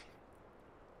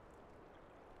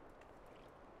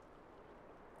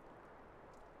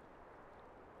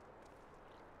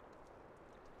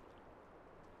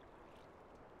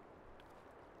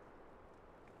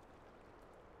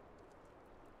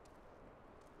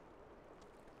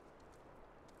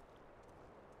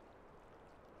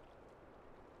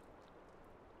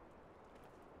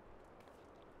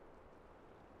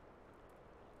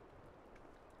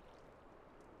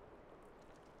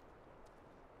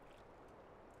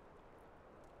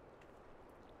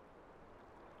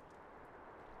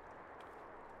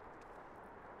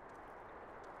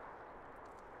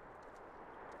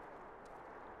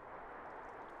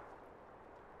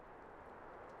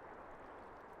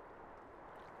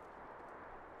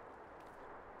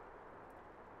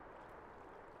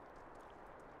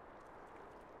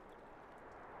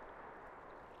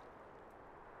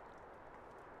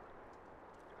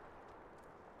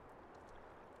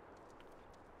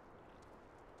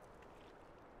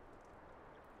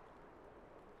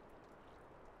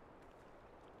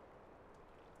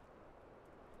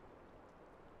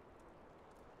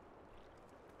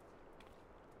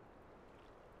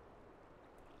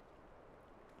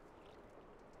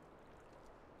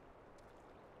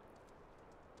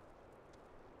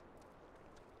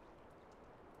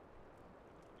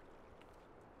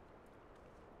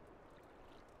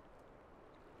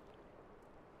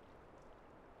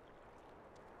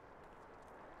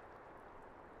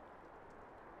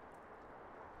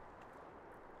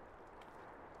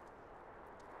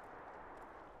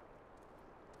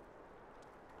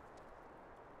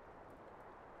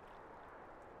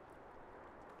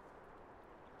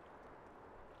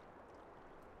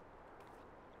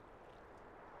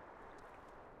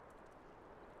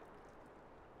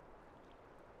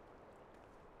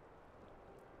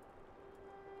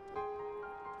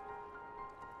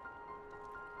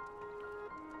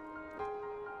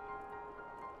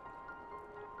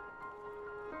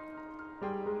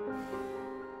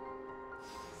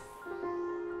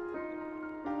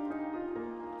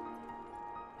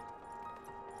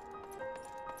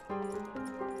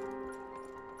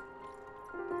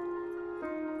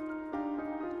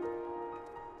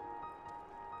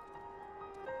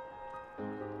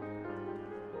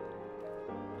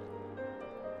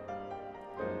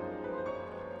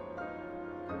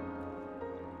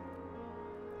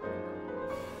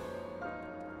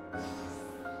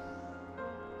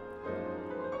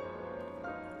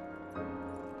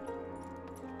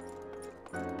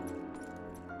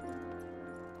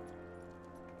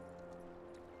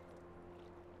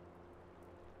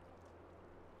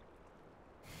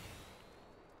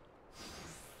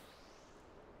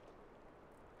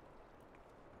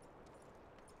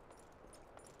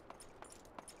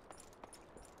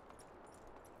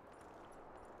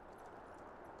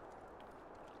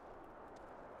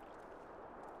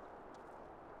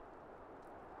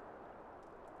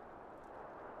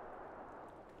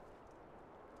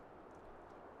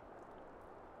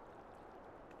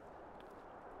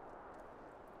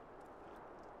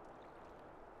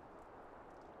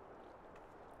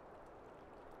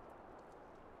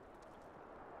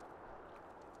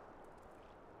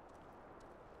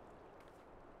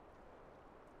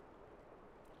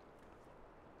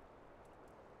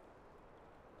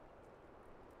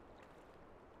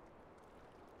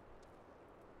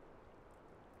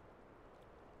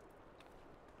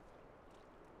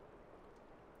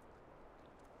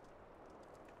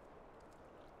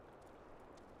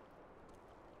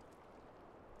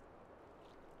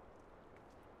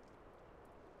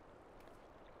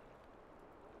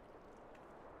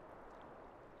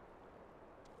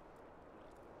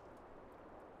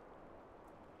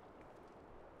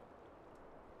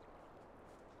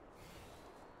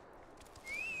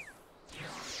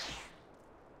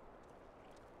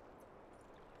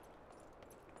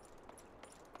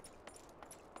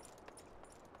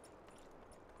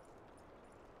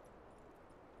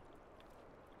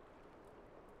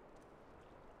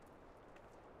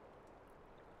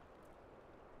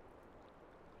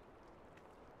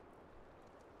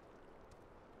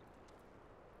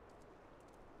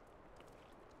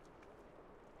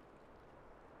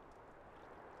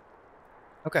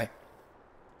 Okay.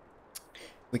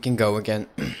 We can go again.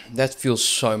 That feels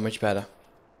so much better.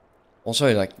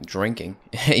 Also, like, drinking.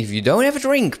 If you don't have a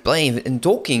drink, playing and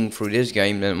talking through this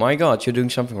game, then my god, you're doing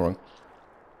something wrong.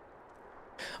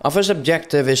 Our first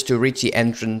objective is to reach the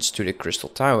entrance to the Crystal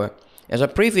Tower. As I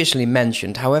previously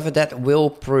mentioned, however, that will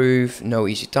prove no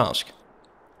easy task.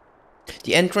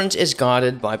 The entrance is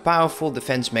guarded by a powerful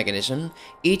defense mechanism,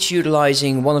 each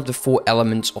utilizing one of the 4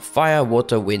 elements of fire,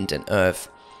 water, wind and earth.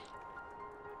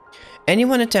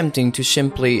 Anyone attempting to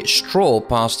simply stroll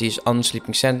past these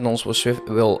unsleeping sentinels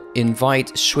will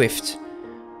invite swift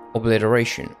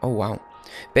obliteration. Oh wow.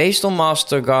 Based on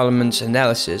Master Garleman's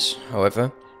analysis,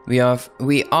 however, we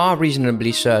are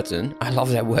reasonably certain, I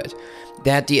love that word,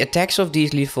 that the attacks of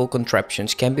these lethal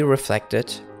contraptions can be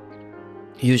reflected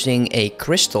using a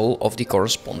crystal of the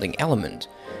corresponding element.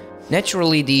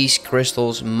 Naturally, these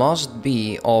crystals must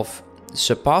be of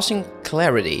surpassing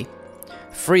clarity,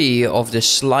 free of the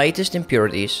slightest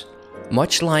impurities,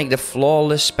 much like the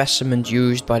flawless specimens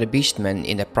used by the beastmen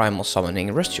in their primal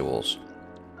summoning rituals.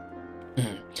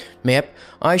 Yep,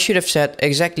 I should have said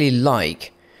exactly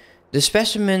like. The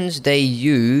specimens they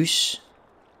use,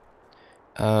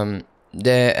 were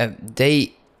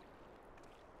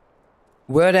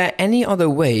there any other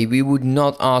way, we would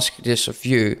not ask this of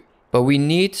you, but we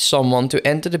need someone to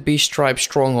enter the Beast Tribe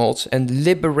strongholds and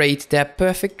liberate their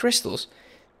perfect crystals.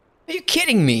 Are you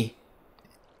kidding me?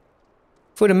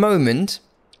 For the moment,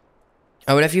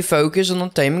 I would have you focus on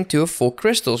obtaining 2 of 4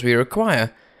 crystals we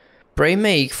require. Pray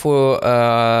make for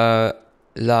La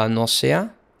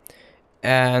Nosea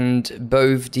and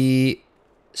both the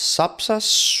Sapsa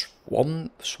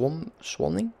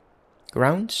Swanning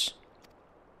grounds.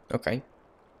 Okay.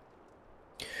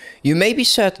 You may be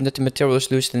certain that the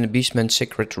materials used in the Beastman's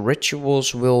secret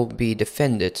rituals will be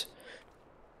defended.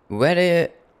 Whether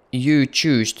you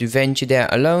choose to venture there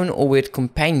alone or with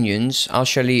companions, I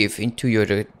shall leave to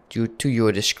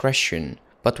your discretion.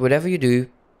 But whatever you do,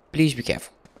 please be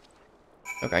careful.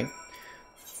 Okay.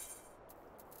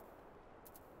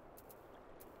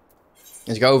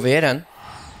 Let's go over here then.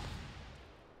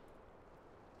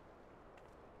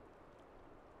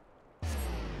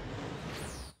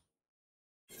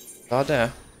 Start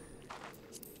there.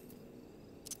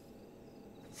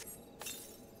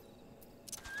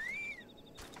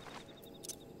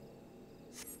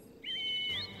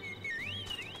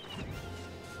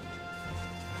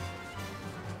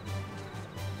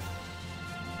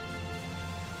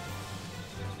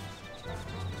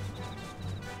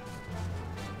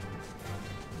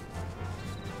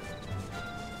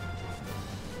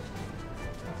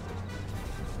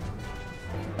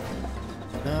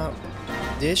 Now,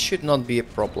 this should not be a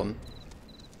problem.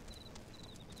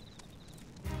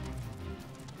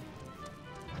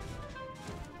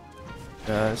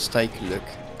 Let's take a look.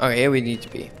 Okay, here we need to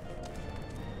be.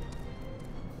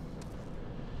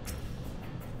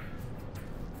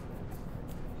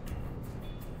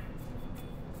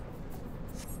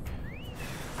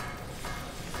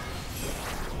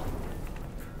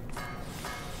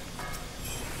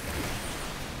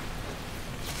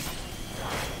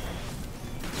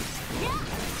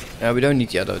 We don't need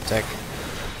the auto attack.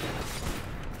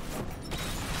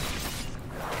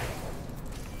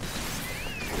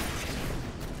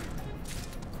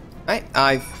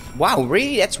 Wow,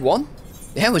 really? That's one?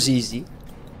 That was easy.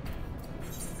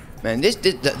 Man,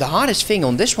 the hardest thing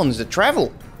on this one is the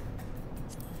travel.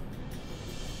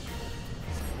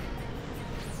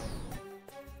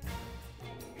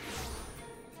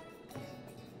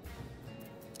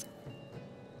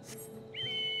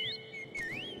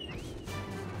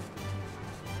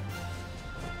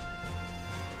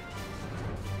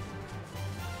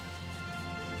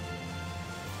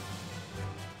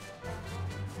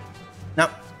 Now,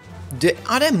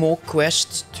 are there more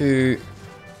quests to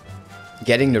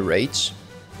getting the raids?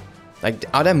 Like,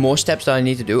 are there more steps that I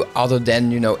need to do other than,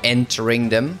 you know, entering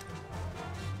them?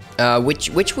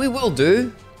 Which we will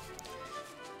do.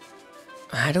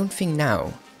 I don't think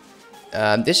now.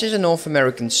 This is a North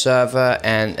American server,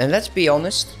 and let's be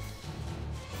honest.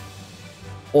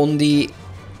 On the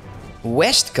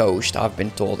West Coast, I've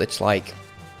been told it's like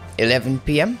 11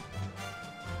 PM.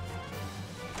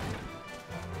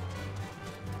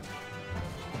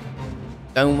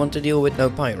 Don't want to deal with no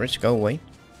pirates, go away.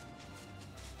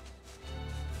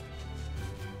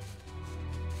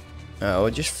 Or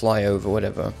just fly over,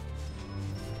 whatever.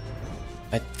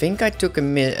 I think I took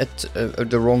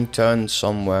the wrong turn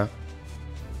somewhere.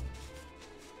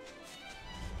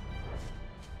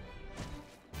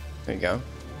 There you go.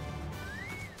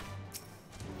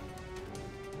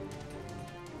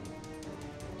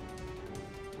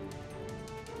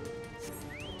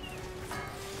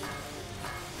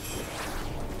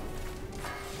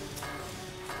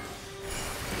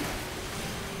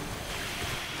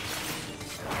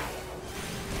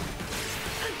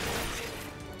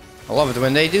 I love it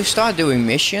when they do start doing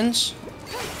missions.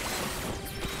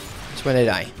 It's when they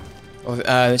die.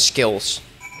 Or skills.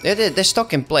 They're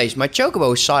stuck in place. My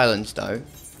chocobo is silenced though.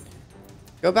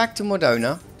 Go back to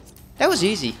Modona. That was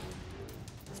easy.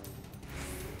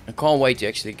 I can't wait to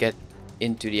actually get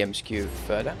into the MSQ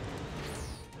further.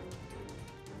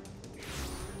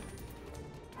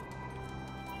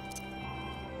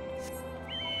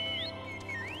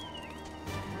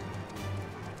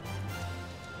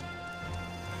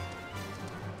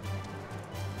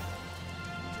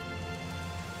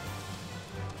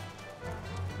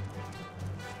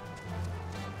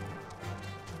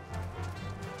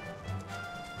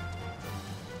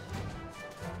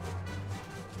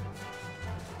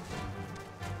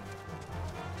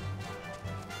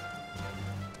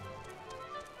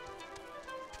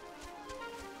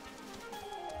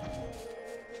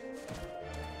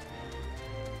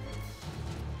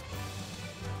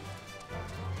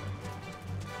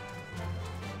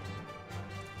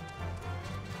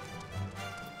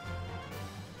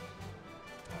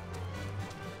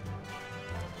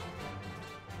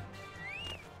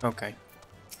 Okay.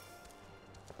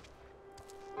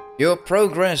 Your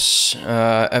progress.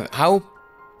 How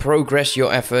progress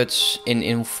your efforts in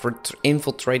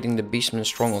infiltrating the Beastman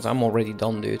stronghold? I'm already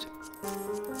done, dude.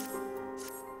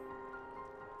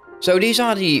 So these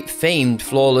are the famed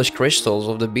flawless crystals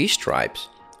of the beast tribes.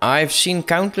 I've seen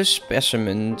countless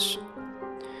specimens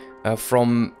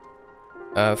from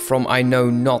I know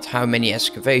not how many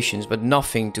excavations, but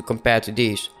nothing to compare to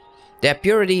these. Their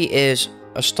purity is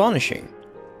astonishing.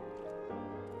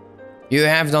 You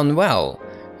have done well.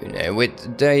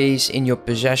 With these in your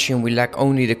possession, we lack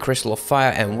only the crystal of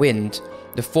fire and wind.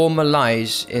 The former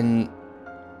lies in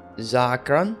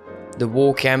Zakran, the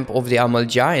war camp of the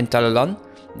Amalja in Talalan,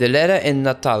 the latter in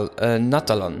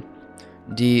Natalan,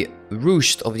 the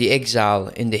roost of the exile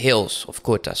in the hills of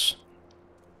Kotas.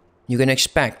 You can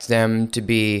expect them to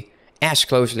be as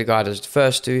closely guarded as the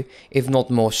first two, if not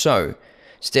more so.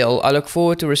 Still, I look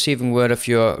forward to receiving word of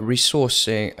your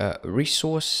resounding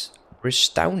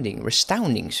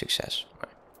success.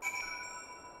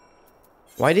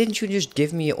 Why didn't you just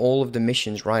give me all of the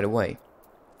missions right away?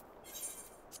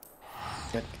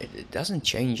 It doesn't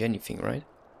change anything, right?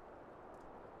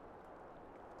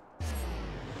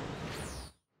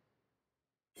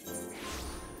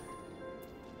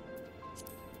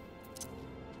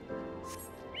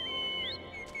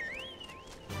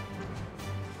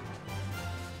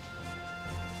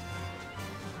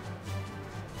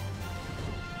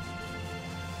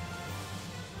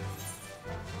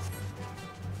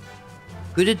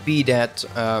 Could it be that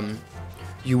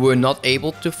you were not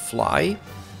able to fly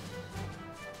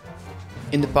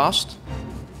in the past?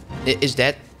 Is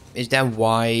that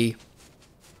why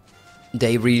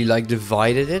they really like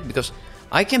divided it? Because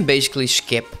I can basically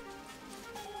skip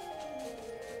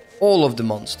all of the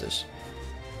monsters.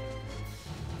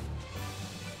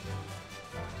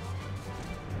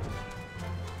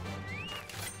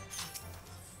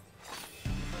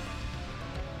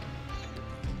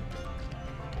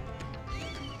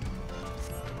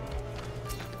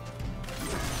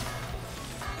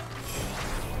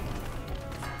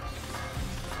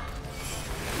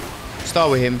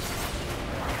 Start with him.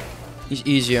 He's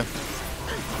easier.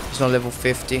 He's not level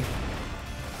 50.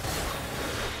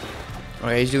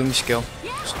 Okay, he's doing the skill.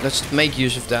 So let's make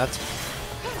use of that.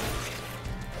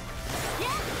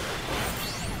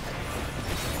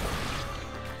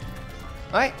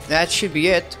 Alright, that should be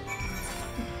it.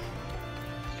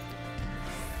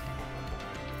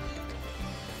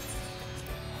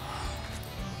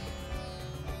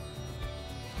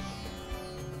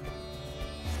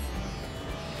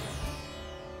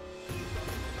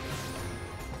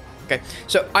 Okay,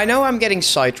 so I know I'm getting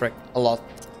sidetracked a lot,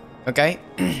 okay?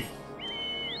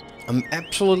 I'm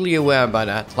absolutely aware about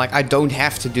that. Like, I don't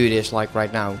have to do this, like,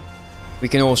 right now. We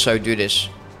can also do this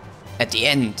at the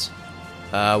end,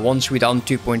 once we're done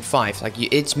 2.5. Like,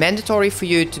 it's mandatory for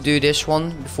you to do this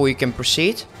one before you can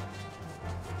proceed.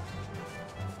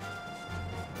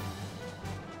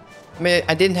 I mean,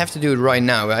 I didn't have to do it right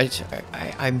now, right?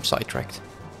 I'm sidetracked.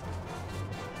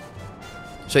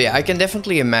 So yeah, I can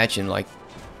definitely imagine, like,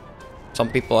 some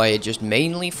people are just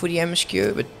mainly for the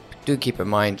MSQ, but do keep in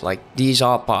mind, like, these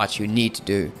are parts you need to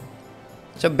do.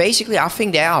 So basically, I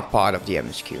think they are part of the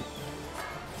MSQ.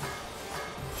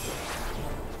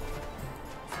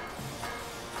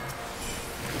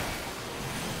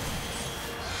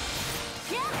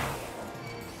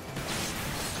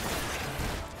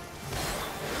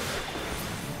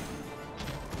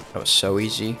 That was so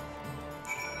easy.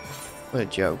 What a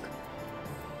joke.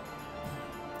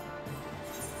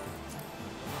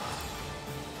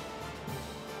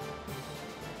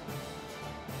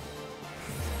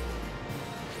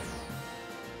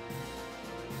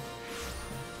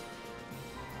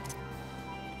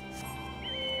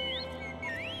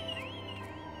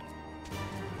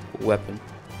 weapon.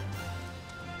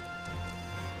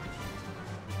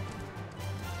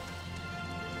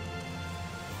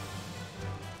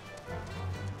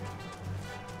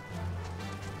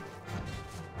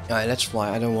 Alright, let's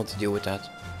fly. I don't want to deal with that.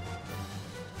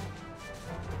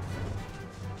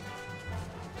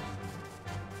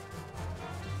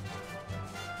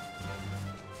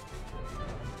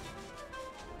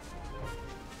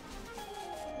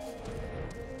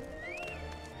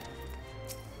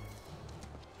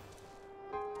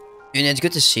 And it's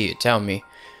good to see you. Tell me,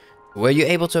 were you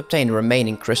able to obtain the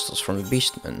remaining crystals from the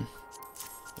beastman?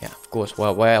 Yeah, of course.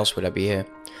 Well, where else would I be here?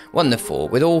 Wonderful.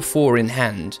 With all 4 in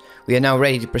hand, we are now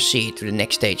ready to proceed to the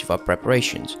next stage of our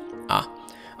preparations.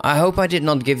 I hope I did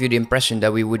not give you the impression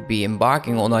that we would be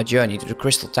embarking on our journey to the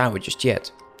Crystal Tower just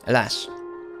yet. Alas,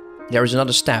 there is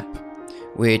another step,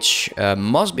 which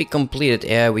must be completed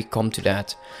ere we come to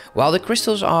that. While the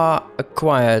crystals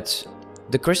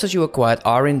you acquired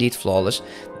are indeed flawless,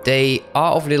 they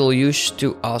are of little use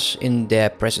to us in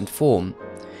their present form.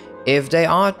 If they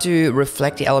are to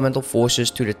reflect the elemental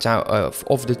forces to the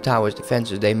of the tower's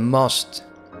defenses, they must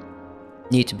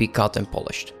need to be cut and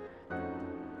polished.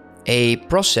 A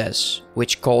process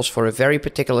which calls for a very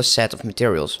particular set of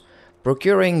materials.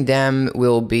 Procuring them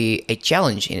will be a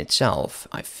challenge in itself,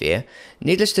 I fear.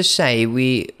 Needless to say,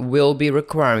 we will be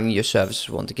requiring your services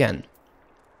once again.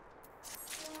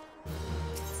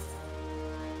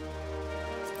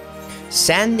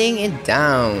 Sanding it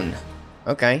down.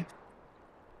 Okay.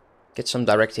 Get some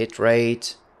direct hit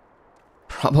rate.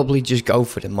 Probably just go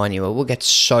for the money. Well, we'll get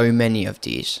so many of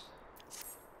these.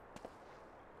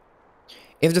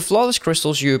 If the flawless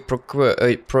crystals you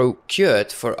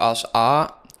procured for us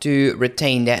are to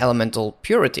retain their elemental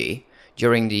purity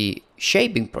during the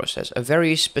shaping process, a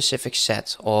very specific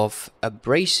set of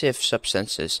abrasive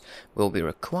substances will be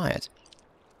required.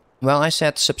 Well, I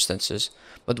said substances,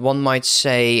 but one might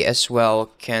say as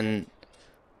well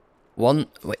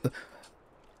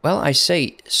well, I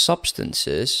say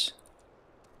substances,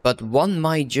 but one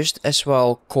might just as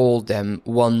well call them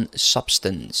one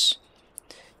substance.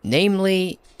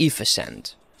 Namely,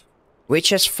 ffxiv, which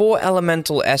has 4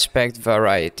 elemental aspect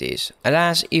varieties.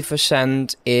 Alas,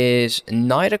 ffxiv is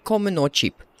neither common nor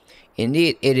cheap.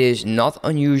 Indeed, it's not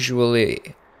unusual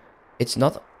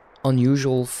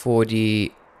for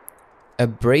the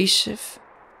abrasive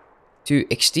to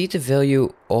exceed the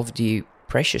value of the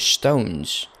precious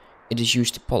stones it is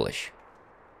used to polish.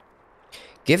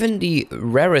 Given the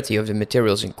rarity of the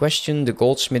materials in question, the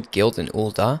Goldsmith Guild in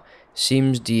Ul'dah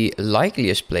seems the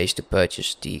likeliest place to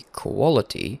purchase the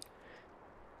quantity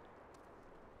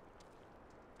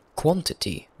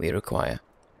we require.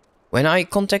 When I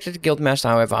contacted the Guildmaster,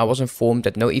 however, I was informed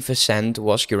that no ffxiv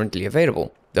was currently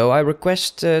available, though I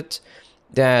requested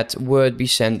that word be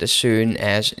sent as soon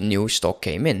as new stock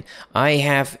came in. I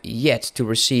have yet to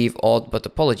receive aught but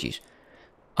apologies.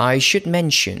 I should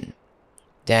mention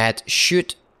that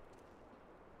at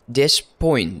this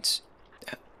point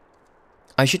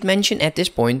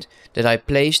that I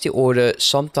placed the order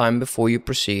sometime before you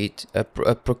procured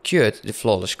the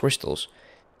flawless crystals.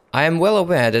 I am well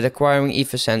aware that acquiring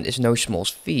ffxiv is no small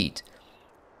feat.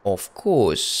 Of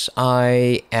course,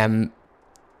 I am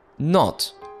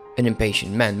not an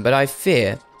impatient man, but I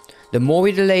fear the more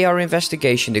we delay our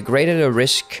investigation, the greater the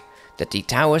risk that the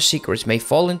tower's secrets may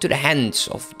fall into the hands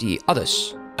of the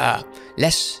others,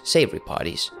 less savory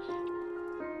parties.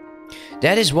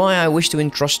 That is why I wish to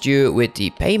entrust you with the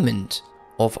payment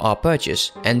of our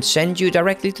purchase and send you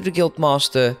directly to the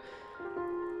Guildmaster.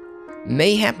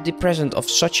 Mayhap the presence of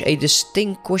such a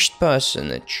distinguished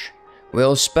personage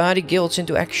will spur the guilds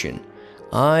into action.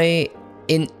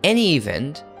 In any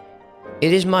event,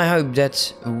 it is my hope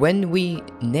that when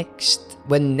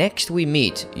next we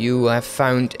meet, you have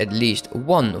found at least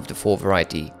one of the 4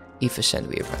 variety ffxiv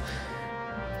we have.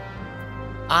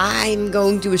 I'm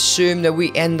going to assume that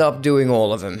we end up doing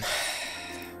all of them.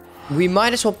 We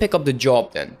might as well pick up the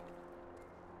job then.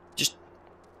 Just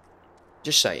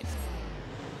saying.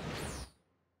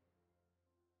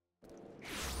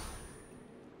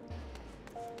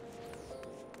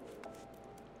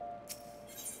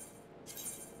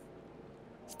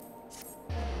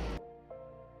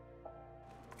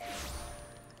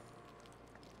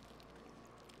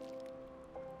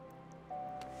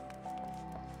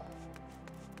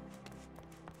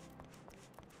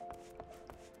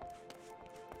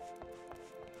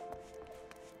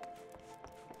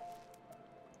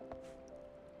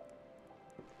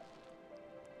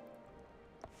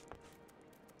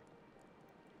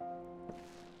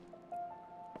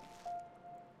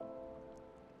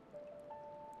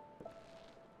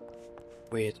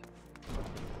 Weird.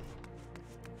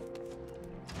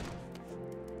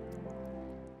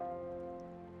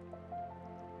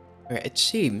 Okay, it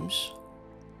seems...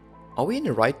 Are we in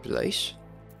the right place?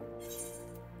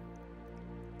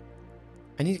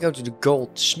 I need to go to the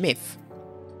goldsmith.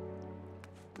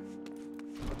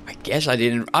 I guess I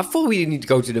didn't... I thought we need to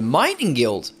go to the mining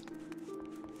guild.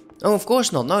 Oh, of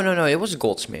course not. No, no, no. It was a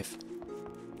goldsmith.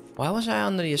 Why was I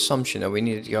under the assumption that we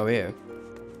needed to go here?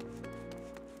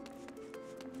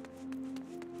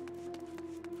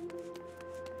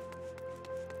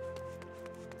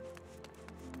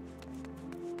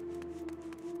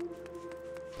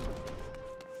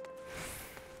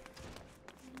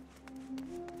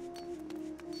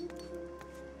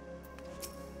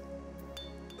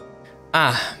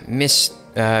 Ah,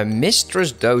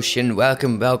 Mistress Doshin,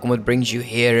 welcome, welcome. What brings you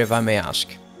here, if I may ask?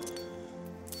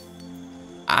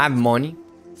 I have money.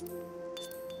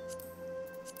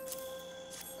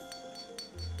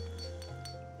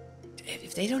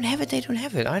 If they don't have it, they don't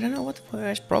have it. I don't know what the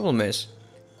guy's problem is.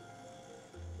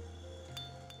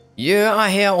 You are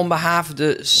here on behalf of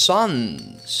the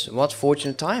Sons. What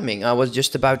fortunate timing. I was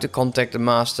just about to contact the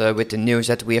master with the news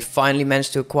that we have finally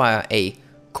managed to acquire a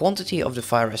quantity of the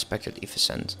fire aspected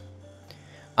effervescent.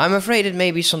 I'm afraid it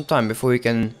may be some time before we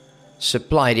can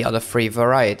supply the other 3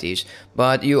 varieties,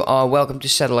 but you are welcome to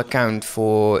settle account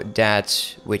for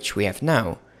that which we have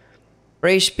now.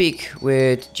 Pray speak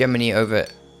with Gemini over...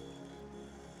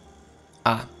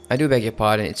 Ah, I do beg your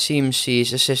pardon. It seems he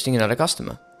is assisting another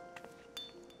customer.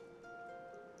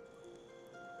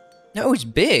 No, it's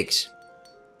Biggs.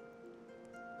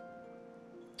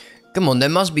 Come on, there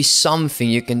must be something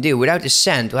you can do. Without the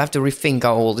sand, we'll have to rethink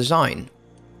our whole design.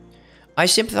 I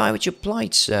sympathize with your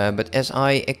plight, sir, but as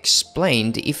I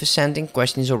explained, the effervescent in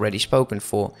question is already spoken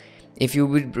for. If you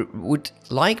would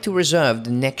like to reserve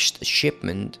the next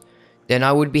shipment, then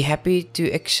I would be happy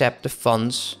to accept the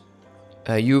funds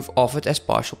you've offered as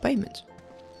partial payment.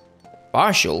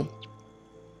 Partial?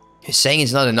 You're saying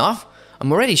it's not enough?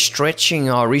 I'm already stretching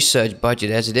our research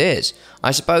budget as it is.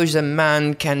 I suppose a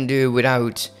man can do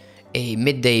without a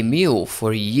midday meal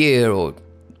for a year or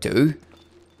 2.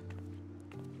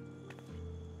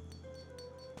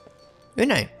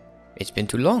 Une, it's been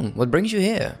too long. What brings you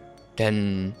here?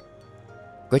 Then,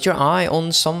 got your eye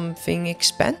on something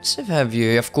expensive, have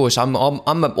you? Of course, I'm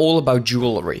all about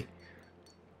jewelry.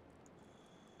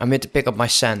 I'm here to pick up my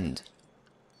sand.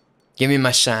 Give me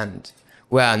my sand.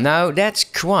 Well, now that's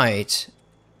quite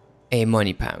a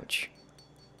money pouch.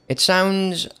 It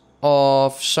sounds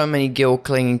of so many guild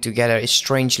clinging together is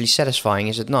strangely satisfying,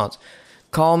 is it not?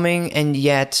 Calming and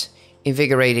yet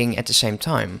invigorating at the same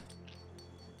time.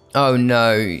 Oh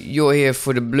no, you're here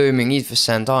for the blooming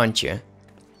effervescent, aren't you?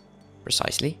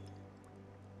 Precisely.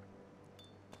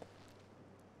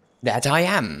 That I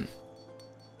am.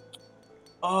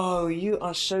 Oh, you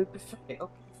are so pathetic.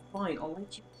 Okay, fine, I'll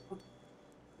let you...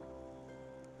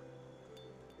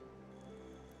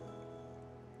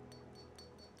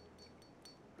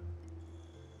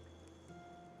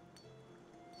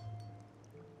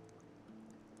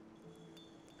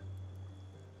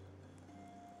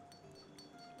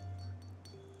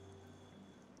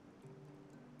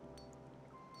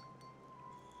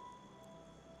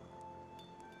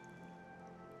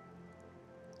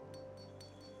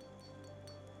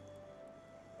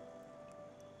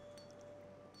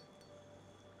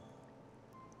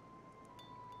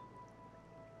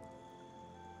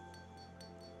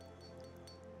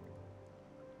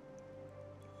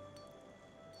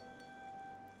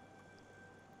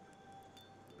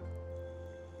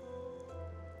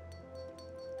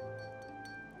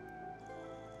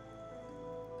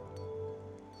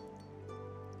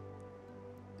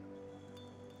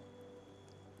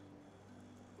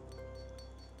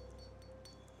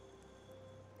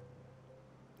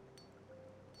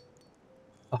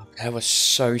 Oh, that was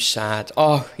so sad.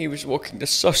 Oh, he was walking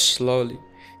this so slowly.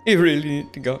 He really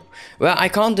needed to go. Well, I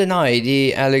can't deny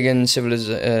the elegant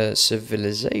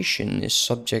civilization is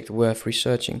subject worth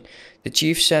researching. The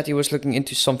chief said he was looking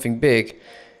into something big,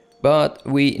 but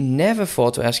we never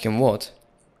thought to ask him what.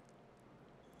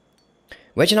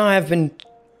 Wedge and I have been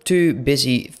too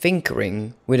busy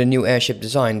tinkering with a new airship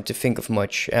design to think of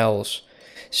much else.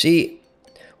 See,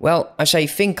 well, I say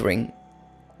tinkering.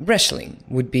 Wrestling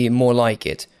would be more like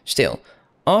it. Still,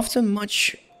 after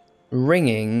much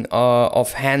wringing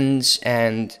of hands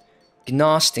and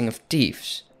gnashing of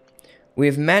teeth, we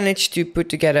have managed to put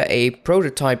together a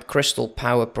prototype crystal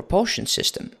power propulsion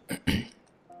system.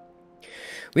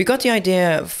 We got the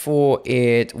idea for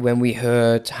it when we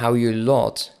heard how your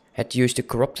lot had used the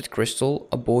corrupted crystal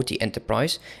aboard the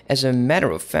Enterprise. As a matter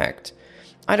of fact,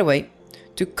 either way,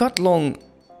 to cut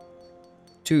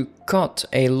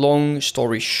a long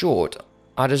story short,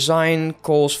 Our design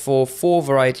calls for 4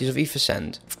 varieties of ether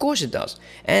sand. Of course it does.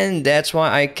 And that's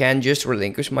why I can just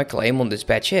relinquish my claim on this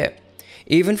badge here.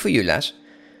 Even for you, lass.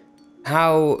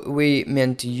 How we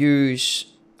meant to use...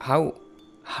 How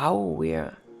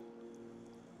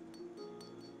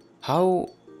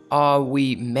are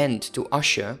we meant to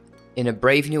usher in a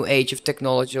brave new age of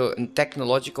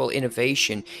technological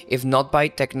innovation, if not by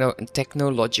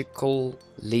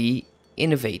technologically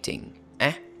innovating?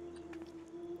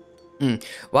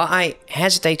 While I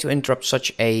hesitate to interrupt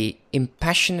such a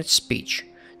impassionate speech,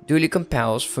 duly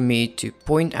compels for me to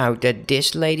point out that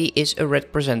this lady is a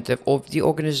representative of the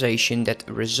organization that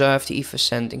reserved the ether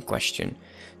sand in question,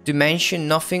 to mention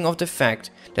nothing of the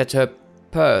fact that her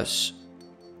purse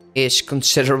is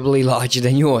considerably larger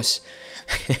than yours.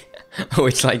 Oh,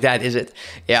 it's like that, is it?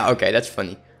 Yeah, okay, that's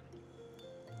funny.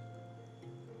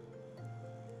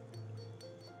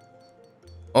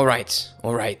 Alright.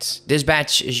 This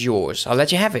badge is yours. I'll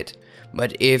let you have it.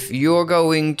 But if you're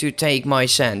going to take my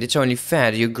sand, it's only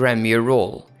fair that you grant me a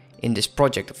role in this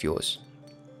project of yours.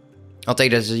 I'll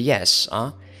take that as a yes,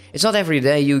 huh? It's not every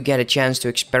day you get a chance to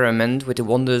experiment with the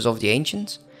wonders of the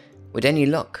ancients. With any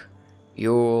luck,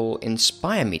 you'll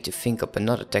inspire me to think up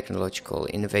another technological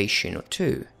innovation or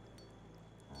two.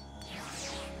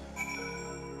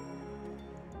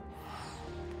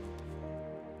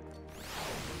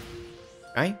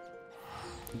 Right?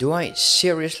 Do I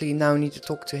seriously now need to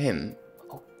talk to him?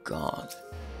 Oh god.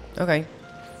 Okay.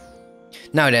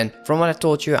 Now then, from what I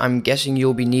told you, I'm guessing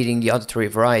you'll be needing the other 3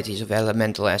 varieties of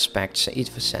elemental aspects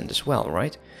ether sand as well,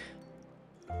 right?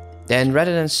 Then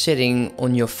rather than sitting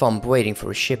on your thumb waiting for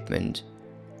a shipment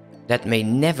that may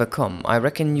never come, I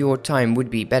reckon your time would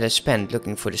be better spent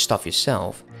looking for the stuff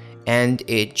yourself. And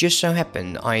it just so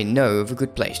happened I know of a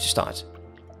good place to start.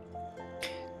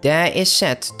 There is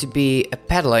said to be a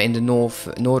peddler in the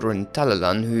northern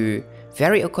Talalan who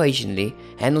very occasionally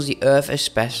handles the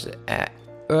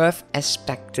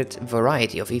earth-aspected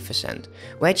variety of ether sand,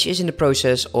 which is in the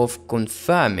process of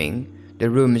confirming the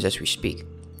rumors as we speak.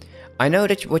 I know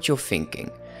that what you're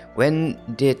thinking. When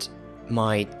did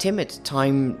my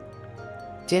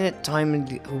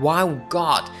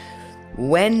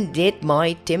When did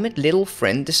my timid little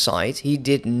friend decide he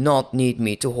did not need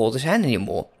me to hold his hand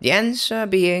anymore? The answer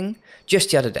being,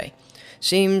 just the other day.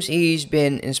 Seems he's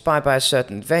been inspired by a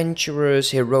certain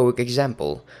adventurer's heroic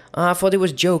example. I thought he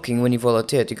was joking when he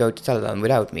volunteered to go to Talalan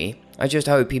without me. I just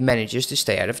hope he manages to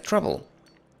stay out of trouble.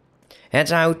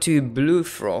 Head out to Blue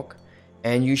Frog,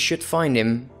 and you should find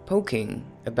him poking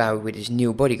about with his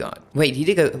new bodyguard. Wait, he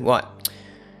did go... what?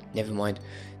 Never mind.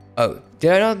 Oh,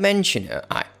 did I not mention her?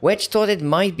 Wedge thought it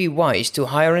might be wise to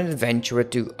hire an adventurer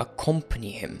to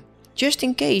accompany him, just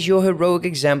in case your heroic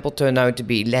example turned out to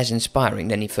be less inspiring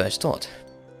than he first thought.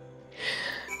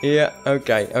 Yeah,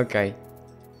 okay.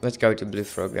 Let's go to Blue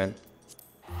Frog then.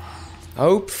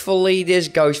 Hopefully this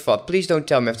goes far. Please don't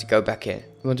tell me I have to go back in.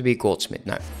 I want to be a goldsmith.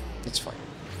 No, it's fine.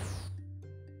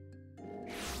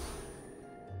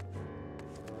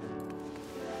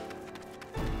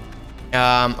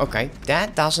 Okay,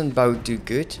 that doesn't bode too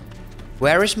good.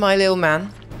 Where is my little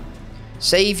man?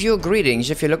 Save your greetings.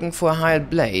 If you're looking for a hired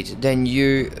blade, then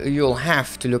you'll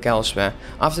have to look elsewhere.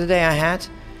 After the day I had,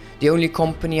 the only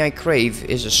company I crave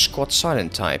is a squat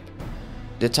silent type.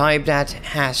 The type that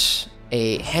has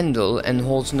a handle and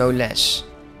holds no less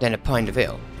than a pint of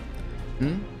ale.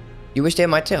 You wish to hear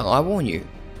my tale? I warn you.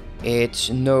 It's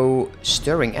no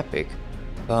stirring epic,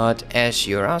 but as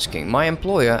you're asking, my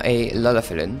employer, a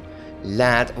Lullafilan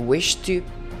lad, wished to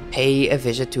pay a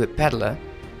visit to a peddler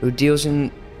who deals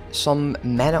in some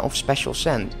manner of special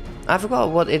sand. I forgot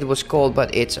what it was called,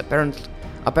 but it's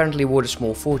apparently worth a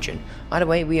small fortune. Either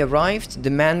way, we arrived.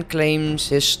 The man claims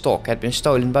his stock had been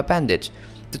stolen by bandits.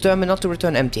 Determined not to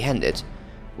return empty-handed,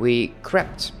 we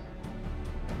crept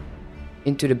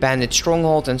into the bandit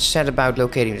stronghold and set about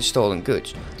locating the stolen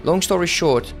goods. Long story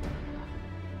short,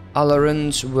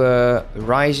 alarms were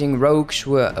rising, rogues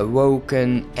were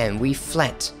awoken, and we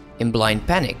fled in blind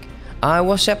panic. I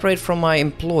was separated from my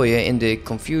employer in the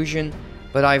confusion,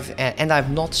 but I've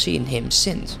not seen him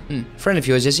since. Friend of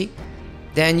yours, is he?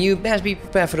 Then you best be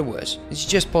prepared for the worst. It's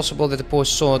just possible that the poor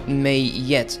sword may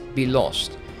yet be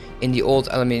lost in the old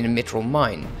aluminium mithril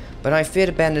mine, but I fear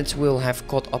the bandits will have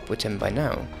caught up with him by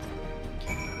now.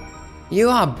 You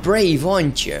are brave,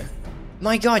 aren't you?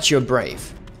 My god, you're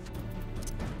brave.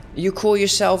 You call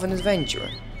yourself an adventurer?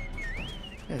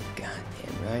 Oh god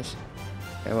damn, right?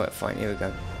 Oh, well, fine, here we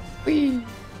go. Whee!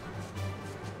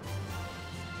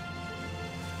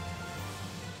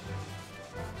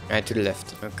 Right, to the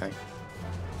left, okay.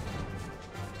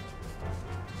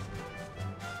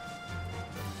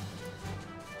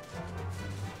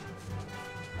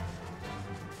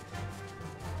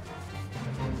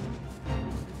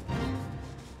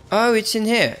 Oh, it's in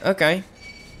here. Okay.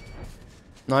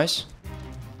 Nice.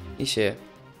 He's here.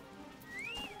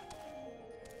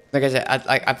 Like I said,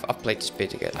 I've played this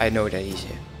bit again. I know that he's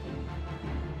here.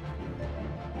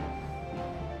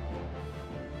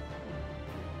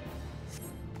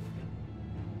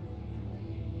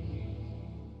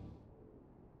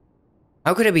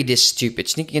 How could I be this stupid?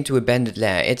 Sneaking into a bandit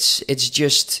lair. It's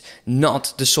just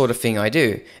not the sort of thing I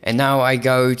do. And now I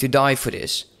go to die for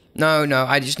this. No,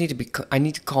 I just need to be... I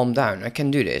need to calm down. I can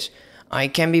do this. I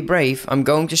can be brave. I'm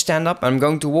going to stand up. I'm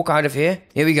going to walk out of here.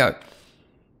 Here we go.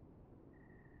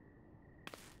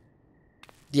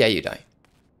 Yeah, you die.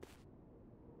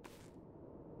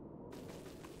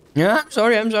 Yeah,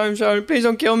 I'm sorry. Please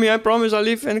don't kill me. I promise I'll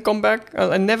leave and come back.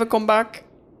 I'll never come back.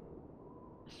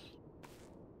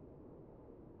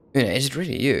 You know, is it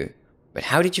really you? But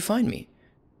how did you find me?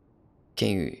 Can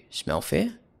you smell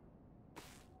fear?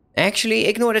 Actually,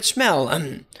 ignore that smell.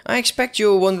 I expect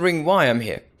you're wondering why I'm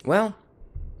here. Well,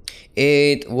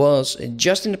 it was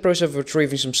just in the process of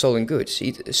retrieving some stolen goods.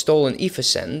 He'd stolen ether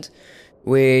sand,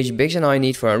 which Biggs and I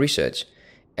need for our research.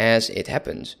 As it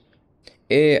happens,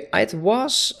 it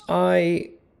was,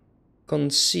 I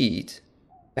concede,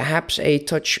 perhaps a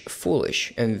touch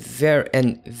foolish and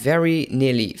very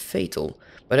nearly fatal.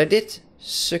 But I did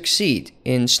succeed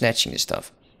in snatching the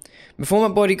stuff. Before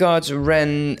my bodyguards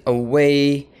ran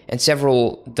away and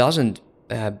several dozen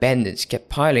bandits kept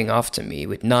piling after me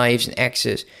with knives and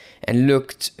axes and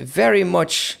looked very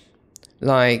much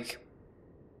like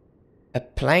a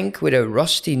plank with a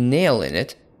rusty nail in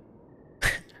it.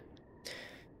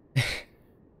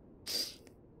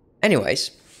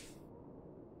 Anyways,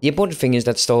 the important thing is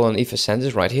that stolen ether sand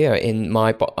is right here in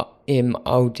my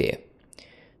oh dear.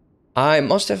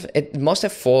 It must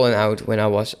have fallen out when I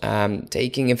was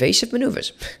taking evasive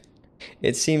maneuvers.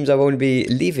 It seems I won't be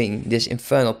leaving this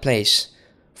infernal place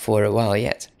for a while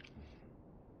yet.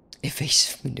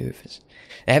 Evasive maneuvers.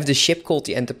 I have the ship called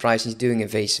the Enterprise and he's doing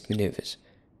evasive maneuvers.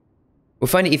 We'll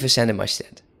find the ether sand in my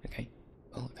stead. Okay.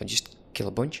 Well, I can just kill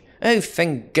a bunch. Oh,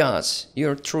 thank God.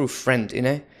 You're a true friend, you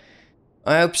know.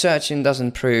 I hope searching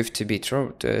doesn't prove to be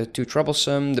too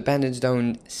troublesome. The bandits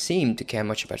don't seem to care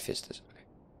much about visitors.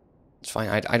 It's fine,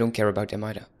 I don't care about them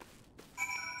either.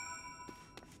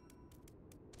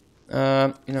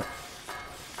 You know.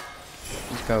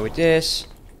 Let's go with this.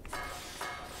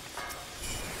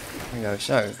 There we go,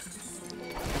 so.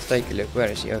 Let's take a look, where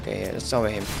is he? Okay, yeah, let's start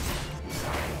with him.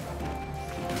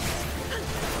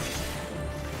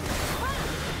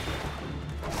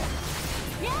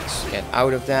 Let's get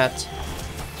out of that.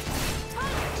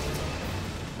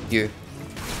 You.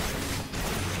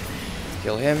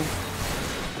 Kill him.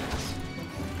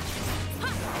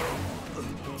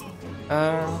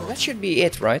 That should be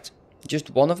it, right? Just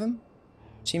one of them?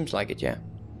 Seems like it, yeah.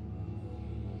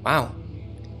 Wow.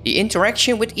 The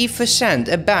interaction with ether sand,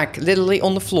 a bag literally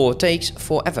on the floor, takes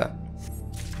forever.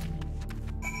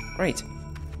 Great.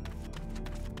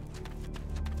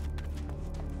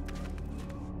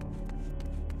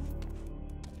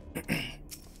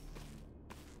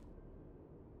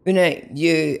 Une,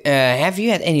 have you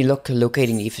had any luck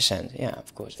locating the ether sand? Yeah,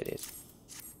 of course I did.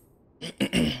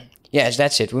 Yes,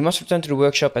 that's it. We must return to the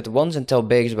workshop at once and tell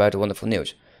Biggs about the wonderful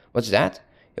news. What's that?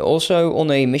 You're also on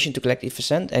a mission to collect ether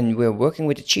sand and we're working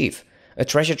with the chief. A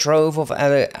treasure trove of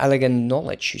elegant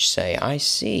knowledge, you say. I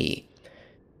see.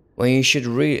 Well,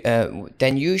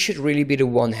 then you should really be the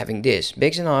one having this.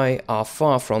 Biggs and I are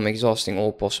far from exhausting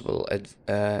all possible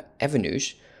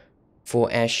avenues for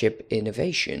airship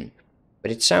innovation.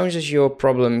 But it sounds as your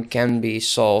problem can be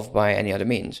solved by any other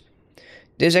means.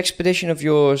 This expedition of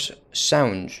yours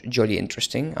sounds jolly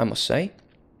interesting, I must say.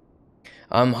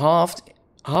 I'm half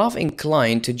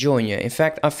inclined to join you. In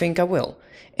fact, I think I will.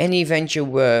 Any venture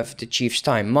worth the chief's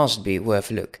time must be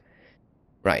worth a look.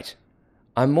 Right.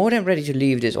 I'm more than ready to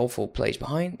leave this awful place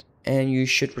behind, and you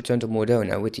should return to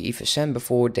Mordona with the ether sand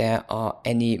before there are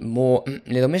any more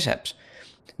little mishaps.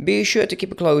 Be sure to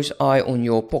keep a close eye on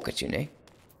your pockets, you know.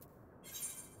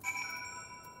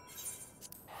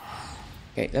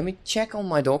 Okay, let me check on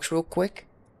my dogs real quick.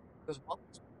 Because what?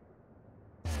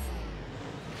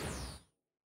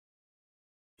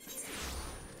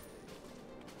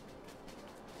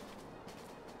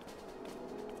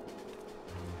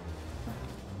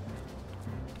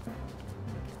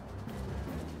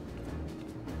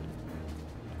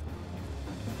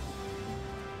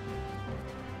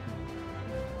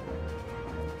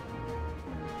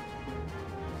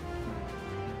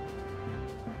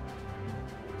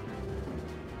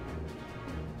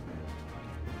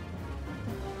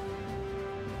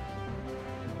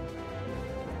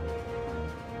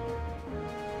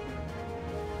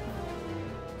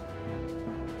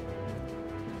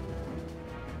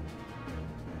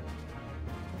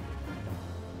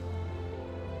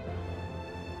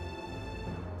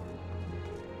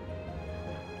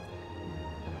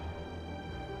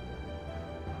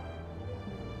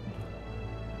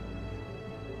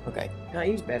 Okay. Yeah,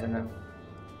 he's better now.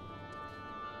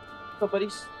 Oh,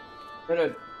 buddies.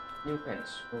 No, new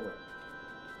pants. Over.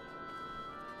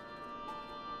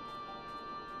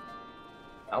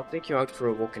 I'll take you out for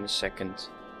a walk in a second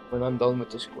when I'm done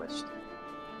with this quest.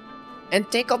 And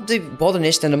take up the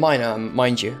botanist and the miner,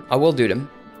 mind you. I will do them.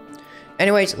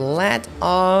 Anyways, let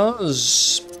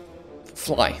us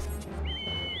fly.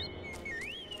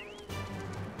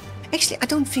 Actually, I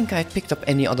don't think I picked up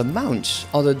any other mounts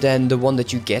other than the one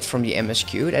that you get from the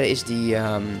MSQ. That is the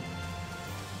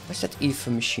what's that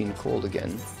Aether machine called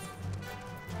again?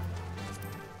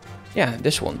 Yeah,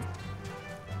 this one.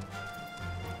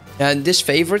 And this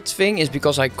favorite thing is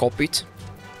because I copied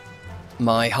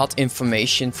my HUD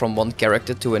information from one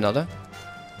character to another.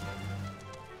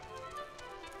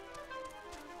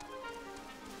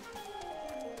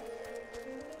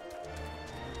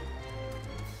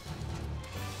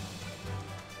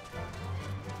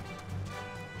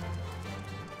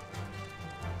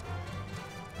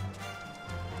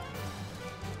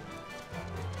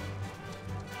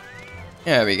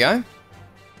 There we go.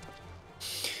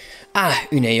 Ah,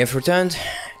 Une, you've returned.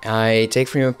 I take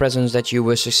from your presence that you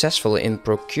were successful in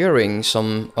procuring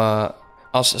some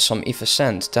ether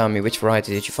sand. Tell me, which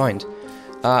variety did you find?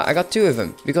 I got 2 of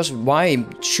them, because why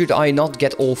should I not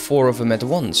get all 4 of them at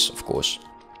once, of course?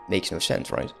 Makes no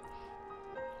sense, right?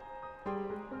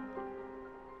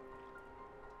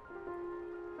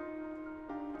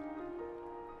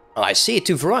 I see,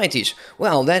 2 varieties.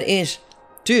 Well, that is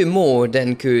 2 more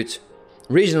than could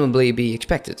reasonably be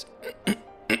expected.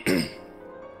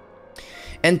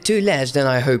 And 2 less than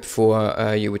I hoped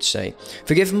for, you would say.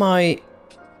 Forgive my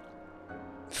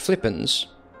flippance.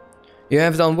 You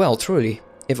have done well, truly.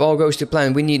 If all goes to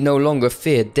plan, we need no longer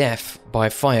fear death by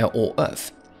fire or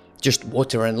earth. Just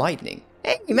water and lightning.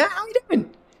 Hey man, how you doing?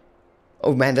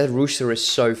 Oh man, that rooster is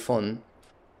so fun.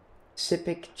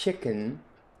 Sipic chicken.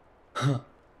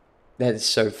 That is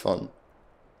so fun.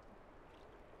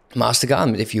 Master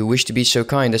Garlean, if you wish to be so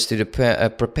kind as to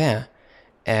prepare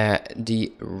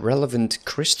the relevant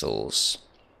crystals,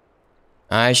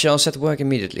 I shall set to work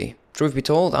immediately. Truth be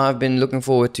told, I've been looking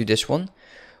forward to this one.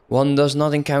 One does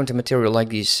not encounter material like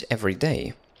these every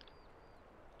day.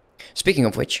 Speaking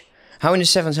of which, how in the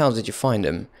 7th house did you find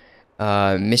them?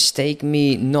 Mistake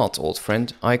me not, old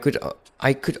friend. I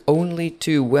could only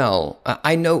too well.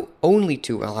 I know only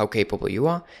too well how capable you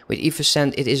are. With ether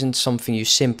sand, it isn't something you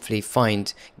simply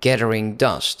find gathering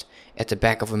dust at the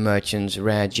back of a merchant's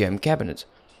rare gem cabinet.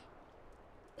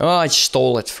 Oh, I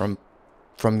stole it from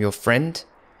your friend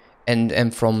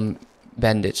and from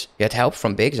bandits. You had help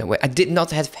from Biggs. I did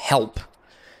not have help.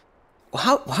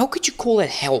 How could you call it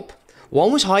help?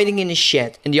 One was hiding in a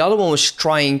shed and the other one was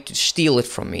trying to steal it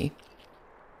from me.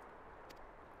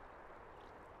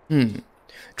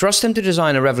 Trust him to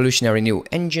design a revolutionary new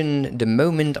engine the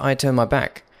moment I turn my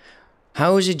back.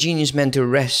 How is a genius meant to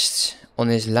rest on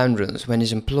his laurels when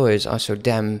his employers are so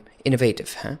damn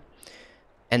innovative, huh?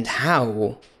 And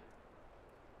how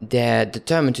they're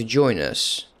determined to join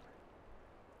us.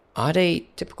 Are they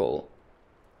typical?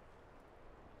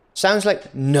 Sounds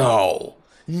like no,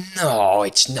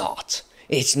 it's not.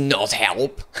 It's not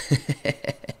help.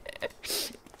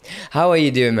 How are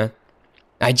you doing, man?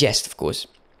 I jest, of course.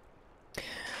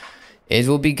 It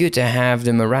will be good to have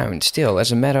them around. Still,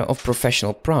 as a matter of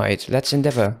professional pride, let's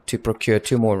endeavor to procure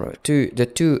the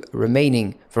 2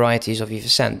 remaining varieties of ether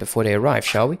sand before they arrive,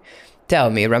 shall we? Tell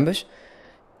me, Rambus,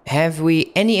 have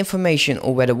we any information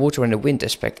on where the water and the wind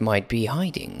aspect might be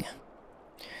hiding?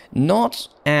 Not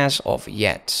as of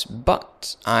yet,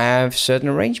 but I have certain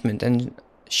arrangement and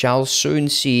shall soon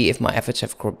see if my efforts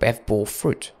have bore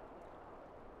fruit.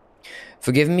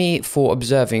 Forgive me for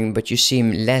observing, but you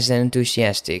seem less than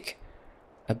enthusiastic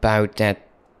about that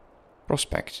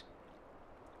prospect.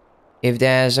 If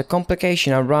there's a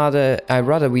complication, I'd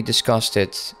rather we discussed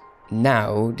it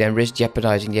now than risk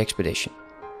jeopardizing the expedition.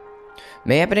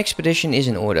 Mayhap an expedition is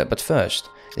in order, but first,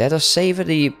 let us savor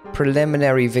the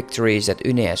preliminary victories that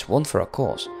Une has won for our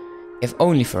cause, if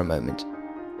only for a moment.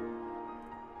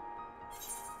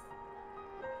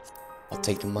 I'll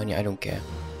take the money, I don't care.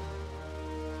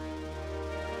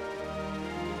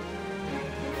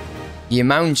 The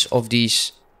amounts of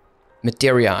these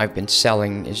materia I've been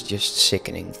selling is just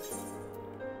sickening.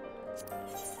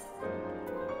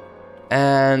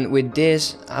 And with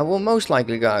this, I will most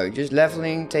likely go just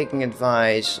leveling, taking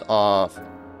advantage of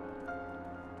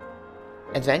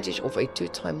a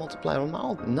 2-time multiplier on my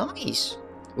ult. Nice!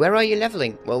 Where are you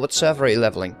leveling? Well, what server are you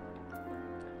leveling?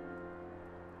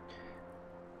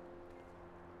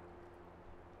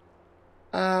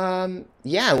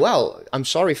 Yeah, well, I'm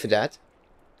sorry for that.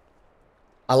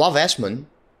 I love Esmond.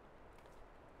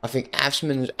 I think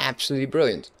Absman is absolutely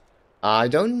brilliant. I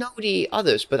don't know the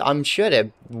others, but I'm sure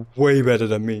they're way better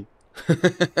than me.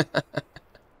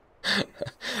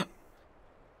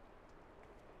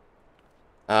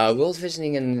 World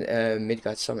Visiting and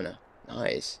Midgard Summoner.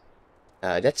 Nice.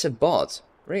 That's a bot.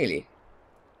 Really?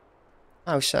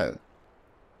 How so?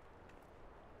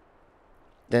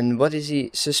 Then what is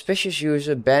he? Suspicious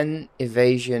user ban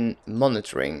evasion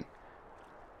monitoring.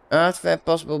 Artifact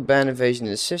possible ban evasion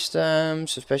in the system.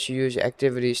 Suspicious user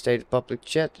activity state public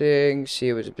chatting.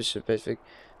 See what is specific.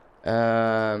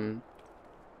 Oh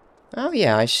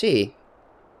yeah, I see.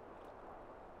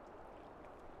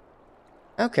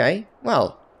 Okay,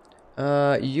 well.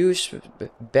 Use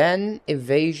ban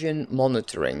evasion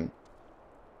monitoring.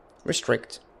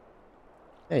 Restrict.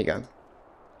 There you go.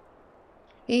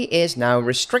 He is now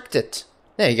restricted.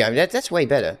 There you go. That's way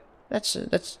better. That's.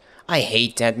 I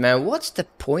hate that, man. What's the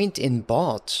point in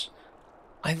bots?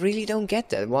 I really don't get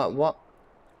that. What?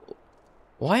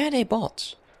 Why are they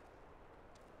bots?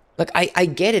 Like, I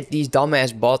get it. These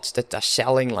dumbass bots that are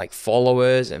selling like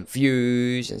followers and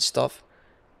views and stuff.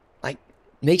 Like,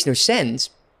 makes no sense.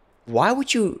 Why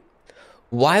would you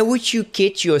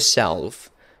kid yourself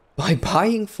by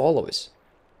buying followers?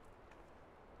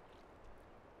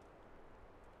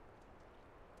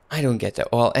 I don't get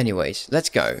that. Well, anyways, let's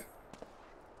go.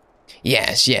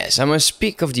 Yes, I must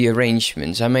speak of the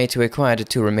arrangements I made to acquire the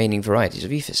 2 remaining varieties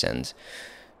of effervescent.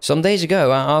 Some days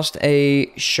ago, I asked a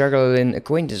Garlean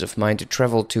acquaintance of mine to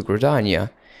travel to Gridania,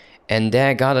 and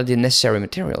there gather the necessary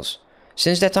materials.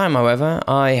 Since that time, however,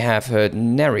 I have heard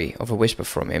nary of a whisper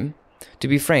from him. To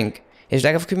be frank, his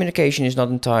lack of communication is not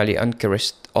entirely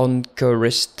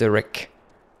uncharacteristic,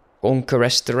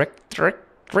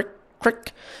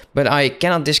 but I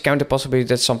cannot discount the possibility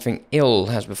that something ill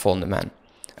has befallen the man.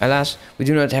 Alas, we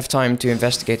do not have time to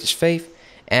investigate his fate.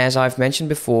 As I've mentioned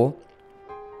before,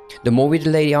 the more we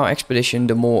delay our expedition,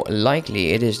 the more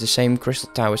likely it is the same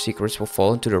Crystal Tower secrets will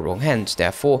fall into the wrong hands.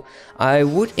 Therefore, I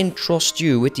would entrust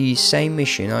you with the same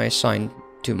mission I assigned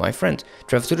to my friend.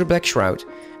 Travel to the Black Shroud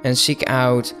and seek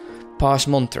out Pars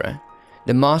Montra,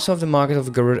 the master of the market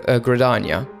of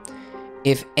Gridania.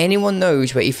 If anyone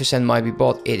knows where effervescent might be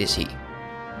bought, it is he.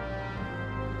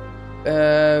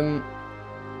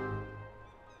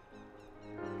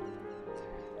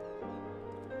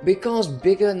 Because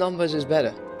bigger numbers is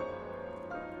better.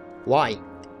 Why?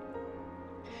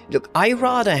 Look, I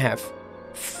rather have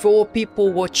 4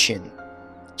 people watching,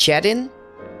 chatting,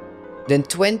 than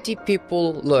 20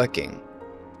 people lurking.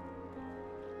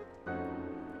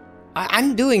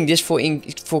 I'm doing this for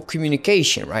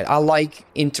communication, right? I like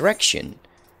interaction.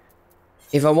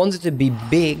 If I wanted to be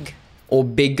big or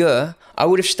bigger, I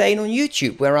would have stayed on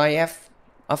YouTube, where I have,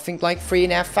 I think, like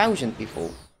 3,500 people.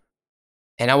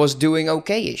 And I was doing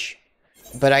okay-ish.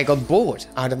 But I got bored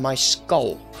out of my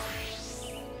skull.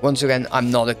 Once again,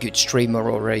 I'm not a good streamer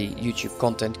or a YouTube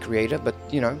content creator, but,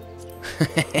 you know,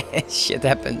 shit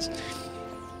happens.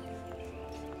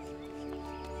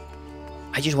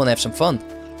 I just want to have some fun.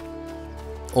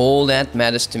 All that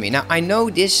matters to me. Now, I know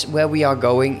this, where we are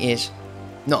going, is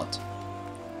not.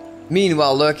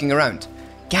 Meanwhile, lurking around.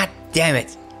 God damn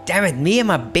it. Damn it, me and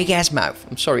my big-ass mouth.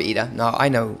 I'm sorry, Ida. No, I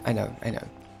know.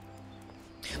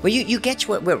 Well, you get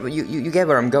where you get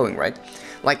where I'm going, right?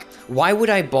 Like, why would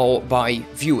I buy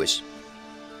viewers?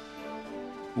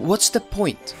 What's the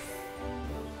point?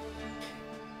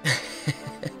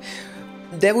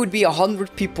 There would be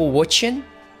 100 people watching.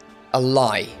 A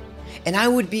lie. And I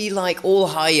would be like all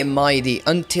high and mighty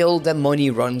until the money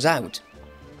runs out.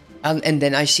 And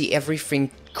then I see everything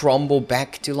crumble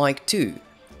back to like 2.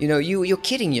 You know, you're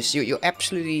kidding yourself. You're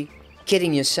absolutely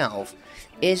kidding yourself.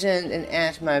 Isn't an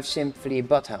ass mouth simply a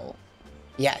butthole?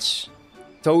 Yes,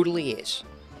 totally is.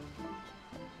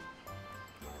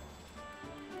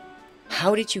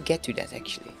 How did you get to that,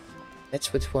 actually?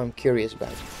 That's what I'm curious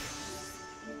about.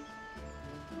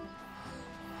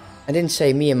 I didn't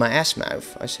say me and my ass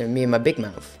mouth. I said me and my big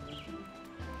mouth.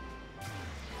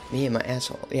 Me and my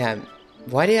asshole. Yeah.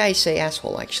 Why did I say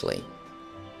asshole, actually?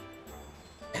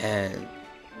 And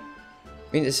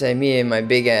I mean to say me and my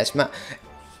big ass mouth.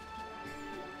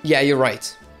 Yeah, you're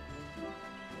right.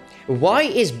 Why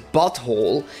is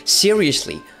butthole?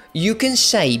 Seriously, you can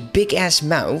say big ass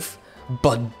mouth,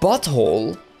 but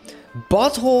butthole?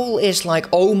 Butthole is like,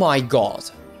 oh my god.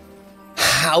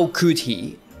 How could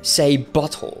he say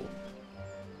butthole?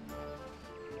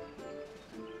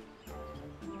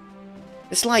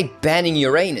 It's like banning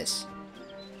Uranus.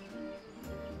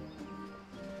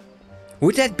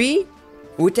 Would that be?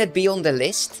 Would that be on the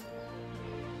list?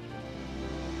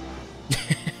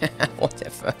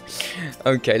 Whatever.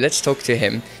 Okay, let's talk to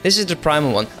him. This is the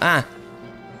primal one. Ah.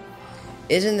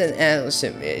 Isn't an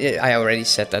I already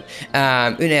said that.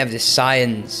 Une have the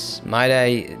science. Might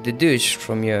I deduce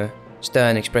from your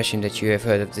stern expression that you have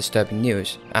heard of disturbing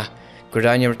news?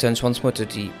 Gridania returns once more to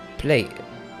the plague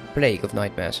of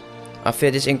nightmares. I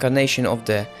fear this incarnation of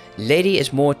the lady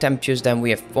is more tempestuous than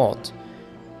we have thought.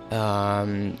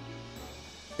 That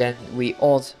we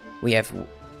have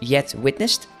yet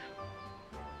witnessed.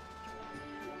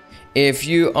 If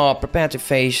you are prepared to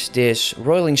face this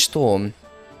roiling storm,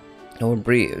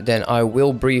 then I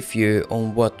will brief you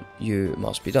on what you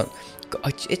must be done.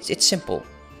 It's simple.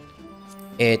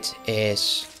 It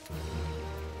is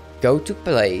go to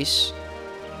place,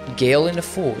 gale in the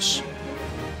force.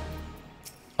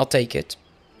 I'll take it.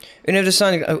 Une of the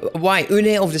science. Why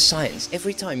Une of the science?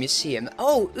 Every time you see him,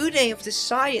 oh, Une of the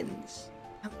science.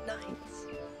 How nice.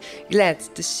 Glad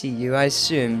to see you. I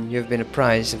assume you have been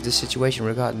apprised of the situation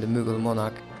regarding the Mughal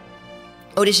monarch.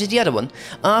 Oh, this is the other one.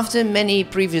 After your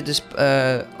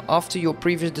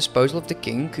previous disposal of the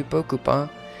king, Kupo Kupa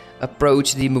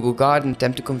approached the Mughal guard and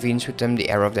attempted to convince with them the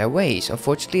error of their ways.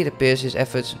 Unfortunately, it appears his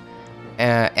efforts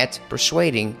at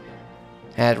persuading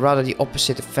had rather the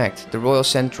opposite effect. The royal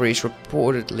sentries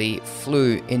reportedly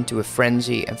flew into a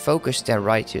frenzy and focused their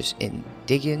righteous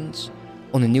indigence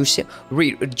on a new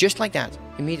just like that,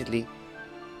 immediately.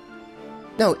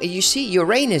 No, you see,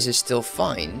 Uranus is still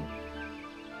fine.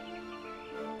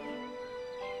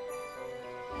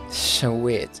 So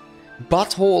weird.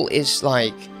 Butthole is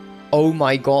like, oh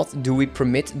my god, do we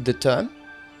permit the term?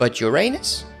 But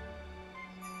Uranus?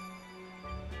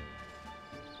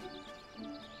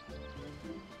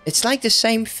 It's like the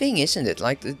same thing, isn't it?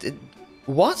 Like,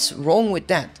 what's wrong with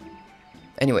that?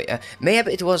 Anyway,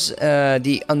 maybe it was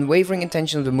the unwavering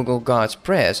intention of the Mughal guard's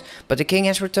prayers, but the king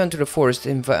has returned to the forest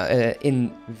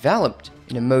enveloped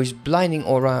in a most blinding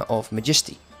aura of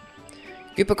majesty.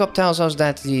 Kupakop tells us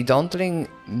that the daunting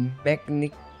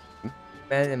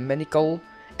manical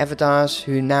avatars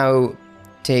who now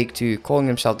take to calling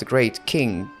himself the Great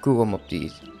King,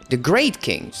 Kuromopti. The Great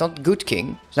King, it's not Good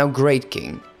King, it's now Great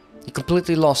King. He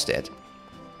completely lost it.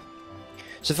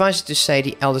 Suffice it to say,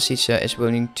 the Elder Caesar is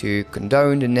willing to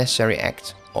condone the necessary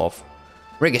act of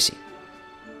regency.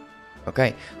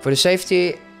 Okay, for the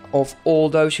safety of all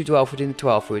those who dwell within the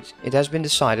 12 foot, it has been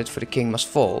decided for the king must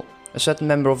fall. A certain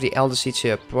member of the Elder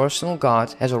Caesar personal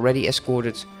guard has already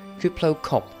escorted Kuplo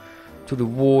Kop to the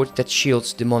ward that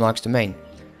shields the monarch's domain.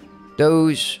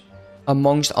 Those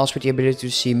amongst us with the ability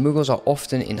to see Mughals are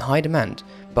often in high demand,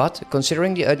 but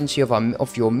considering the urgency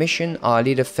of your mission, our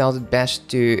leader felt it best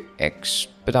to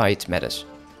expedite matters.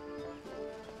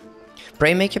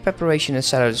 Pray make your preparation and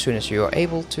set out as soon as you are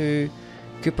able to.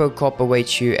 Kupo Kop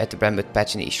awaits you at the Brambit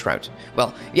patch in the East Shroud.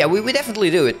 Well, yeah, we definitely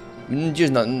do it,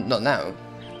 just not now.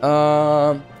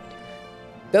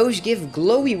 Those give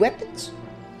glowy weapons?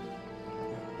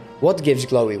 What gives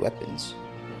glowy weapons?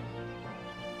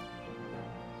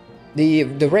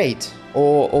 The raid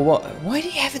or what? Why do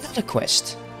you have another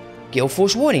quest? Gale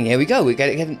Force Warning. Here we go. We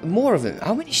gotta get more of them.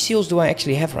 How many seals do I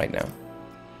actually have right now?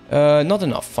 Not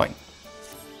enough. Fine.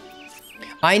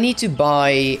 I need to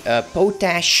buy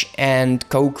potash and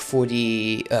coke for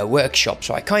the workshop,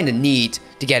 so I kind of need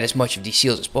to get as much of these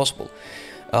seals as possible.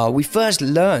 We first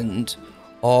learned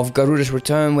of Garuda's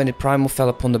return when the primal fell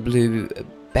upon the blue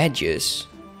badgers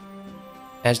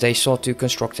as they sought to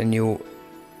construct a new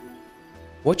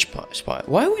watchspire.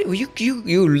 Why would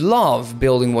you love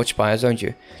building watchspires, don't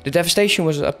you? The devastation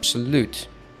was absolute.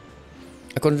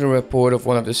 According to a report of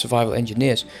one of the survival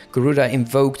engineers, Garuda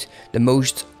invoked the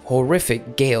most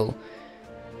horrific gale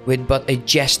with but a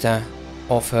gesture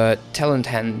of her talent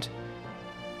hand.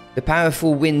 The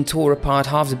powerful wind tore apart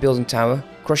half the building tower,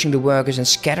 crushing the workers and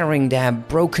scattering their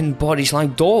broken bodies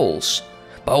like dolls.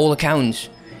 By all accounts,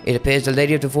 it appears the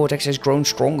Lady of the Vortex has grown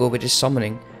stronger with this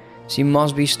summoning. She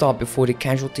must be stopped before the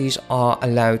casualties are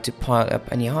allowed to pile up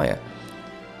any higher.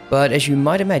 But as you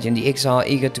might imagine, the Ixal,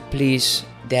 eager to please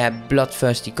their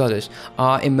bloodthirsty goddess,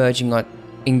 are engaging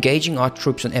our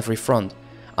troops on every front.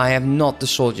 I have not the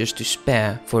soldiers to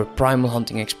spare for a primal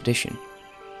hunting expedition.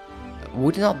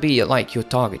 Would it not be like your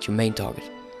target, your main target?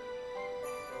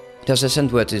 Thus I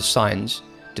sent word to the Science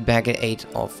to beg the aid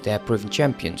of their proven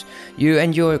champions. You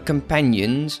and your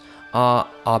companions are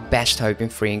our best hope in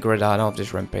freeing Gradana of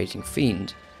this rampaging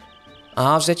fiend.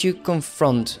 I ask that you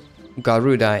confront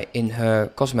Garuda in her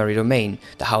customary domain,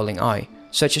 the Howling Eye.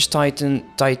 Such a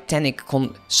titanic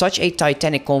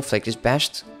conflict is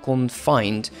best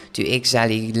confined to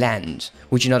Ixali land.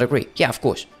 Would you not agree? Yeah, of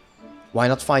course. Why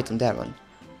not fight on that one?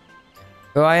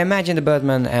 Well, I imagine the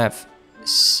Birdmen have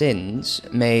since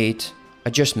made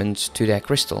adjustments to their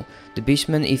crystal. The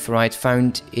Beastman Aetherite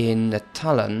found in the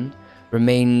Talon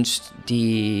remains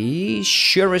the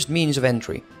surest means of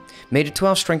entry. May the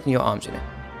 12 strengthen your arms in it.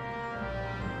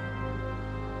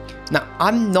 Now,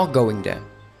 I'm not going there.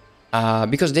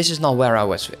 Because this is not where I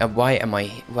was. Why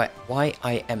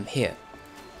I am here.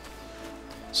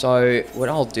 So, what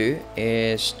I'll do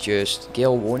is just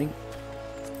Gale Warning.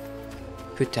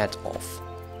 Put that off.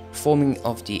 Forming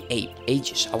of the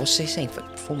ages. I was saying for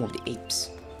form of the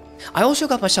apes. I also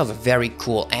got myself a very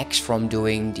cool axe from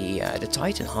doing the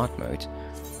Titan hard mode,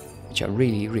 which I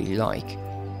really like.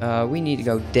 We need to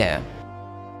go there.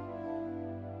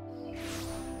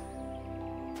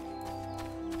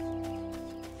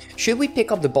 Should we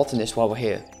pick up the botanist while we're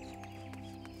here?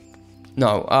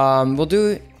 No.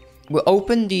 We'll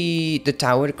open the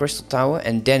tower, the crystal tower,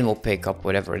 and then we'll pick up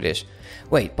whatever it is.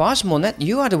 Wait, Pass Monet,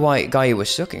 you are the guy who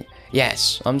was sucking.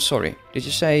 Yes, I'm sorry. Did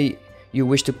you say you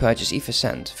wish to purchase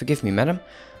ffxiv? Forgive me, madam.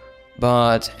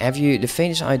 But have you the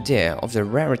faintest idea of the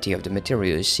rarity of the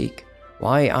material you seek?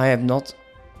 Why, I have not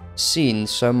seen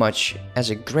so much as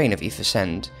a grain of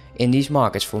ffxiv in these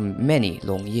markets for many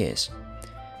long years.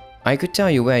 I could tell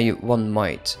you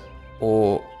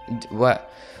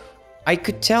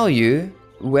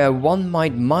where one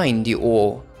might mine the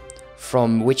ore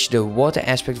from which the water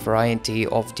aspect variety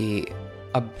of the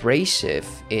abrasive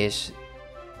is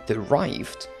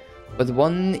derived, but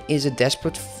one is a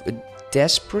desperate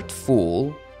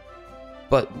fool,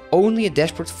 but only a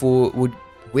desperate fool would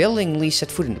willingly set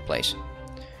foot in the place.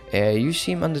 You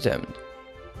seem undetermined.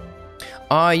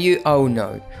 Are you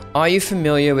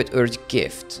familiar with Earth's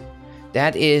Gift?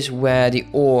 That is where the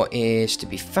ore is to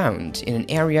be found, in an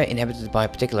area inhabited by a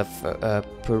particular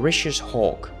Pericious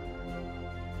hawk.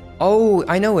 Oh,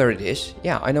 I know where it is.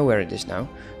 Yeah, I know where it is now.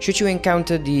 Should you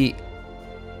encounter the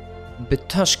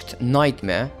betusked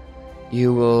nightmare,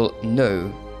 you will know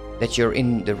that you're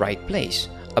in the right place.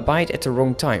 Abide at the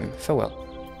wrong time. Farewell.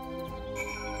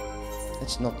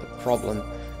 That's not a problem.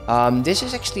 This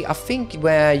is actually, I think,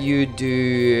 where you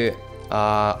do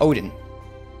Odin.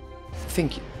 I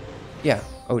think. Yeah,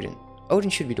 Odin. Odin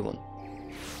should be the one.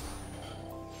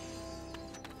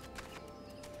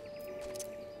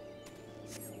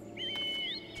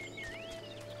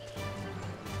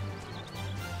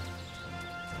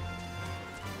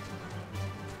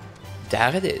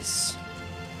 There it is.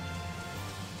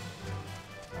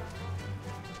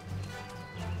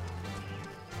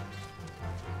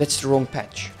 That's the wrong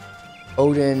patch.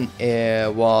 Odin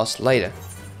was later.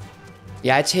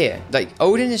 Yeah, it's here. Like,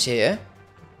 Odin is here.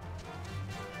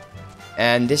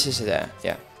 And this is there,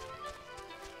 yeah.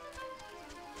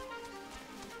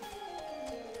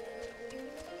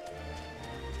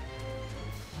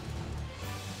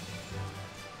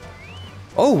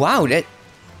 Oh wow, that...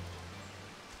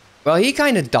 Well, he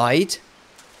kind of died.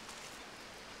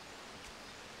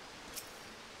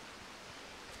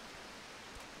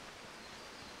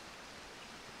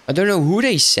 I don't know who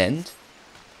they sent.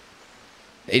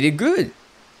 They did good.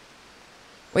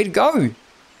 Way to go.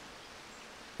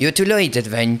 You're too late,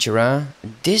 adventurer.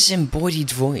 Disembodied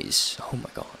voice. Oh my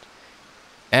god.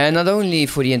 And not only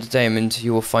for the entertainment,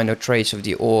 you will find no trace of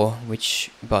the ore,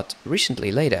 but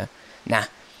recently later. Nah,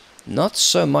 not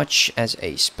so much as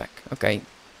a speck. Okay.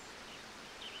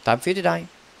 Time for you to die.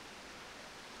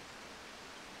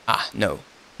 Ah, no.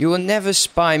 You will never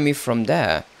spy me from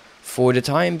there. For the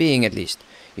time being, at least.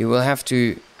 You will have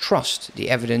to trust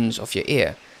the evidence of your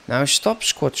ear. Now stop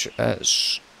squinting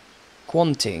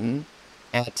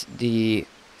at the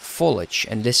foliage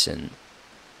and listen.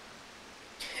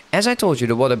 As I told you,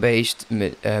 the water-blessed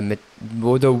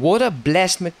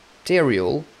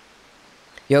material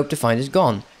you hope to find is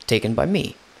gone, taken by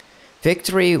me.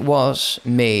 Victory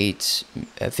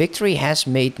has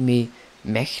made me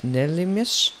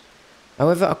magnanimous.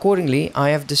 However, accordingly, I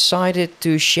have decided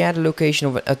to share the location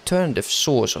of an alternative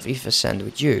source of ffxiv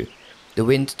with you. The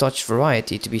wind-touched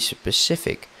variety, to be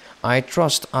specific. I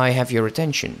trust I have your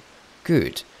attention.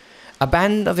 Good. A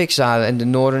band of exile in the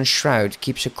northern shroud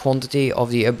keeps a quantity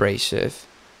of the abrasive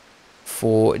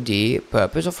for the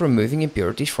purpose of removing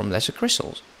impurities from lesser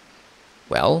crystals.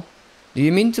 Well, do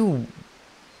you mean to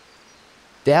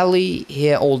dally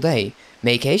here all day?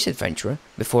 Make haste, adventurer,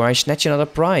 before I snatch another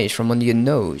prize from under your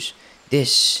nose.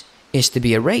 This is to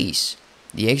be a race.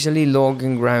 The exile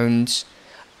logging grounds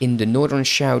in the northern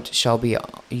shroud shall be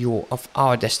of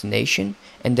our destination,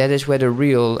 and that is where the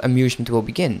real amusement will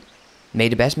begin. May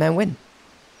the best man win.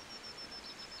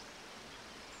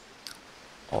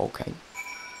 Okay.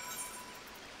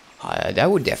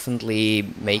 That would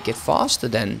definitely make it faster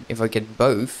then, if I get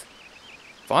both.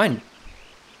 Fine.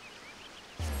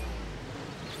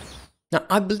 Now,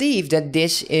 I believe that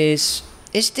this is...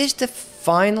 Is this the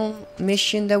final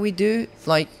mission that we do?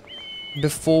 Like,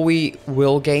 before we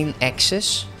will gain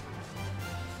access?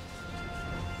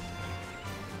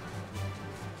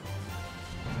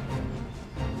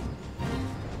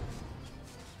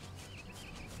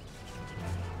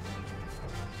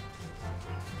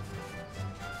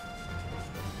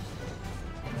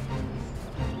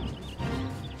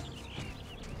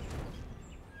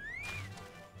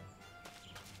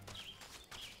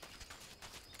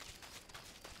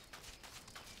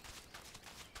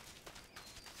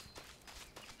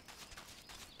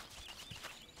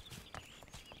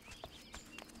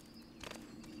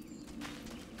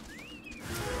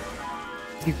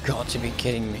 You got to be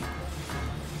kidding me.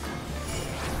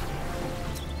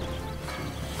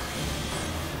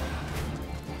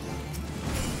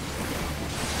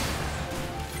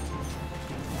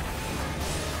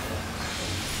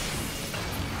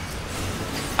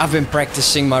 I've been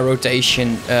practicing my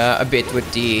rotation a bit with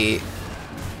the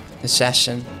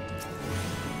assassin.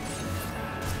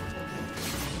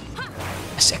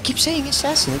 I keep saying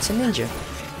assassin, it's a ninja.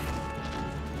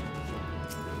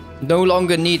 No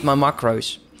longer need my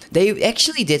macros. They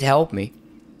actually did help me.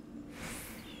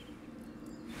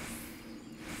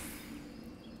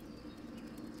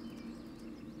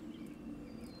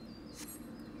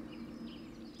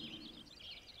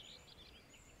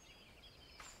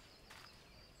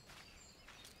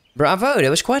 Bravo, that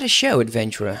was quite a show,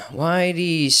 adventurer. Why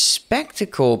the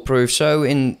spectacle proved so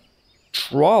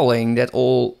enthralling that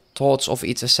all thoughts of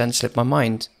its ascent slipped my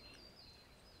mind.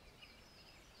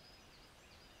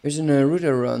 There's a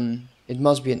Naruto run. It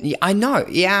must be an... Yeah, I know,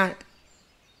 yeah.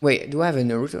 Wait, do I have a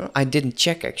Naruto run? I didn't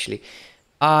check, actually.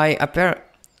 I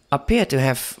appear to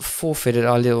have forfeited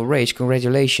our little race.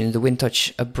 Congratulations, the wind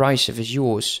touch abrasive is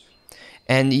yours.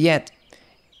 And yet,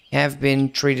 have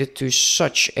been treated to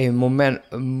such a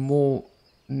more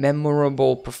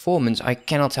memorable performance. I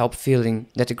cannot help feeling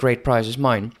that the great prize is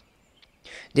mine.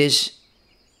 This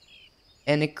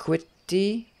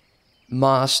iniquity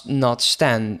must not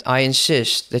stand. I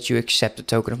insist that you accept a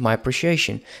token of my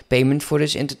appreciation. Payment for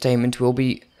this entertainment will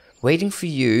be waiting for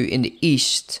you in the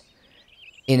east,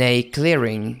 in a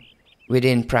clearing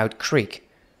within Proud Creek.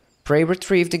 Pray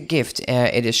retrieve the gift ere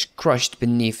it is crushed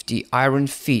beneath the iron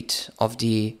feet of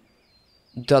the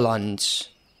Dullans.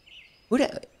 Who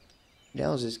the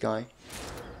hell is this guy?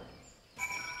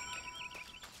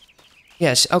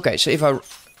 Yes, okay, so if I...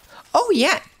 Oh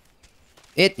yeah!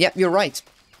 Yep, you're right.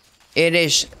 It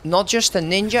is not just a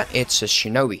ninja, it's a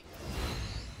shinobi.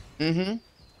 Mm-hmm.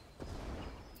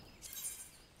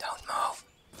 Don't move.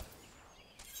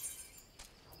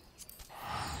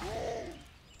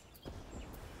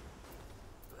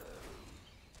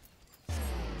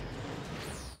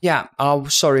 Yeah, oh,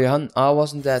 sorry, hon. I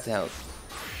wasn't that help.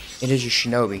 It is a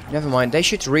shinobi. Never mind, they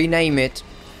should rename it.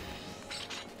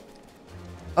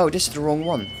 Oh, this is the wrong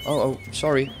one. Oh,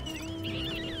 sorry.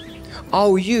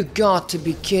 Oh, you got to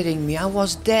be kidding me. I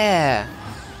was there.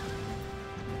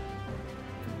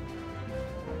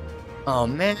 Oh,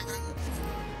 man.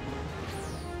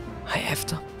 I have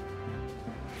to...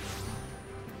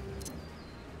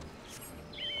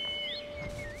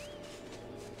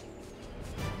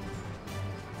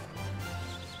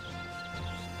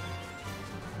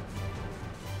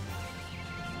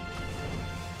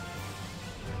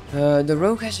 The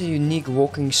rogue has a unique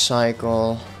walking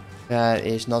cycle that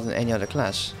is not in any other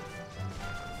class.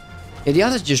 Yeah, the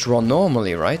others just run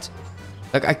normally, right?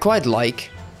 Like, I quite like...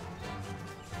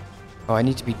 Oh, I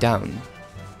need to be down.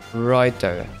 Right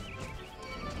there.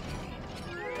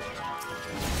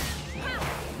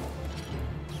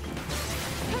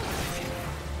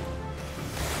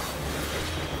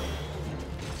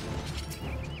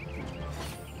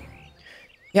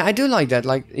 Yeah, I do like that,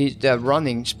 like the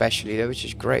running especially, which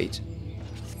is great.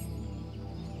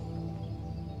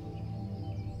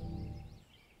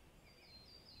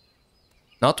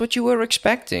 Not what you were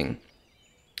expecting.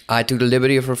 I took the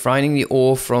liberty of refining the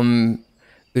ore from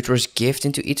Utra's gift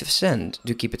into Aether Sand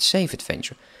to keep it safe,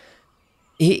 adventure.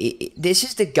 This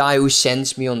is the guy who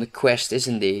sends me on the quest,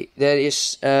 isn't he? That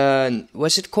is,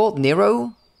 was it called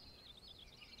Nero?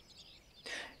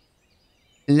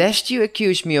 Lest you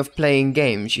accuse me of playing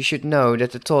games, you should know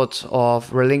that the thought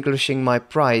of relinquishing my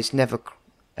prize never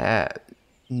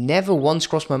once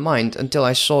crossed my mind until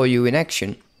I saw you in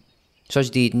action. Such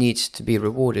deed needs to be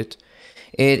rewarded.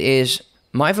 It is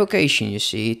my vocation, you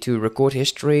see, to record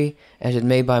history as it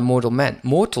may by mortal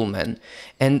men,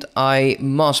 and I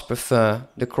must prefer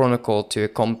the chronicle to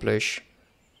accomplish,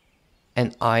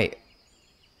 and I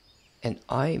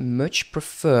much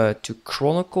prefer to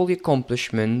chronicle the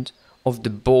accomplishment of the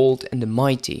bold and the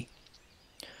mighty.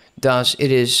 Thus,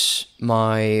 it is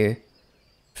my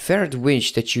Ferret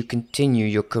wish that you continue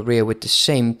your career with the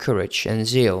same courage and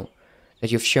zeal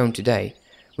that you've shown today.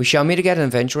 We shall meet again,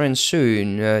 adventurer, and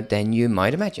sooner than you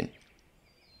might imagine.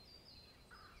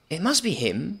 It must be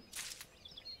him.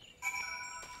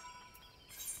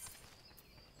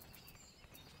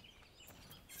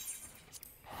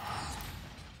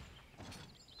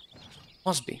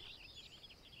 Must be.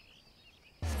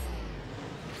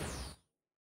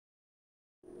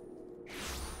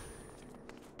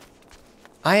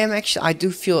 I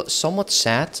do feel somewhat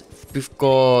sad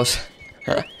because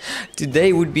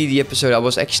today would be the episode I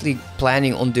was actually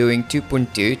planning on doing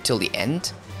 2.2 till the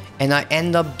end, and I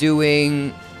end up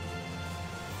doing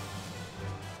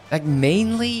like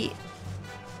mainly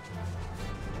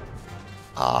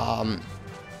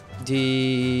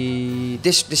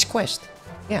this quest.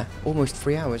 Yeah, almost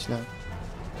 3 hours now.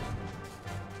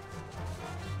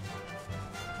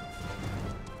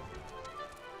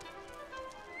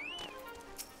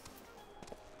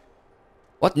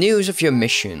 What news of your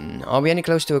mission? Are we any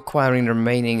close to acquiring the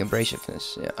remaining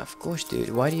abrasiveness? Yeah, of course, dude.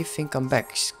 Why do you think I'm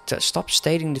back? Stop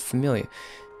stating the familiar.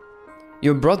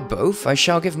 You brought both? I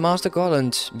shall give Master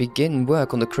Garland begin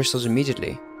work on the crystals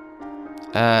immediately.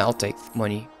 I'll take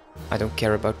money. I don't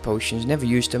care about potions. Never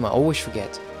used them. I always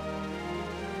forget.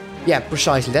 Yeah,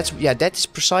 precisely. That is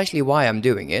precisely why I'm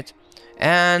doing it.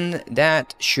 And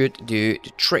that should do the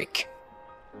trick.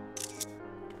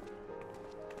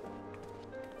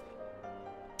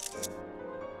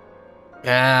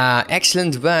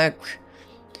 Excellent work.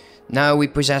 Now we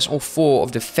possess all 4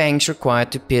 of the fangs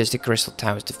required to pierce the Crystal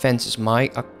Tower's defenses.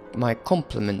 My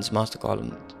compliments, Master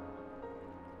Garland.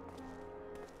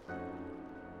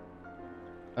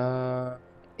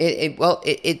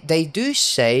 They do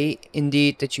say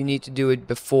indeed that you need to do it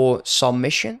before some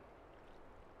mission.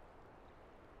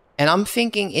 And I'm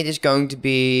thinking it is going to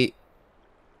be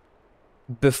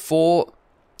before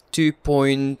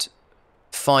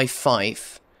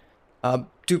 2.55.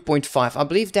 2.5. I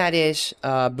believe that is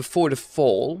before the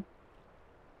fall.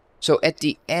 So at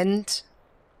the end,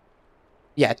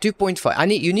 yeah,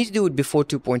 2.5. You need to do it before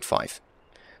 2.5.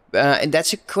 And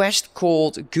that's a quest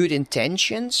called Good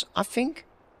Intentions, I think.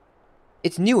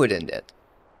 It's newer than that.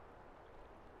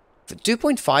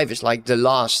 2.5 is like the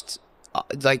last,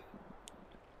 like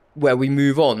where we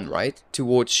move on, right,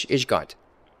 towards Ishgard.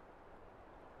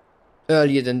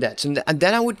 Earlier than that, and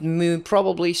then I would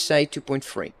probably say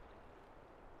 2.3.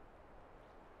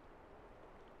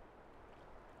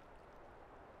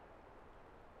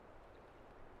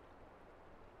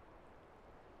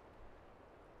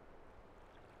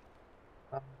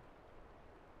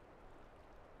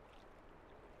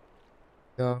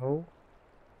 No.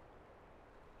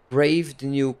 Brave the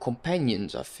new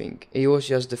companions, I think.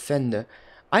 Eorzea's defender.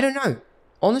 I don't know.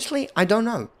 Honestly, I don't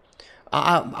know.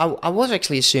 I was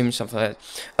actually assuming something like that.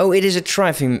 Oh, it is a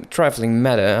trifling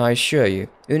matter, I assure you.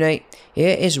 Une,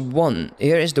 here is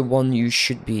the one you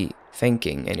should be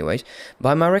thanking, anyways.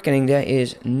 By my reckoning, there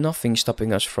is nothing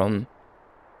stopping us from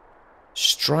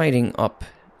striding up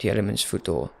the element's foot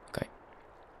door. Okay.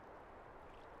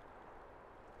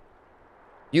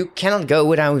 You cannot go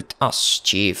without us,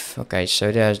 Chief. Okay,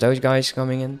 so there's those guys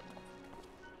coming in.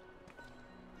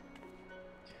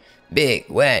 Big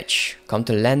Wedge, come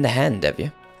to lend a hand, have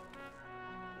you?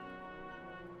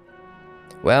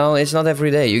 Well, it's not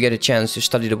every day you get a chance to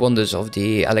study the wonders of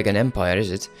the Garlean Empire,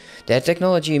 is it? Their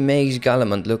technology makes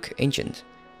Garlemald look ancient.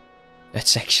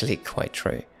 That's actually quite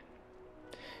true.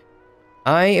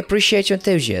 I appreciate your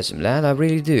enthusiasm, lad, I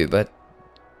really do, but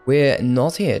we're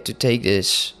not here to take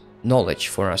this knowledge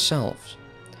for ourselves.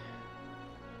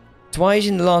 Twice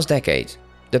in the last decade,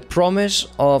 the promise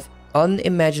of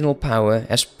unimaginable power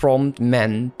has prompted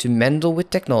men to meddle with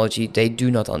technology they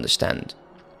do not understand.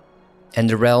 And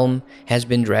the realm has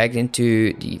been dragged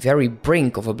into the very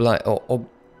brink of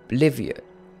oblivion.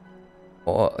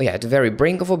 The very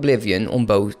brink of oblivion on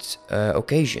both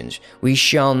occasions. We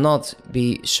shall not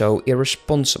be so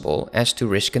irresponsible as to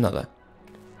risk another.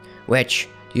 Wedge,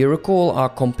 do you recall our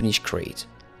company's creed?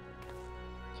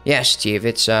 Yes, Chief,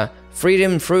 it's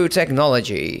freedom through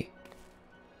technology.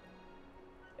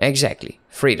 Exactly,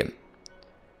 freedom.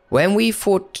 When we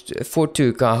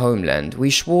forsook our homeland,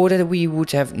 we swore that we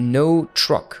would have no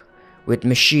truck with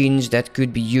machines that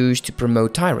could be used to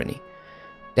promote tyranny.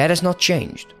 That has not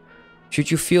changed.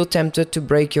 Should you feel tempted to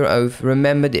break your oath,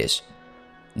 remember this.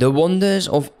 The wonders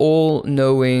of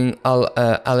all-knowing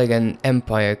Garlean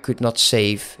Empire could not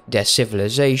save their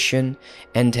civilization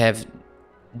and have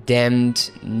damn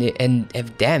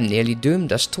nearly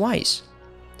doomed us twice.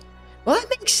 Well,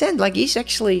 that makes sense. Like, he's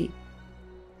actually...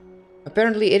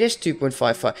 Apparently, it is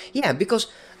 2.55. Yeah, because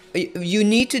you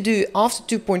need to do...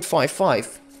 After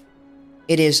 2.55,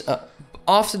 it is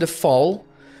after the fall,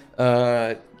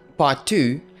 part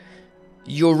 2,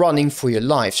 you're running for your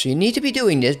life. So you need to be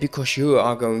doing this because you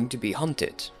are going to be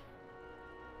hunted.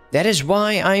 That is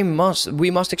why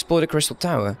we must explore the Crystal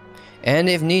Tower. And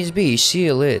if needs be,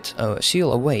 seal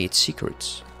away its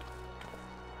secrets.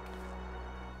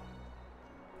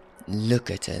 Look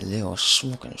at that little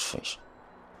smoke on his face.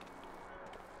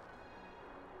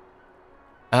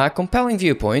 A compelling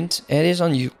viewpoint. It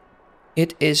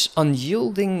is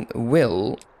unyielding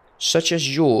will, such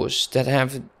as yours, that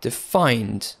have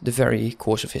defined the very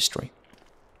course of history.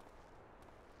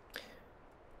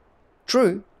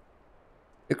 True.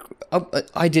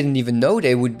 I didn't even know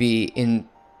they would be in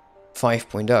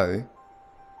 5.0.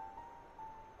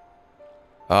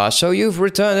 So you've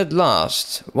returned at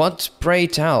last. What, pray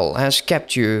tell, has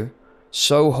kept you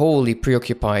so wholly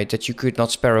preoccupied that you could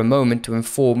not spare a moment to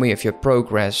inform me of your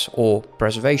progress or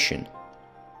preservation?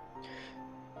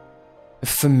 A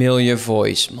familiar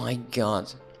voice, my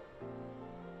god.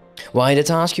 Why, the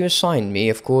task you assigned me,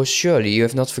 of course, surely you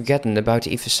have not forgotten about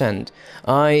the Ascent.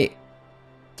 I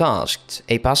tasked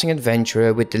a passing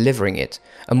adventurer with delivering it.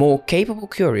 A more capable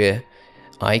courier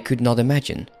I could not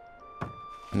imagine.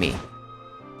 Me.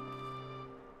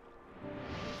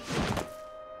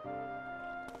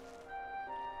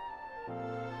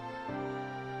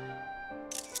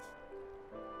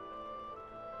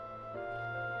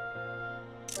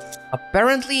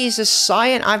 Apparently he's a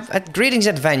scion. Greetings,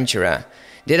 adventurer.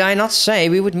 Did I not say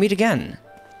we would meet again?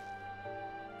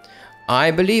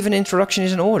 I believe an introduction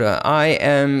is in order. I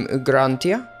am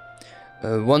Grantia,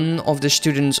 one of the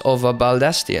students of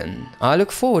Baldastian. I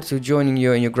look forward to joining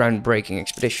you in your groundbreaking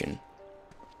expedition.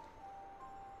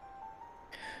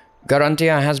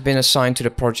 Garantia has been assigned to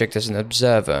the project as an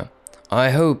observer.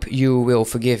 I hope you will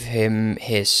forgive him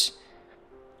his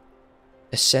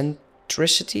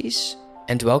eccentricities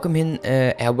and welcome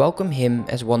him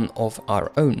as one of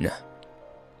our own.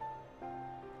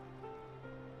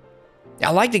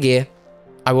 I like the gear.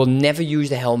 I will never use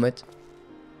the helmet.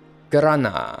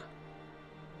 Grana.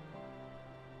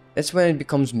 That's when it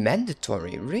becomes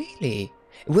mandatory, really?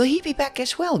 Will he be back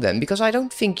as well then? Because I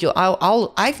don't think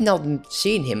I've not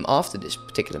seen him after this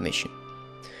particular mission.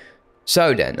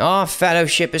 So then, our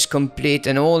fellowship is complete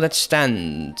and all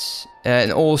stand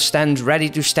ready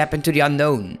to step into the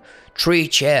unknown. 3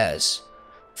 chairs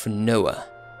for Noah.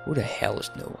 Who the hell is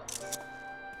Noah?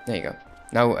 There you go.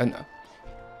 Now,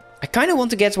 I kind of want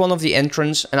to get one of the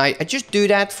entrants, and I just do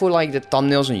that for like the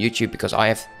thumbnails on YouTube because I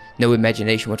have no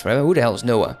imagination whatsoever. Who the hell is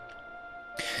Noah?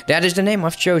 That is the name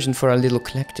I've chosen for our little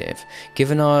collective.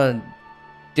 Given our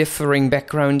differing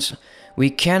backgrounds, we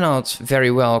cannot very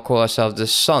well call ourselves the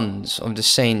sons of the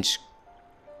saints.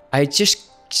 I just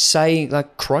say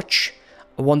like crutch.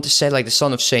 I want to say like the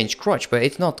son of Saint Crutch, but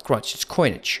it's not crutch, it's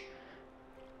coinage.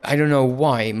 I don't know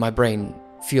why my brain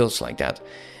feels like that.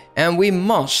 And we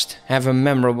must have a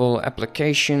memorable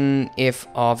application if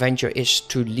our venture is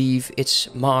to leave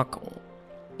its mark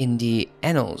in the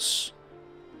annals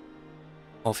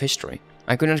of history.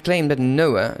 I could not claim that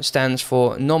NOAA stands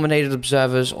for Nominated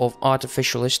Observers of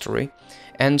Artificial History,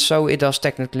 and so it does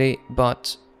technically,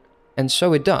 but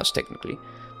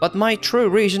my true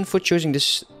reason for choosing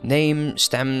this name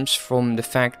stems from the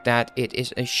fact that it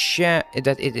is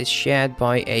shared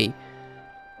by a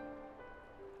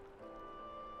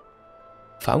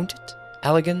founded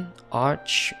elegant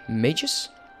archmagus.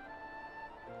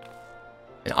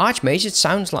 An archmage, it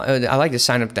sounds like I like the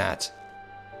sound of that.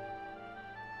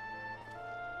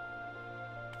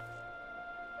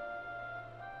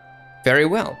 Very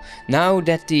well. Now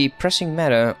that the pressing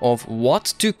matter of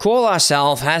what to call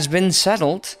ourselves has been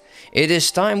settled, it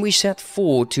is time we set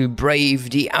forth to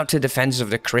brave the outer defenses of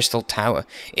the Crystal Tower.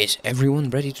 Is everyone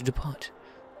ready to depart?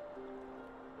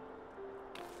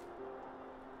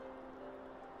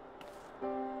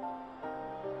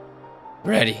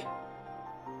 Ready.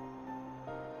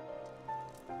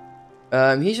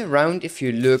 He's around if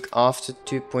you look after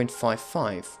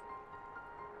 2.55.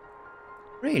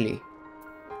 Really?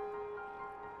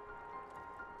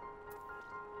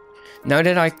 Now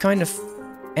that I kind of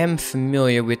am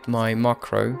familiar with my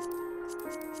macro,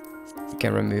 I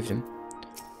can remove them.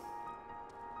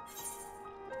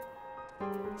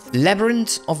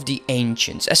 Labyrinth of the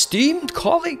Ancients. Esteemed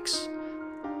colleagues!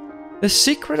 The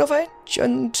secret of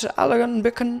ancient elegant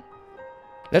beacon.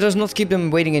 Let us not keep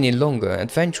them waiting any longer.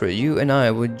 Adventurer, you and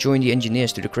I would join the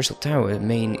engineers to the Crystal Tower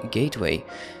main gateway,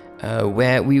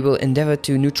 where we will endeavor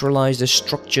to neutralize the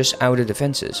structure's outer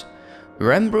defenses.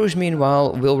 Rambrose,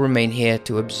 meanwhile, will remain here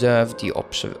to observe the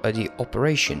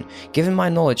operation. Given my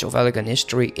knowledge of Elegant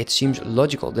history, it seems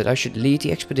logical that I should lead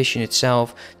the expedition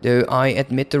itself, though I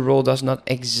admit the role does not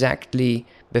exactly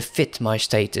befit my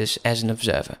status as an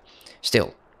observer.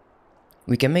 Still,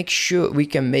 we can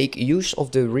make use of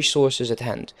the resources at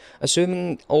hand.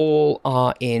 Assuming all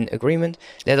are in agreement,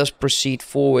 let us proceed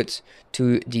forward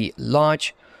to the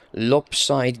large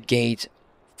lopsided gate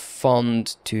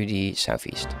found to the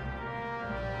southeast.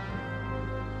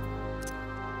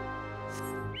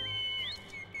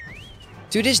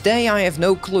 To this day, I have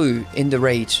no clue in the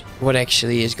raids what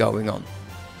actually is going on.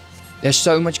 There's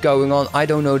so much going on, I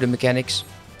don't know the mechanics.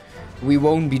 We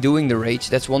won't be doing the raids,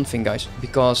 that's one thing, guys.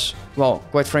 Because, well,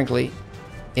 quite frankly,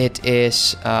 it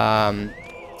is... I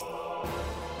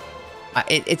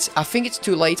think it's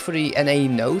too late for the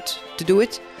NA node to do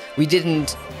it. We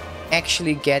didn't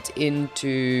actually get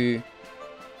into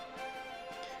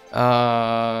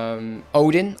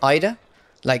Odin either.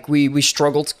 Like, we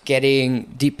struggled getting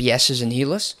DPSs and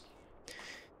healers.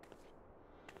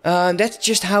 That's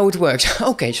just how it works.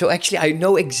 Okay, so actually I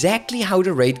know exactly how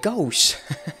the raid goes.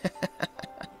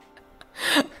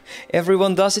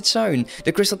 Everyone does its own.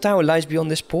 The Crystal Tower lies beyond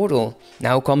this portal.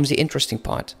 Now comes the interesting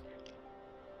part.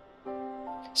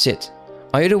 Sid,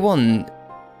 are you the one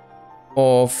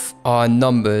of our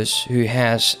numbers who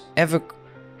has ever...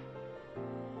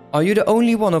 Are you the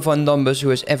only one of our numbers who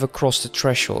has ever crossed the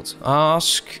threshold?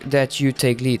 Ask that you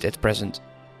take lead at present.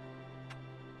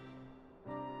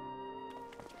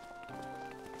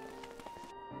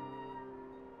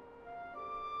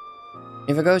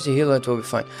 If I go as a healer, it will be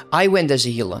fine. I went as a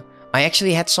healer. I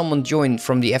actually had someone join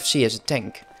from the FC as a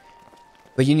tank.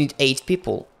 But you need 8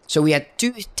 people. So we had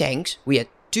 2 tanks, we had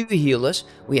 2 healers,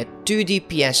 we had 2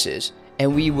 DPSs,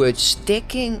 and we were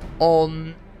sticking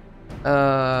on...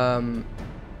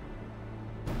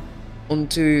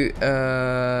 onto 2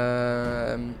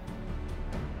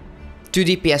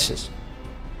 DPSs.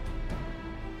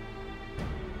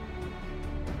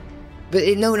 But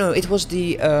no, it was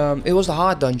the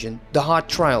hard dungeon, the hard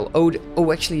trial.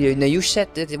 Oh, actually, no, you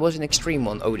said that it was an extreme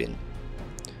one, Odin.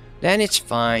 Then it's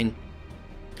fine.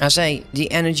 I say the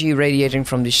energy radiating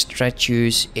from these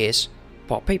statues is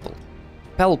palpable.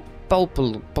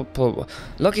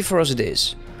 Lucky for us it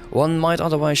is. One might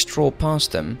otherwise stroll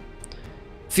past them.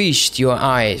 Feast your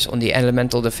eyes on the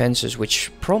elemental defenses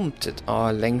which prompted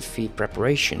our lengthy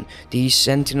preparation. These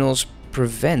sentinels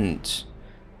prevent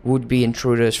would-be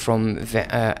intruders from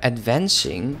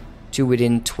advancing to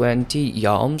within 20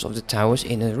 yalms of the tower's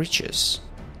inner reaches.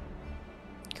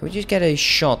 Can we just get a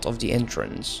shot of the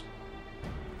entrance?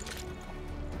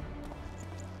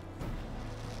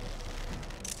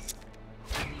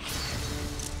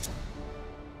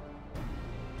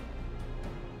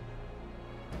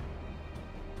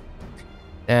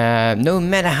 No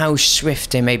matter how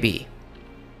swift they may be.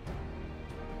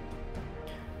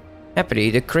 Happily,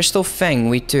 the crystal fang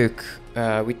we took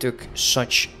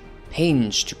such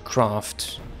pains to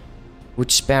craft would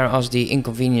spare us the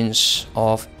inconvenience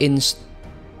of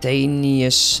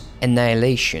instantaneous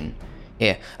annihilation.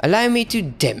 Here, allow me to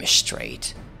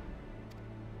demonstrate.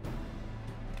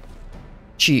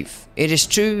 Chief, it is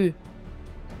true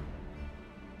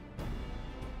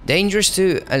dangerous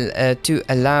to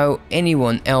allow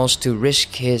anyone else to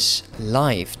risk his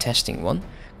life testing one.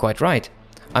 Quite right.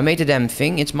 I made the damn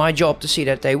thing, it's my job to see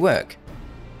that they work.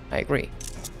 I agree.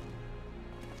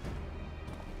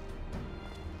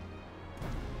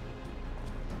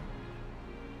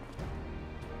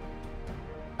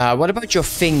 What about your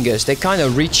fingers? They kind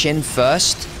of reach in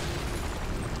first.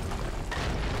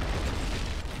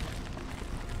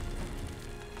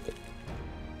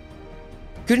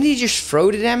 Couldn't he just throw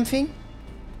the damn thing?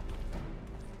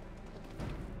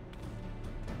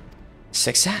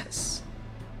 Success.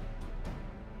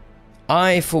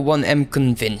 I, for one, am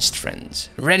convinced, friends.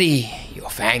 Ready your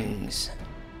fangs.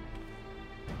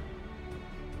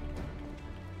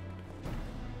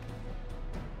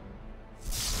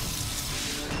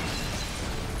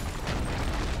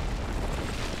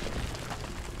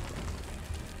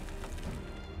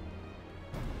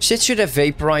 Sid should have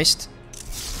vaporized.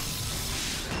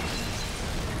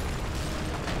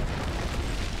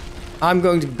 I'm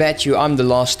going to bet you I'm the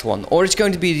last one. Or it's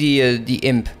going to be the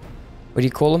imp. What do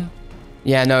you call him?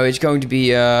 Yeah, no, it's going to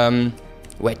be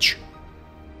Wedge.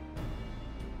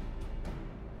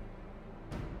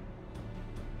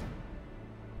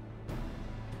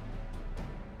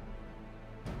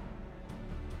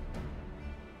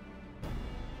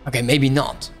 Okay, maybe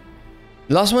not.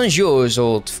 The last one is yours,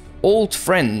 old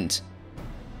friend.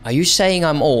 Are you saying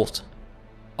I'm old?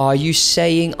 Are you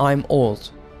saying I'm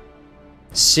old?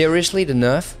 Seriously, the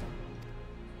nerf?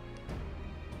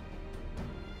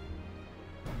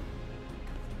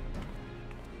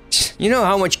 You know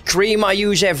how much cream I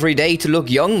use every day to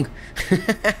look young?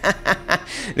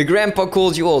 The grandpa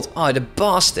called you old. Oh, the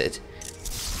bastard.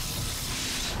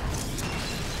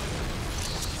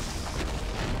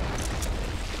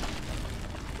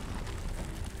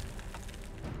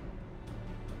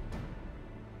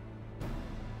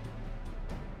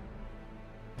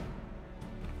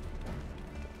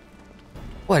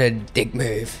 What a dick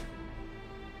move.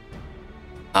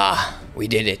 Ah, we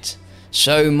did it.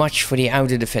 So much for the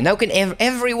outer defense. Now can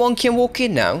everyone can walk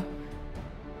in now?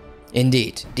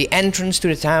 Indeed, the entrance to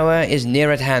the tower is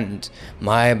near at hand.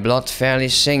 My blood fairly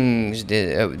sings.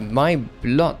 My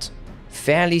blood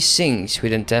fairly sings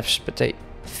with anticipation.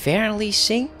 Fairly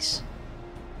sings?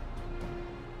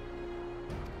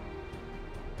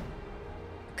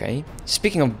 Okay.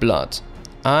 Speaking of blood,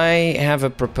 I have a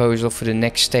proposal for the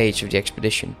next stage of the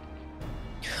expedition.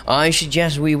 I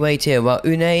suggest we wait here while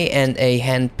Une and a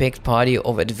hand-picked party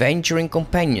of adventuring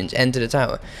companions enter the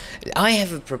tower. I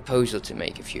have a proposal to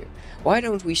make of you. Why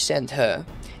don't we send her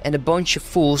and a bunch of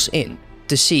fools in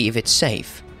to see if it's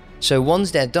safe? So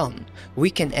once they're done, we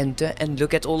can enter and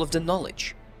look at all of the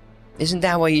knowledge. Isn't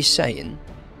that what you're saying?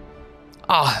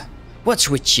 Ah, what's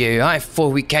with you? I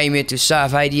thought we came here to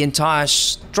survey the entire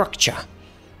structure.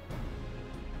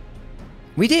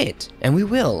 We did, and we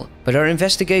will, but our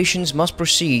investigations must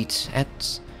proceed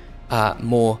at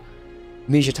more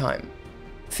measured time.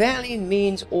 Fairly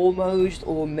means almost,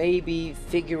 or maybe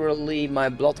figuratively, my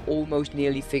blood almost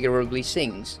nearly figuratively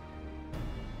sings.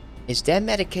 Is there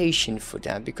medication for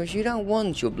that? Because you don't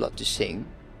want your blood to sing,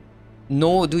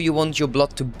 nor do you want your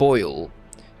blood to boil.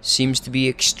 Seems to be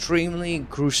extremely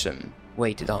gruesome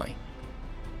way to die.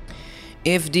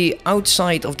 If the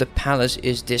outside of the palace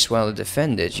is this well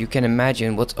defended, you can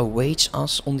imagine what awaits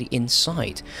us on the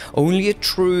inside. Only a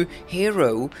true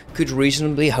hero could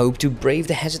reasonably hope to brave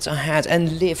the hazards ahead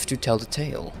and live to tell the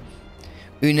tale.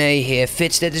 Une here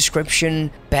fits the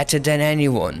description better than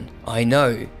anyone, I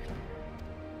know.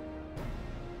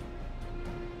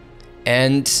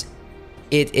 And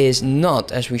it is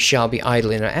not as we shall be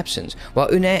idle in our absence, while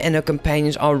Une and her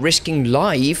companions are risking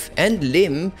life and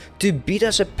limb to beat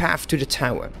us a path to the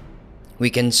tower. We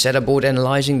can set about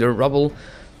analyzing the rubble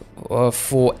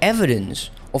for evidence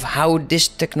of how this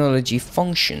technology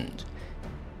functioned.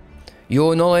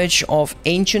 Your knowledge of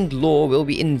ancient lore will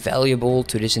be invaluable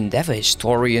to this endeavor,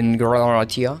 historian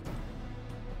Eorzea.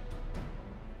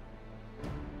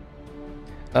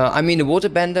 I mean, the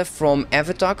waterbender from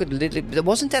Avatar could literally...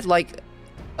 Wasn't that like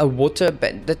a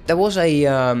waterbender? That was a...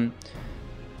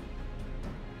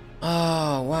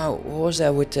 Oh, wow. What was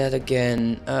that with that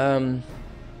again?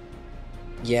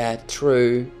 Yeah,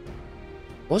 true.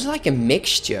 Was it like a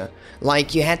mixture?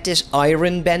 Like you had this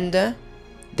iron bender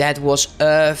that was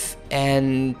earth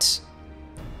and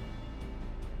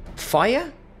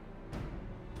fire?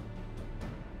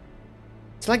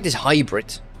 It's like this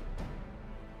hybrid.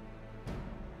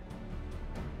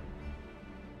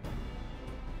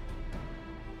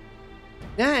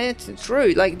 Yeah, it's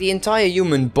true. Like the entire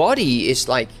human body is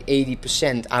like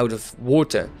 80% out of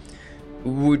water.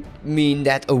 Would mean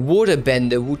that a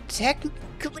waterbender would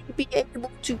technically be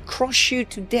able to crush you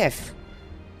to death.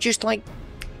 Just like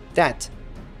that.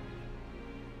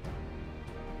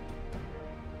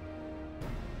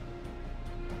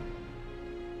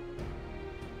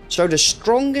 So the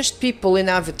strongest people in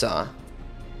Avatar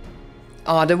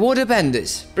are the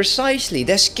waterbenders. Precisely,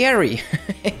 they're scary.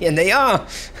 And they are.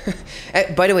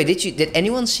 By the way, did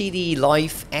anyone see the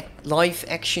live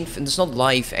action film? It's not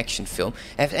live action film.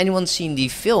 Have anyone seen the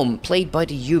film played by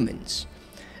the humans?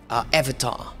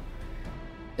 Avatar.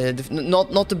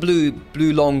 Not the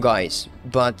blue long guys,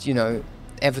 but you know,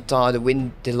 Avatar,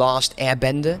 the last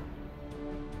Airbender.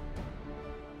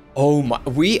 Oh my,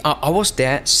 I was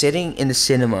there sitting in the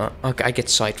cinema. Okay, I get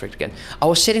sidetracked again. I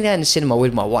was sitting there in the cinema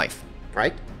with my wife,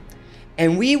 right?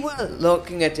 And we were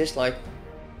looking at this like,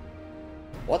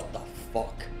 what the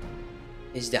fuck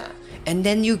is that? And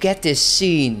then you get this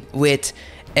scene with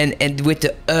with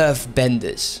the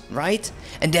earthbenders, right?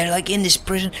 And they're like in this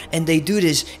prison and they do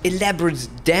this elaborate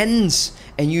dance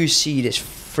and you see this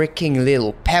freaking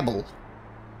little pebble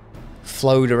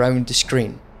float around the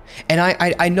screen. And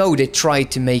I know they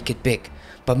tried to make it big,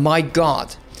 but my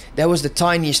god, that was the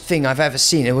tiniest thing I've ever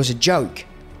seen. It was a joke.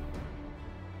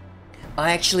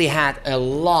 I actually had a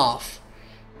laugh.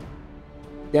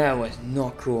 That was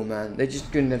not cool, man. They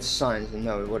just couldn't have signs and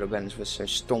know what events was so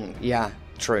strong. Yeah,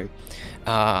 true.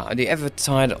 The ever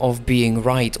tired of being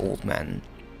right, old man?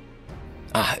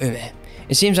 Une,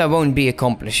 It seems I won't be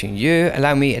accomplishing you.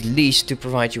 Allow me at least to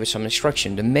provide you with some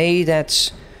instruction. The may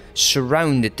that's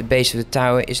surrounded the base of the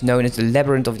tower is known as the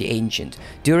Labyrinth of the Ancient.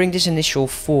 During this initial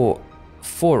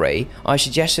foray, I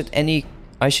suggest any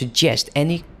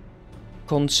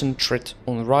concentrate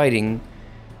on ridding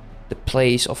the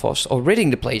place of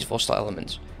hostile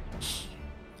elements.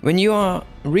 When you are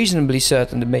reasonably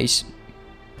certain the maze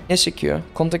is secure,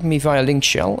 contact me via link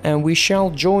shell and we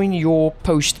shall join you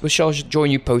post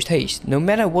haste, no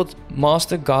matter what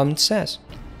Master Garment says.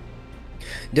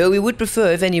 Though we would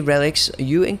prefer if any relics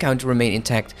you encounter remain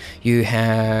intact, you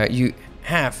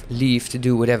have leave to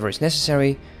do whatever is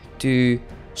necessary to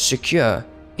secure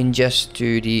ingest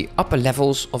to the upper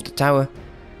levels of the tower.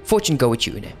 Fortune go with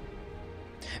you, Une.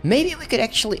 Maybe we could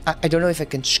actually, I don't know if I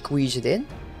can squeeze it in,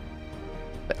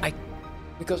 but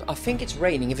because I think it's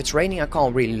raining. If it's raining, I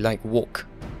can't really like walk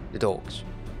the dogs.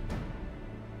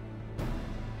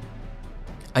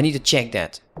 I need to check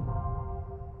that.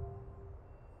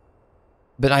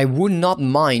 But I would not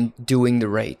mind doing the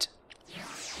raid.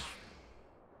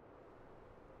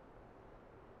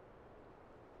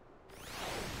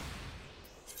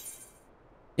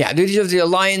 Yeah, duties of the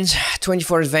Alliance,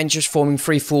 24 adventures forming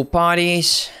 3 full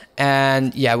parties.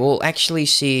 And yeah, we'll actually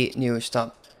see new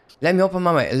stuff. Let me open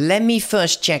my way. Let me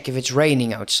first check if it's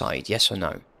raining outside, yes or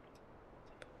no.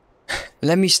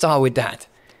 Let me start with that.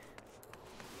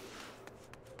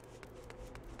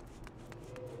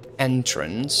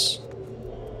 Entrance.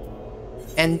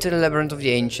 Enter the Labyrinth of the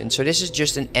Ancient. So this is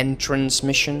just an entrance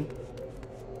mission.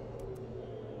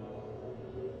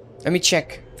 Let me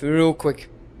check real quick.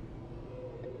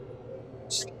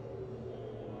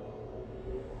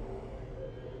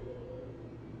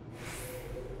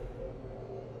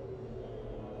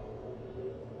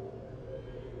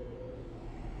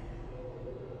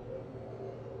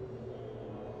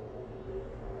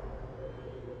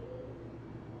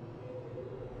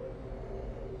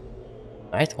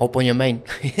 Right, open your main.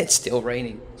 It's still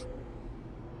raining.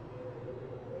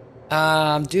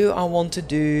 Do I want to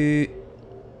do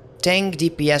tank,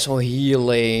 DPS or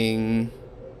healing?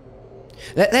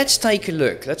 Let's take a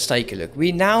look.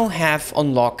 We now have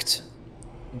unlocked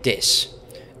this,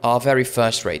 our very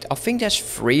first raid. I think there's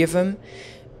 3 of them,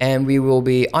 and we will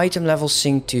be item level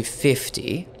synced to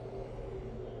 50.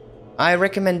 I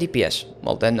recommend DPS.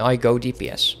 Well, then I go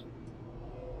DPS.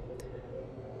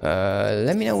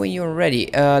 Let me know when you're ready.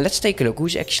 Let's take a look.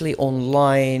 Who's actually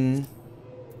online?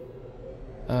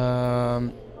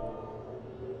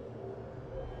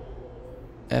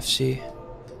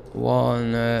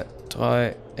 FC1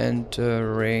 try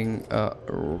entering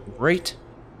raid.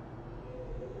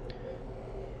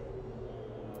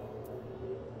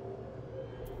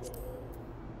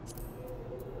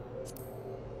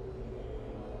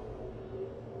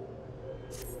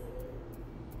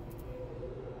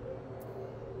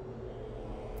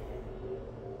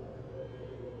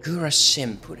 Gura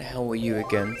Simp, who the hell were you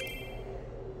again?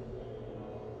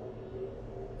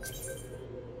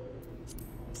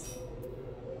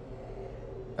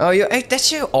 Oh,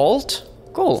 that's your alt?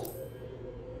 Cool.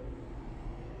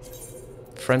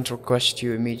 Friend request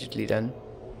you immediately then.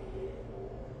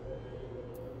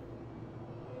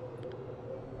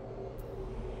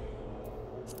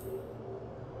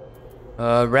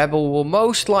 Rebel will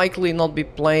most likely not be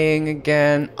playing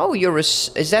again. Oh,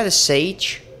 is that a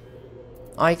sage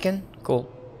icon? Cool.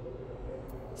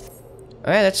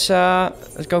 Alright, let's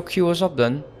go queue us up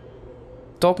then.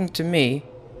 Talking to me.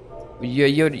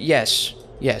 Yes,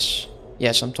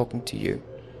 I'm talking to you.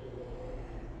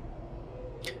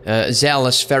 Zell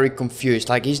is very confused.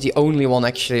 Like, he's the only one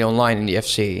actually online in the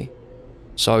FC.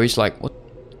 So he's like, what?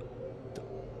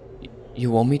 You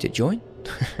want me to join?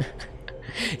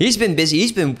 He's been busy.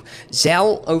 He's been...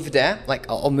 Zell over there. Like,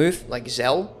 I'll move. Like,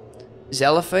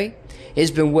 Zellife.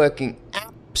 He's been working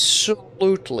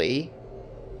absolutely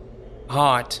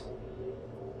hard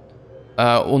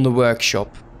on the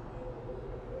workshop.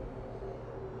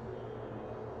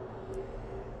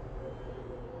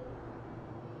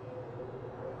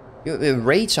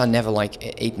 Raids are never like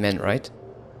 8 men, right?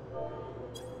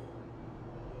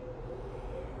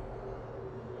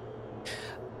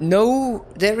 No,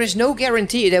 there is no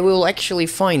guarantee that we'll actually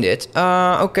find it.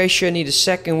 Okay, sure, need a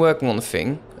second working on the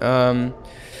thing.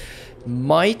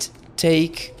 Might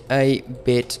take a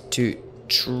bit to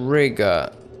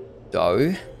trigger,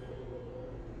 though.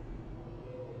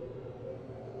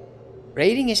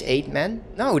 Raiding is 8 men?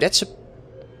 No, that's a...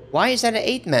 Why is that an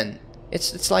 8 men?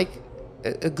 It's like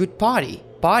a good party.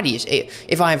 Party is 8.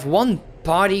 If I have 1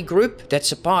 party group,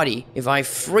 that's a party. If I have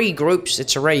 3 groups,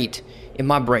 it's a raid in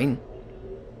my brain.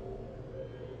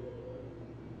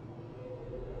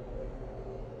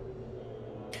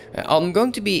 I'm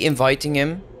going to be inviting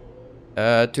him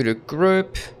to the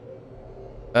group.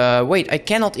 Wait, I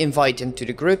cannot invite him to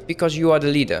the group because you are the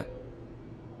leader.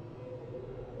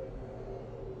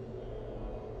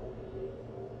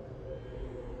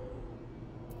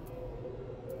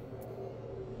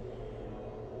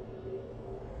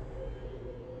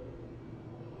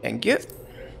 Thank you.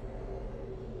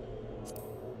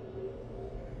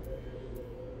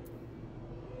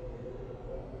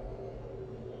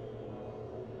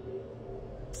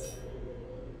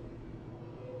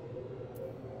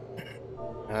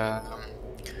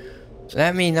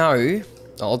 Let me know.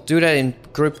 I'll do that in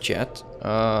group chat.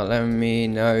 Let me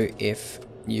know if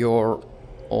you're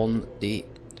on the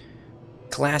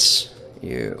class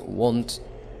you want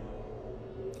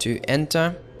to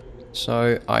enter,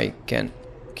 so I can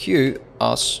queue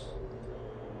us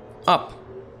up.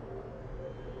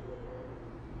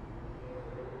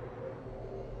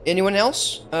 Anyone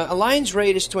else? Alliance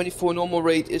rate is 24, normal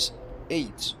rate is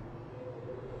 8.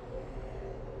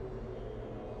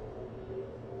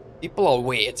 People are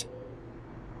weird.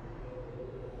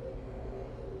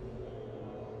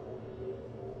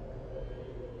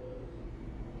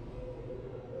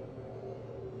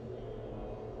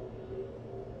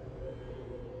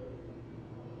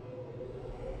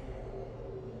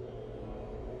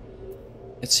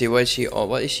 Let's see, what is he on?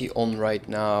 What is he on right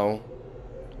now?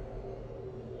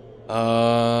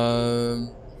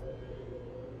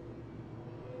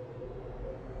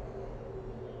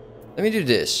 Let me do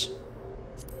this.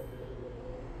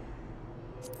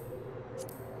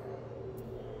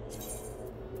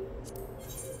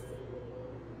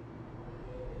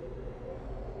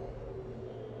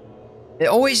 It's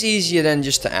always easier than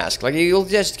just to ask. Like, you'll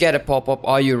just get a pop-up,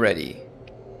 are you ready?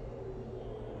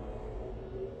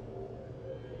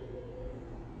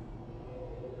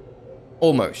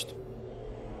 Almost.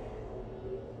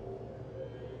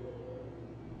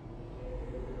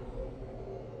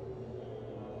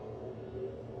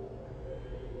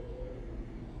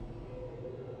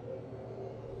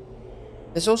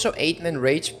 There's also 8-man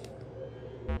raids.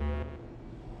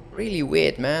 Really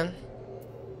weird, man.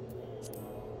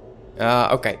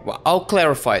 Okay, well, I'll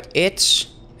clarify it. It's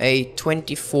a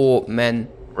 24-man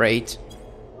raid.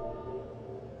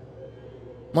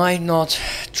 Might not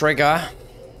trigger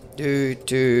due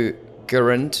to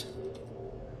current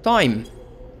time.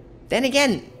 Then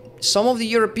again, some of the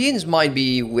Europeans might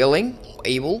be willing,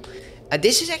 able.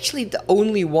 This is actually the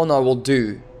only one I will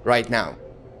do right now.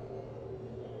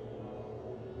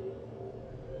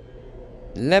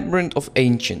 Labyrinth of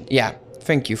Ancient. Yeah,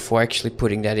 thank you for actually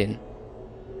putting that in.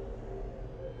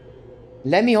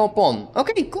 Let me hop on.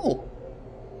 Okay, cool.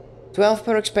 12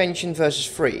 per expansion versus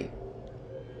 3.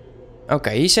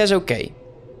 Okay, he says okay.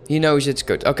 He knows it's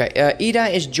good. Okay, Ida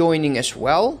is joining as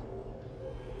well.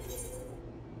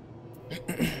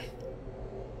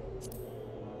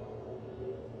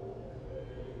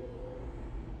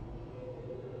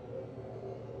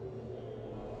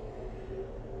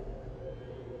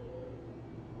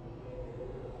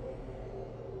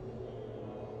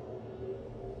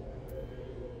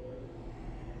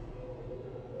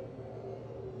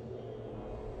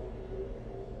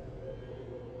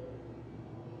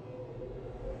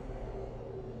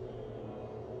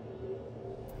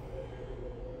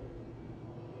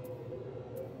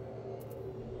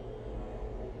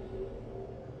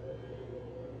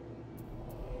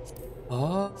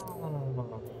 Oh.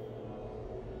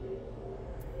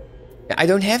 I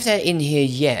don't have that in here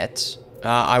yet.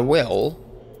 I will.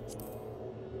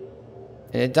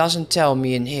 And it doesn't tell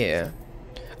me in here.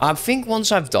 I think once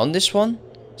I've done this one,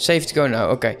 save to go now.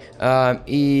 Okay.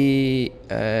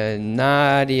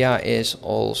 Nadia is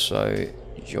also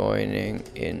joining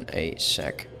in a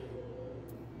sec.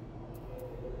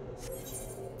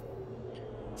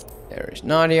 There is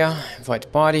Nadia. Invite the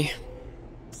party.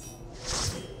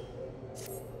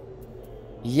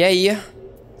 Yay!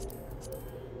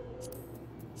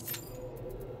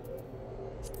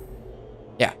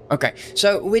 Yeah, okay.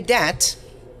 So with that,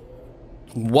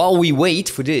 while we wait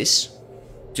for this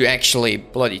to actually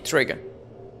bloody trigger,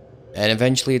 and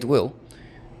eventually it will.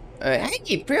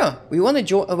 Hey, Priya, we want to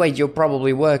join. Oh, wait, you're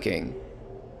probably working.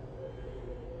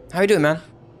 How you doing, man?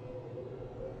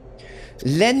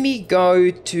 Let me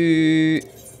go to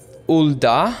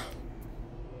Ulda.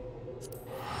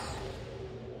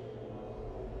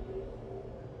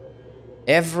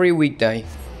 Every weekday.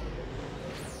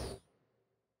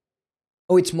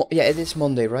 Oh, it's yeah, it is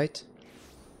Monday, right?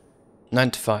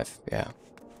 9 to 5, yeah.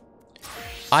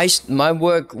 My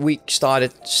work week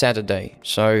started Saturday,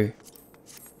 so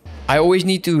I always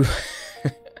need to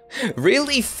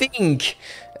really think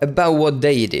about what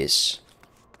day it is.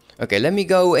 Okay, let me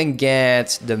go and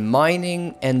get the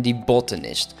mining and the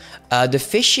botanist. The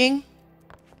fishing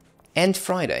and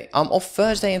Friday. I'm off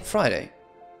Thursday and Friday.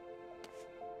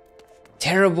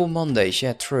 Terrible Mondays.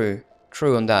 Yeah, true.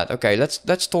 True on that. Okay,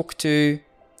 let's talk to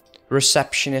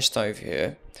receptionist over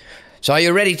here. So are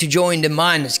you ready to join the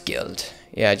Miners Guild?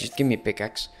 Yeah, just give me a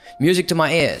pickaxe. Music to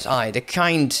my ears. Aye, the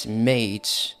kind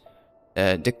maids.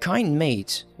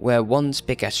 Where one's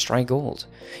pickaxe strike gold.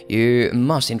 You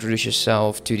must introduce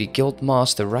yourself to the guild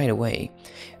master right away.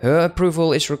 Her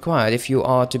approval is required if you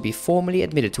are to be formally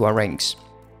admitted to our ranks.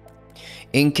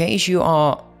 In case you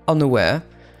are unaware,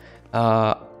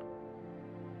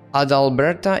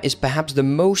 Adalberta is perhaps the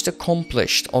most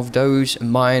accomplished of those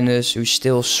miners who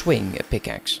still swing a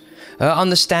pickaxe. Her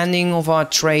understanding of our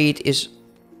trade is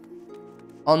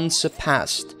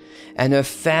unsurpassed, and her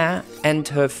flair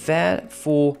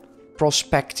for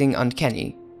prospecting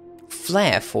uncanny.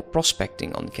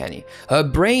 Her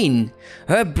brain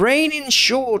in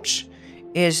short,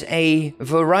 is a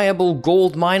variable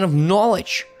gold mine of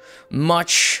knowledge.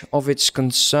 Much of it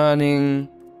concerning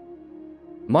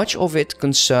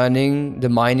the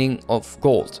mining of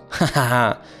gold.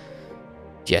 Haha.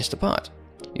 Just apart.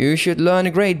 You should learn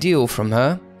a great deal from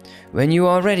her. When you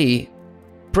are ready,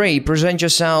 pray present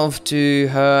yourself to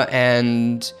her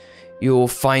and you'll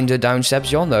find her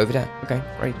downstairs yonder over there. Okay,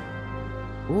 great.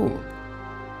 Ooh.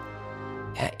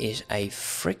 That is a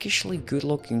freakishly good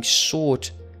looking sword.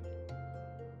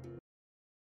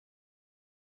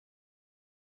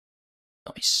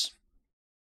 Nice.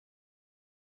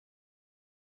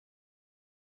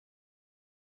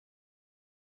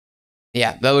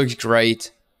 Yeah, that looks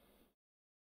great.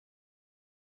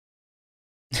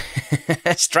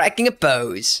 Striking a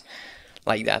pose.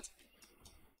 Like that.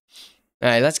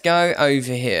 Alright, let's go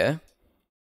over here.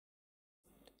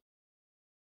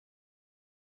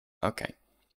 Okay.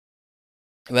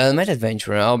 Well met,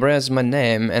 adventurer. Albert is my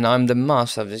name, and I'm the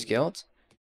master of this guild.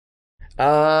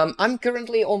 I'm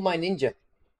currently on my ninja.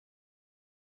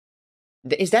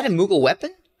 Is that a Moogle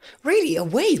weapon? Really?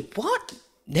 Wait, what?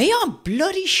 They are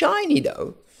bloody shiny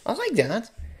though. I like that.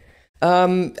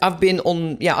 I've been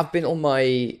on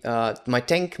my my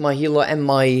tank, my healer, and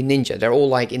my ninja. They're all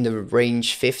like in the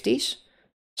range 50s,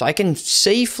 so I can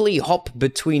safely hop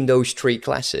between those three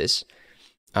classes.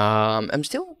 I'm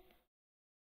still.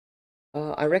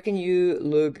 I reckon you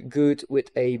look good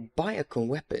with a Biocon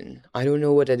weapon. I don't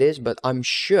know what that is, but I'm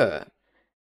sure.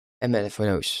 MF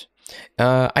knows.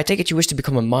 I take it you wish to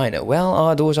become a miner. Well,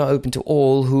 our doors are open to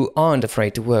all who aren't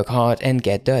afraid to work hard and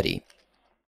get dirty.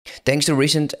 Thanks to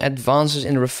recent advances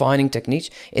in refining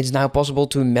techniques, it's now possible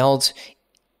to melt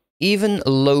even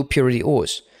low purity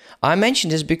ores. I mention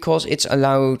this because it's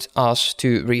allowed us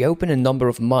to reopen a number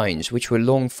of mines which were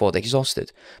long thought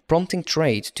exhausted, prompting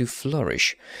trade to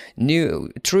flourish.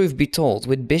 Truth be told,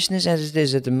 with business as it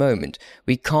is at the moment,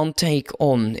 we can't take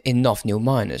on enough new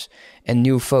miners, and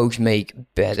new folks make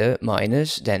better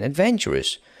miners than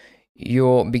adventurers.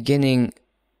 Few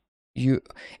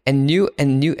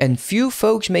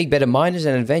folks make better miners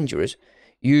than adventurers,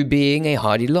 you being a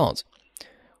hardy lot.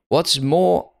 What's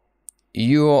more,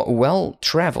 you're well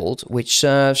traveled, which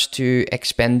serves to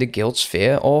expand the guild's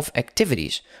sphere of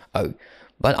activities. Oh,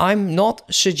 but I'm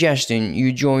not suggesting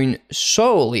you join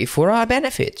solely for our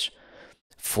benefits.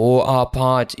 For our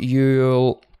part,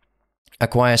 you'll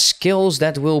acquire skills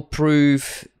that will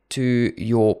prove to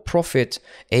your profit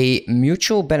a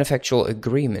mutual beneficial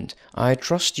agreement. I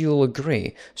trust you'll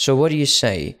agree. So what do you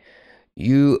say?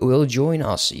 You will join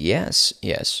us? Yes,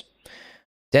 yes.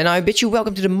 Then I bid you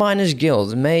welcome to the Miners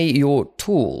Guild. May your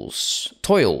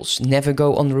toils never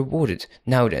go unrewarded.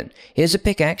 Now then, here's a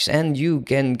pickaxe and you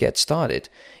can get started.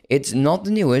 It's not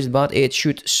the newest, but it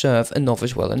should serve a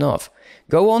novice well enough.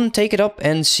 Go on, take it up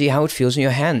and see how it feels in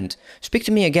your hand. Speak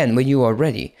to me again when you are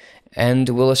ready, and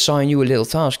we'll assign you a little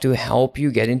task to help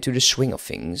you get into the swing of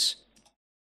things.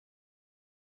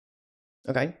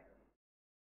 Okay.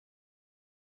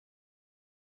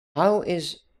 How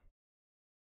is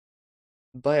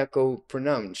Bayako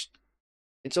pronounced?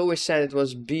 It's always said it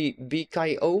was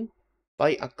BKO?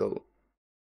 Bayako.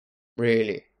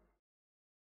 Really?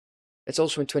 It's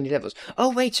also in 20 levels.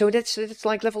 Oh wait, so that's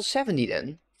like level 70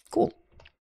 then. Cool.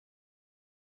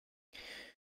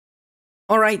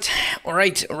 Alright.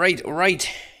 Here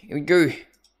we go.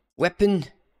 Weapon.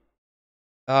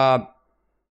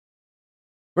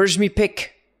 Where's me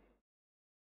pick?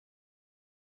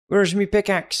 Where's me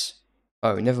pickaxe?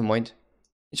 Oh, never mind.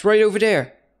 It's right over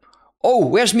there. Oh,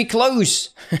 where's me clothes?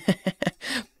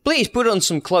 Please put on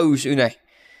some clothes, Une.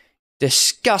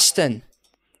 Disgusting.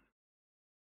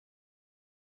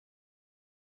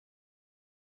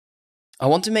 I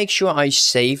want to make sure I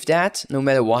save that no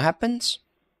matter what happens.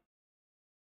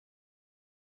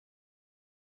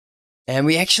 And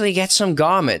we actually get some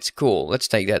garments. Cool, let's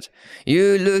take that.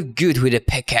 You look good with a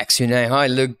pickaxe, you know. I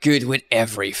look good with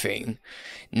everything.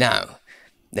 Now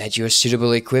that you're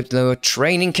suitably equipped, your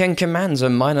training can command. A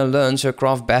miner learns her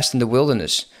craft best in the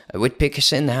wilderness, with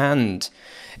pickaxe in hand.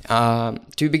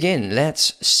 To begin,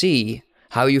 let's see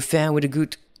how you fare with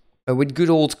good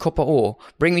old copper ore.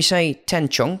 Bring me, say, 10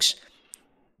 chunks.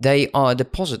 They are a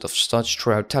deposit of such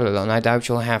throughout Talilon. I doubt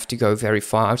you'll have to go very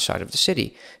far outside of the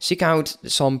city. Seek out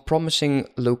some promising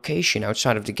location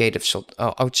outside of the gate of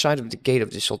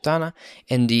the Sultana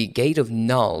and the gate of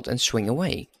Nald and swing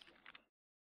away.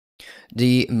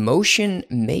 The motion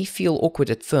may feel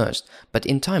awkward at first, but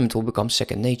in time it will become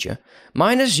second nature.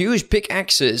 Miners use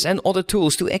pickaxes and other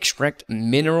tools to extract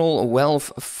mineral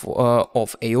wealth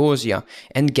of Eorzea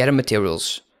and gather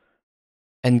materials.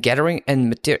 And gather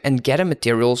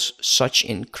materials such used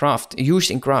in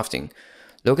crafting.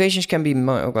 Locations can be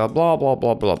blah blah blah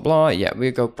blah blah blah. Yeah,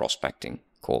 we go prospecting.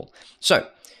 Cool. So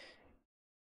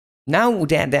now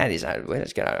that is out of the way,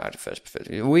 let's get out of the first.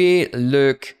 We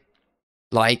look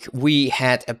like we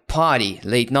had a party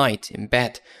late night in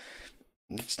bed.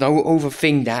 Let's not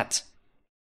overthink that.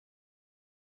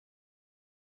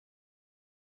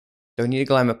 Don't need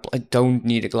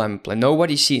a glamour play.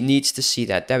 Nobody needs to see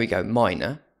that. There we go.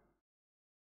 Miner.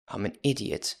 I'm an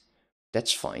idiot.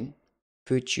 That's fine.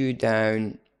 Put you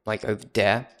down like over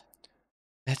there.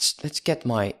 Let's get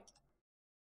my.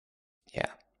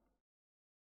 Yeah.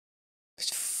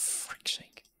 For frick's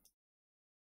sake.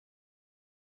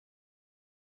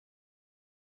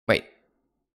 Wait.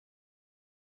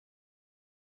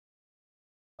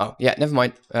 Oh yeah. Never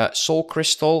mind. Soul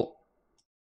crystal.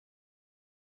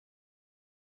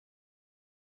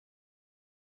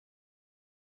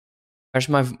 Where's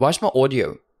my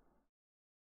audio?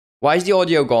 Why is the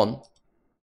audio gone?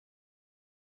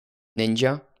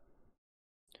 Ninja.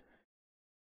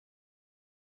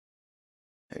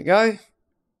 There we go.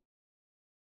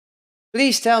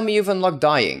 Please tell me you've unlocked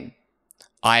dying.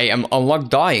 I am unlocked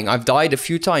dying. I've died a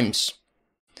few times.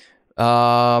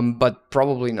 But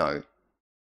probably no.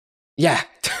 Yeah.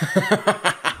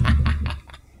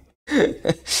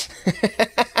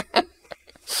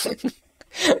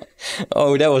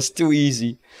 Oh, that was too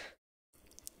easy.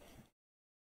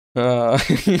 Oh,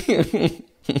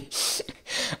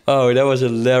 that was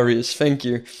hilarious. Thank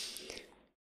you.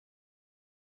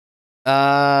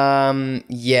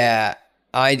 Yeah,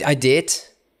 I did.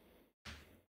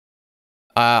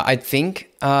 I think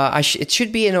it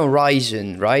should be in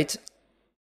Horizon, right?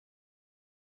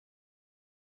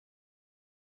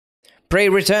 Pray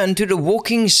return to the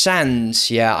walking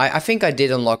sands. Yeah, I think I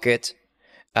did unlock it.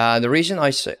 The reason I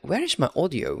say, where is my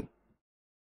audio?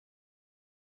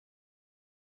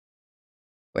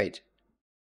 Wait.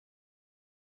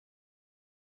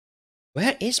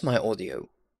 Where is my audio?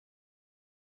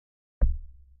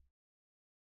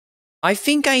 I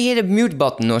think I hit a mute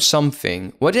button or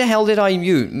something. What the hell did I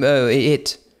mute?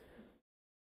 Hit?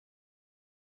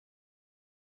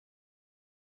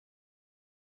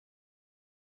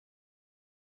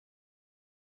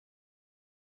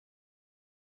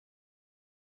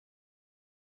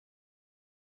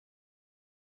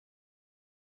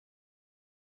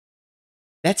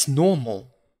 That's normal.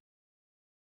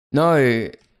 No.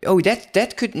 Oh,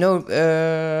 that could no.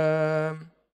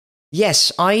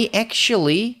 Yes, I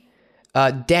actually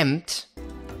damped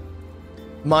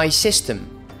my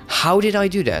system. How did I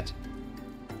do that?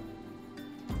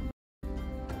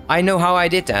 I know how I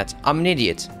did that. I'm an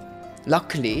idiot.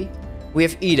 Luckily, we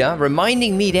have Ida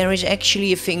reminding me there is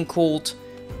actually a thing called.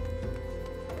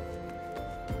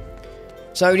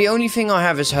 So the only thing I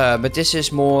have is her, but this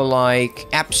is more like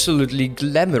absolutely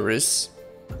glamorous.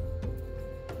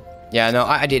 Yeah, no,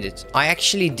 I did it. I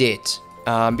actually did.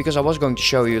 Because I was going to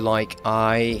show you, like,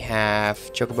 I have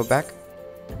Chocobo back.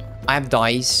 I have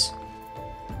dice.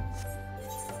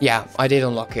 Yeah, I did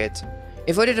unlock it.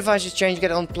 If other devices change,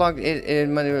 get unplugged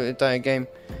in my entire game.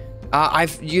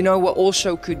 You know what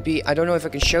also could be, I don't know if I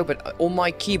can show, but on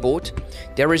my keyboard,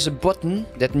 there is a button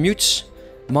that mutes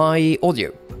my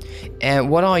audio. And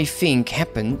what I think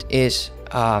happened is,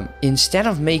 instead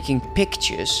of making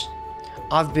pictures,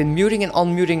 I've been muting and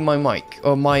unmuting my mic,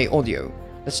 or my audio.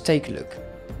 Let's take a look.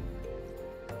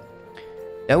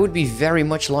 That would be very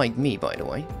much like me, by the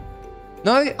way.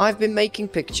 No, I've been making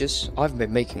pictures. I've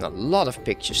been making a lot of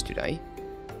pictures today.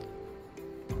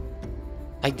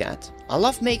 Like that. I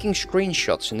love making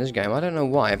screenshots in this game. I don't know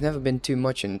why. I've never been too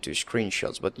much into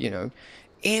screenshots, but you know,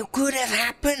 it could have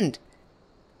happened.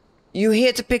 You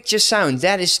hear the picture sound,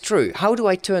 that is true. How do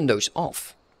I turn those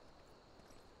off?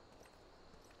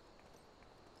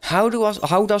 How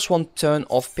does one turn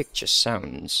off picture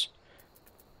sounds?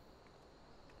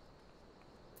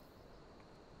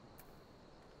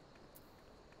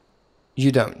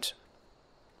 You don't.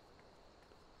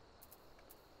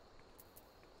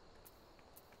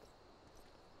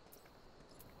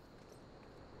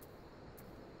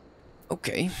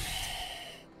 Okay.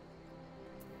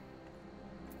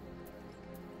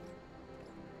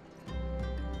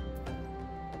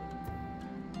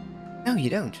 No, you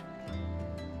don't.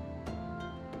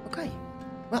 Okay.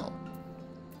 Well.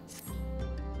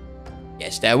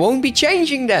 Yes, that won't be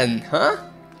changing then, huh?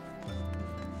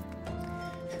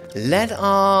 Let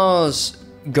us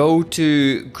go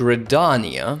to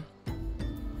Gridania.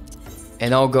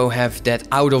 And I'll go have that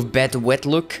out of bed wet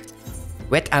look.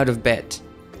 Wet out of bed.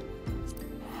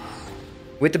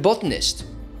 With the botanist.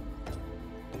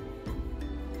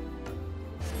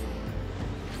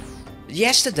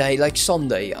 Yesterday, like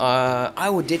Sunday,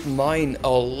 I did mine a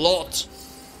lot.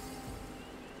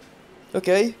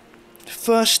 Okay. The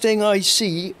first thing I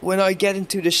see when I get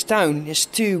into this town is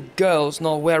two girls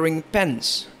not wearing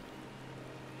pants.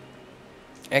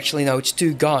 Actually, no, it's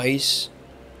two guys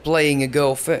playing a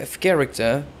girl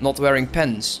character not wearing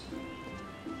pants.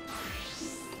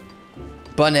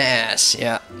 Bunnass,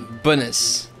 yeah,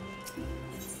 bunnass.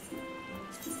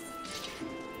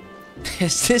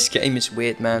 This game is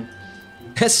weird, man.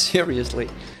 Seriously,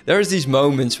 there's these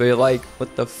moments where you're like,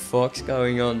 what the fuck's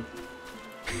going on?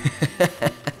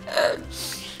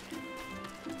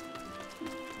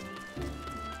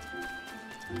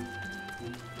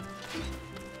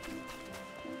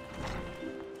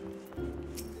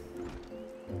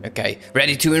 Okay,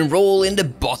 ready to enroll in the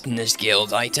Botanist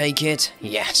Guild, I take it?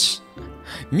 Yes.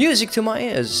 Music to my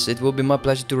ears. It will be my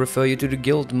pleasure to refer you to the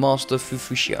Guild Master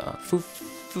Fufushia.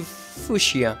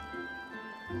 Fufushia.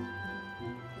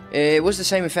 It was the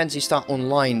same in Fantasy Star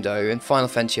Online though, in Final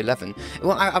Fantasy XI.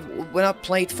 Well, when I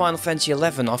played Final Fantasy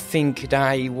XI, I think that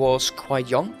I was quite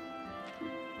young.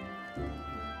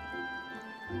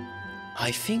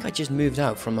 I think I just moved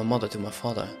out from my mother to my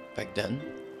father back then.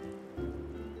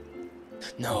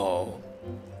 No.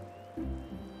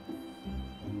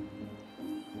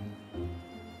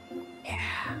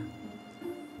 Yeah.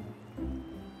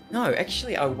 No,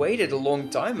 actually I waited a long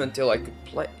time until I could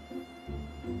play.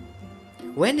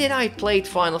 When did I play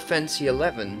Final Fantasy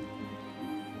XI?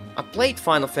 I played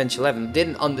Final Fantasy XI,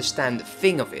 didn't understand a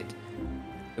thing of it.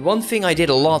 The one thing I did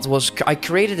a lot was I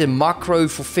created a macro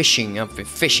for fishing. I've been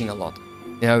fishing a lot.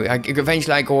 You know,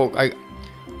 eventually I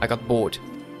got bored.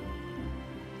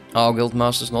 Our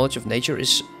Guildmaster's knowledge of nature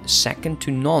is second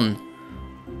to none.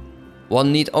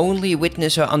 One need only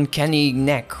witness her uncanny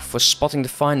knack for spotting the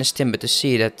finest timber to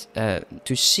see that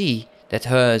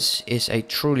hers is a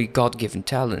truly God-given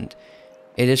talent.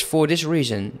 It is for this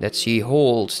reason that she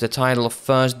holds the title of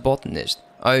first botanist.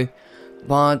 Oh,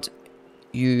 but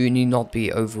you need not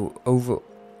be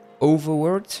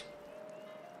overworked,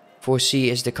 for she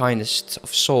is the kindest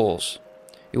of souls.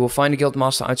 You will find the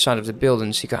Guildmaster outside of the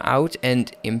building, seek her out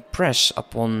and impress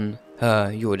upon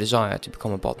her your desire to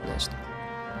become a botanist.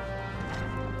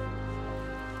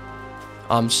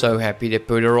 I'm so happy they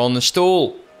put her on the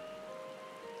stool.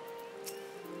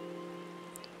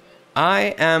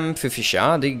 I am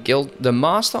Fifisha, the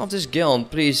master of this guild.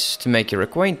 Pleased to make your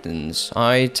acquaintance.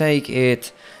 I take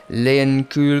it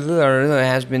Leoncular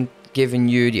has been giving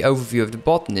you the overview of the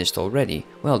botanist already.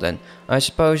 Well then, I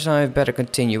suppose I've better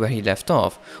continue where he left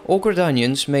off. All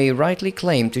Gridanians may rightly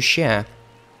claim to share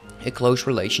a close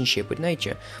relationship with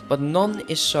nature, but none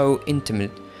is so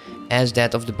intimate as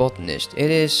that of the botanist. It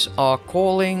is our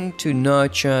calling to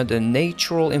nurture the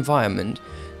natural environment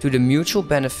to the mutual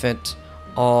benefit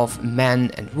of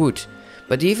man and wood.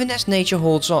 But even as nature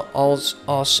holds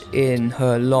us in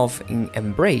her loving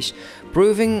embrace,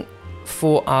 proving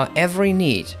for our every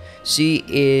need, she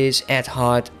is at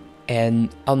heart an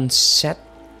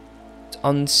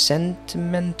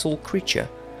unsentimental creature,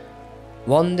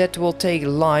 one that will take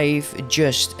life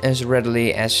just as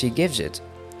readily as she gives it.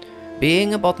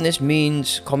 Being a botanist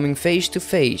means coming face to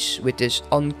face with this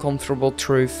uncomfortable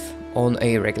truth on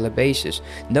a regular basis.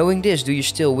 Knowing this, do you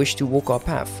still wish to walk our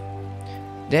path?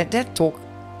 That talk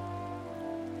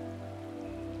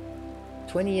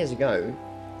 20 years ago.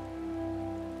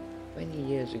 20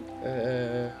 years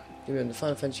ago. The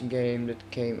Final Fantasy game that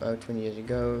came out 20 years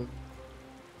ago.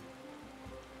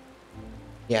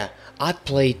 Yeah, I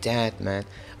played that, man.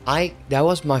 That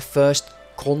was my first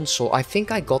console. I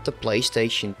think I got the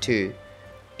PlayStation 2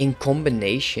 in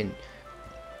combination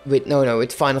with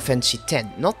with Final Fantasy X.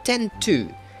 Not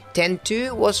X-2.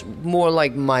 X-2 was more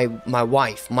like my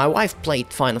wife. My wife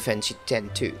played Final Fantasy X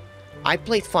too. I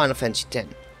played Final Fantasy X.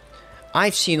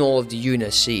 I've seen all of the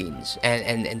Une scenes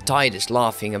and Titus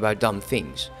laughing about dumb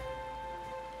things.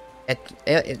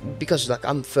 Because like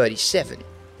I'm 37.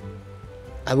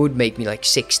 I would make me like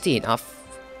 16. I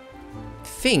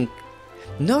think...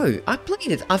 No, I played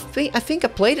it. I think I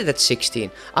played it at 16.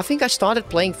 I think I started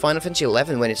playing Final Fantasy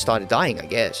XI when it started dying, I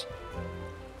guess.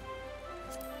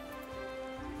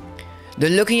 The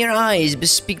look in your eyes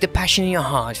bespeak the passion in your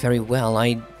heart. Very well,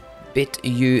 I bid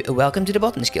you welcome to the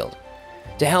Botanist Guild.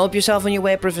 To help yourself on your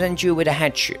way, I present you with a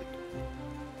headshot.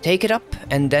 Take it up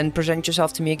and then present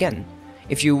yourself to me again.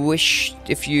 If you wish,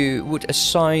 I would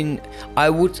assign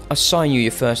you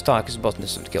your first task as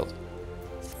Botanist of the Guild.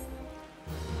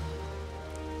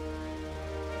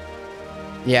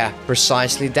 Yeah,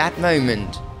 precisely that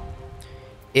moment.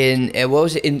 In what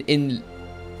was it? In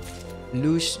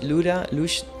Luda?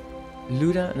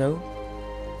 No.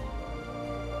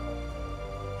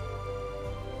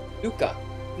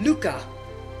 Luca.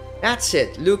 That's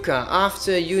it, Luca.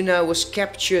 After Une was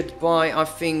captured by, I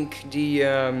think, the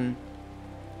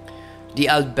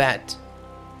Outbat,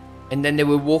 and then they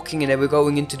were walking and they were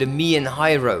going into the Mian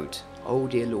High Road. Oh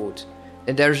dear lord.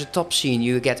 And there's a top scene,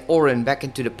 you get Oren back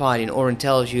into the party and Oren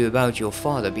tells you about your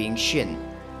father being Shin.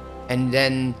 And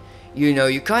then, you know,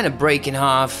 you kind of break in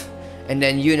half, and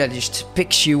then Une just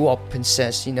picks you up and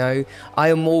says, you know, I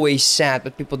am always sad,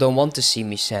 but people don't want to see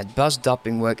me sad. Best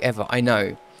dubbing work ever, I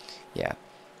know. Yeah.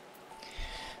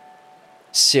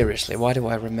 Seriously, why do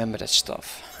I remember that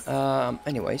stuff?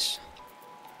 Anyways.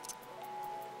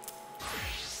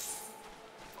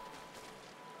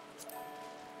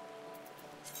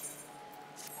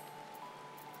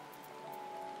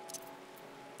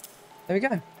 There we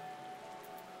go.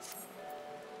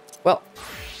 Well,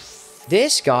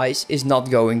 this, guys, is not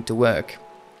going to work.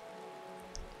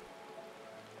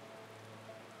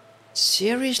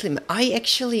 Seriously,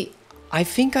 I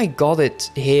think I got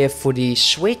it here for the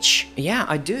Switch. Yeah,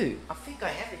 I do. I think I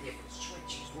have it here for the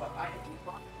Switch as well. I don't know.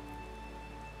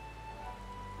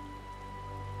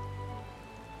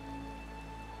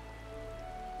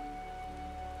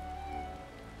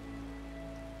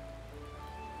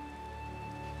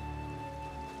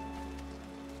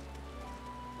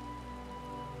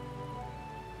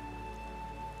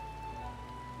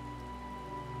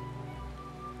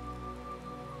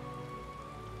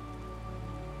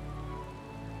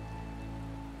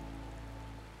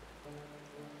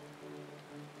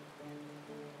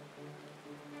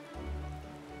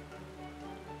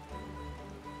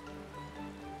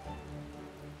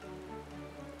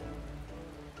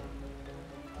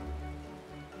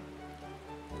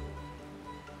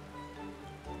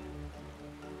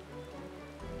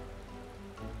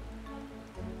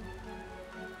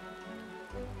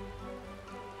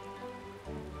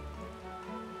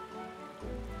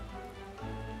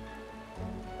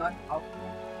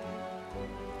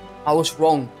 I was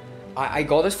wrong. I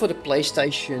got it for the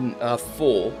PlayStation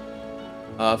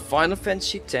 4, Final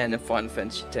Fantasy X and Final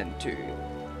Fantasy X-2,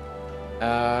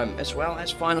 as well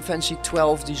as Final Fantasy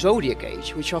XII The Zodiac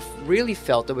Age, which I really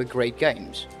felt they were great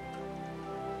games.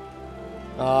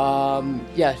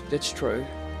 Yeah, that's true.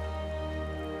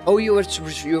 Oh, you're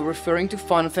referring to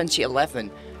Final Fantasy XI.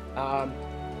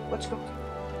 Let's go.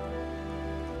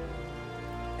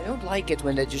 I don't like it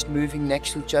when they're just moving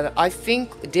next to each other. I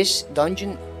think this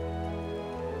dungeon,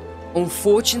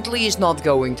 unfortunately, is not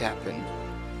going to happen.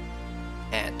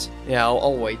 And yeah,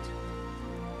 I'll wait.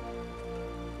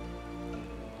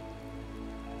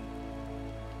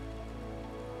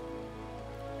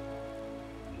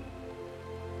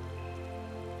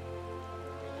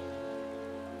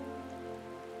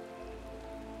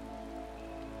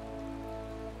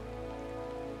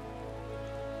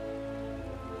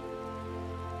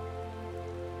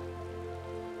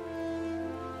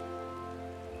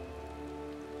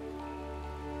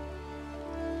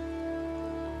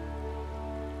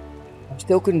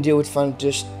 Still couldn't deal with fun,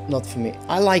 just not for me.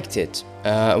 I liked it.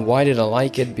 Why did I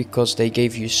like it? Because they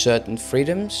gave you certain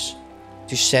freedoms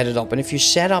to set it up, and if you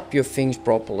set up your things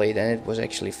properly, then it was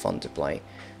actually fun to play.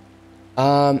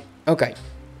 Okay.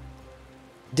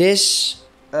 This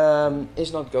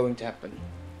is not going to happen.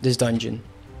 This dungeon,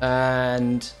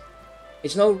 and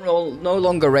it's no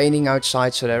longer raining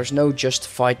outside, so there's no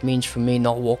justified means for me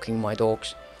not walking my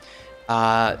dogs.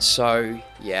 So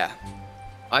yeah.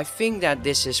 I think that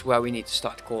this is where we need to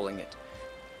start calling it.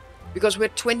 Because we're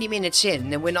 20 minutes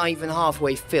in and we're not even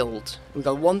halfway filled. We've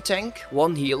got one tank,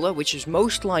 one healer, which is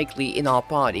most likely in our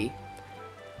party.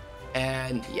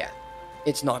 And yeah,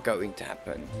 it's not going to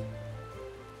happen.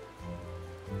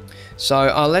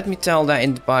 So let me tell that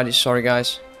in the party, sorry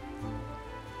guys.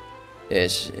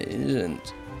 This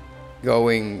isn't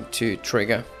going to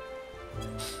trigger.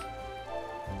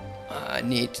 I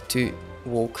need to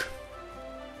walk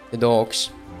the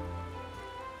dogs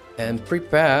and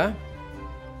prepare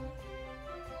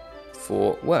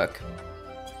for work.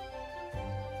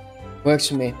 Works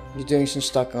for me. You're doing some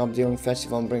stocking up, doing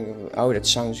festival and bringing. Oh, that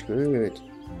sounds good.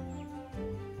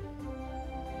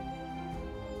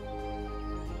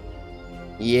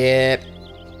 Yep.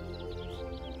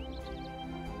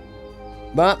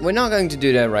 But we're not going to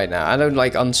do that right now. I don't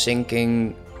like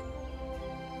unsinking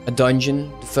a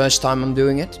dungeon the first time I'm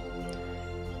doing it.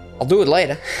 I'll do it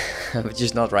later, but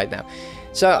just not right now.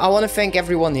 So I want to thank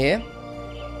everyone here.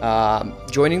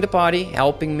 Joining the party,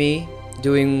 helping me,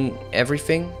 doing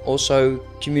everything. Also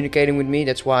communicating with me,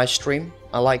 that's why I stream.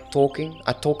 I like talking.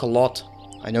 I talk a lot,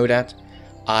 I know that.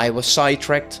 I was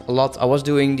sidetracked a lot. I was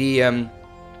doing the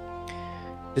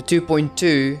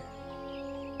 2.2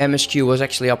 MSQ was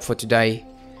actually up for today.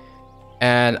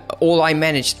 And all I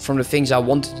managed from the things I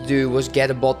wanted to do was get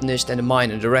a botanist and a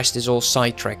miner. The rest is all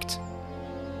sidetracked.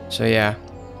 So yeah.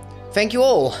 Thank you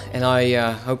all, and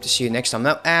I hope to see you next time.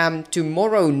 Now,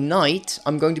 tomorrow night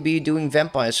I'm going to be doing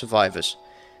Vampire Survivors.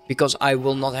 Because I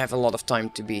will not have a lot of time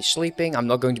to be sleeping. I'm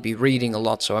not going to be reading a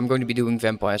lot, so I'm going to be doing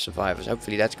Vampire Survivors.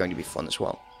 Hopefully that's going to be fun as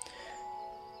well.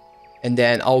 And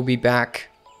then I'll be back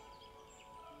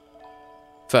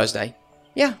Thursday.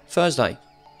 Yeah, Thursday.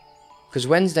 Because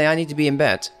Wednesday I need to be in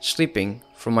bed, sleeping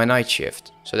from my night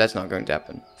shift. So that's not going to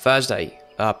happen. Thursday,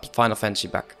 Final Fantasy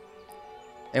back.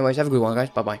 Anyways, have a good one, guys.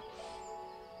 Bye-bye.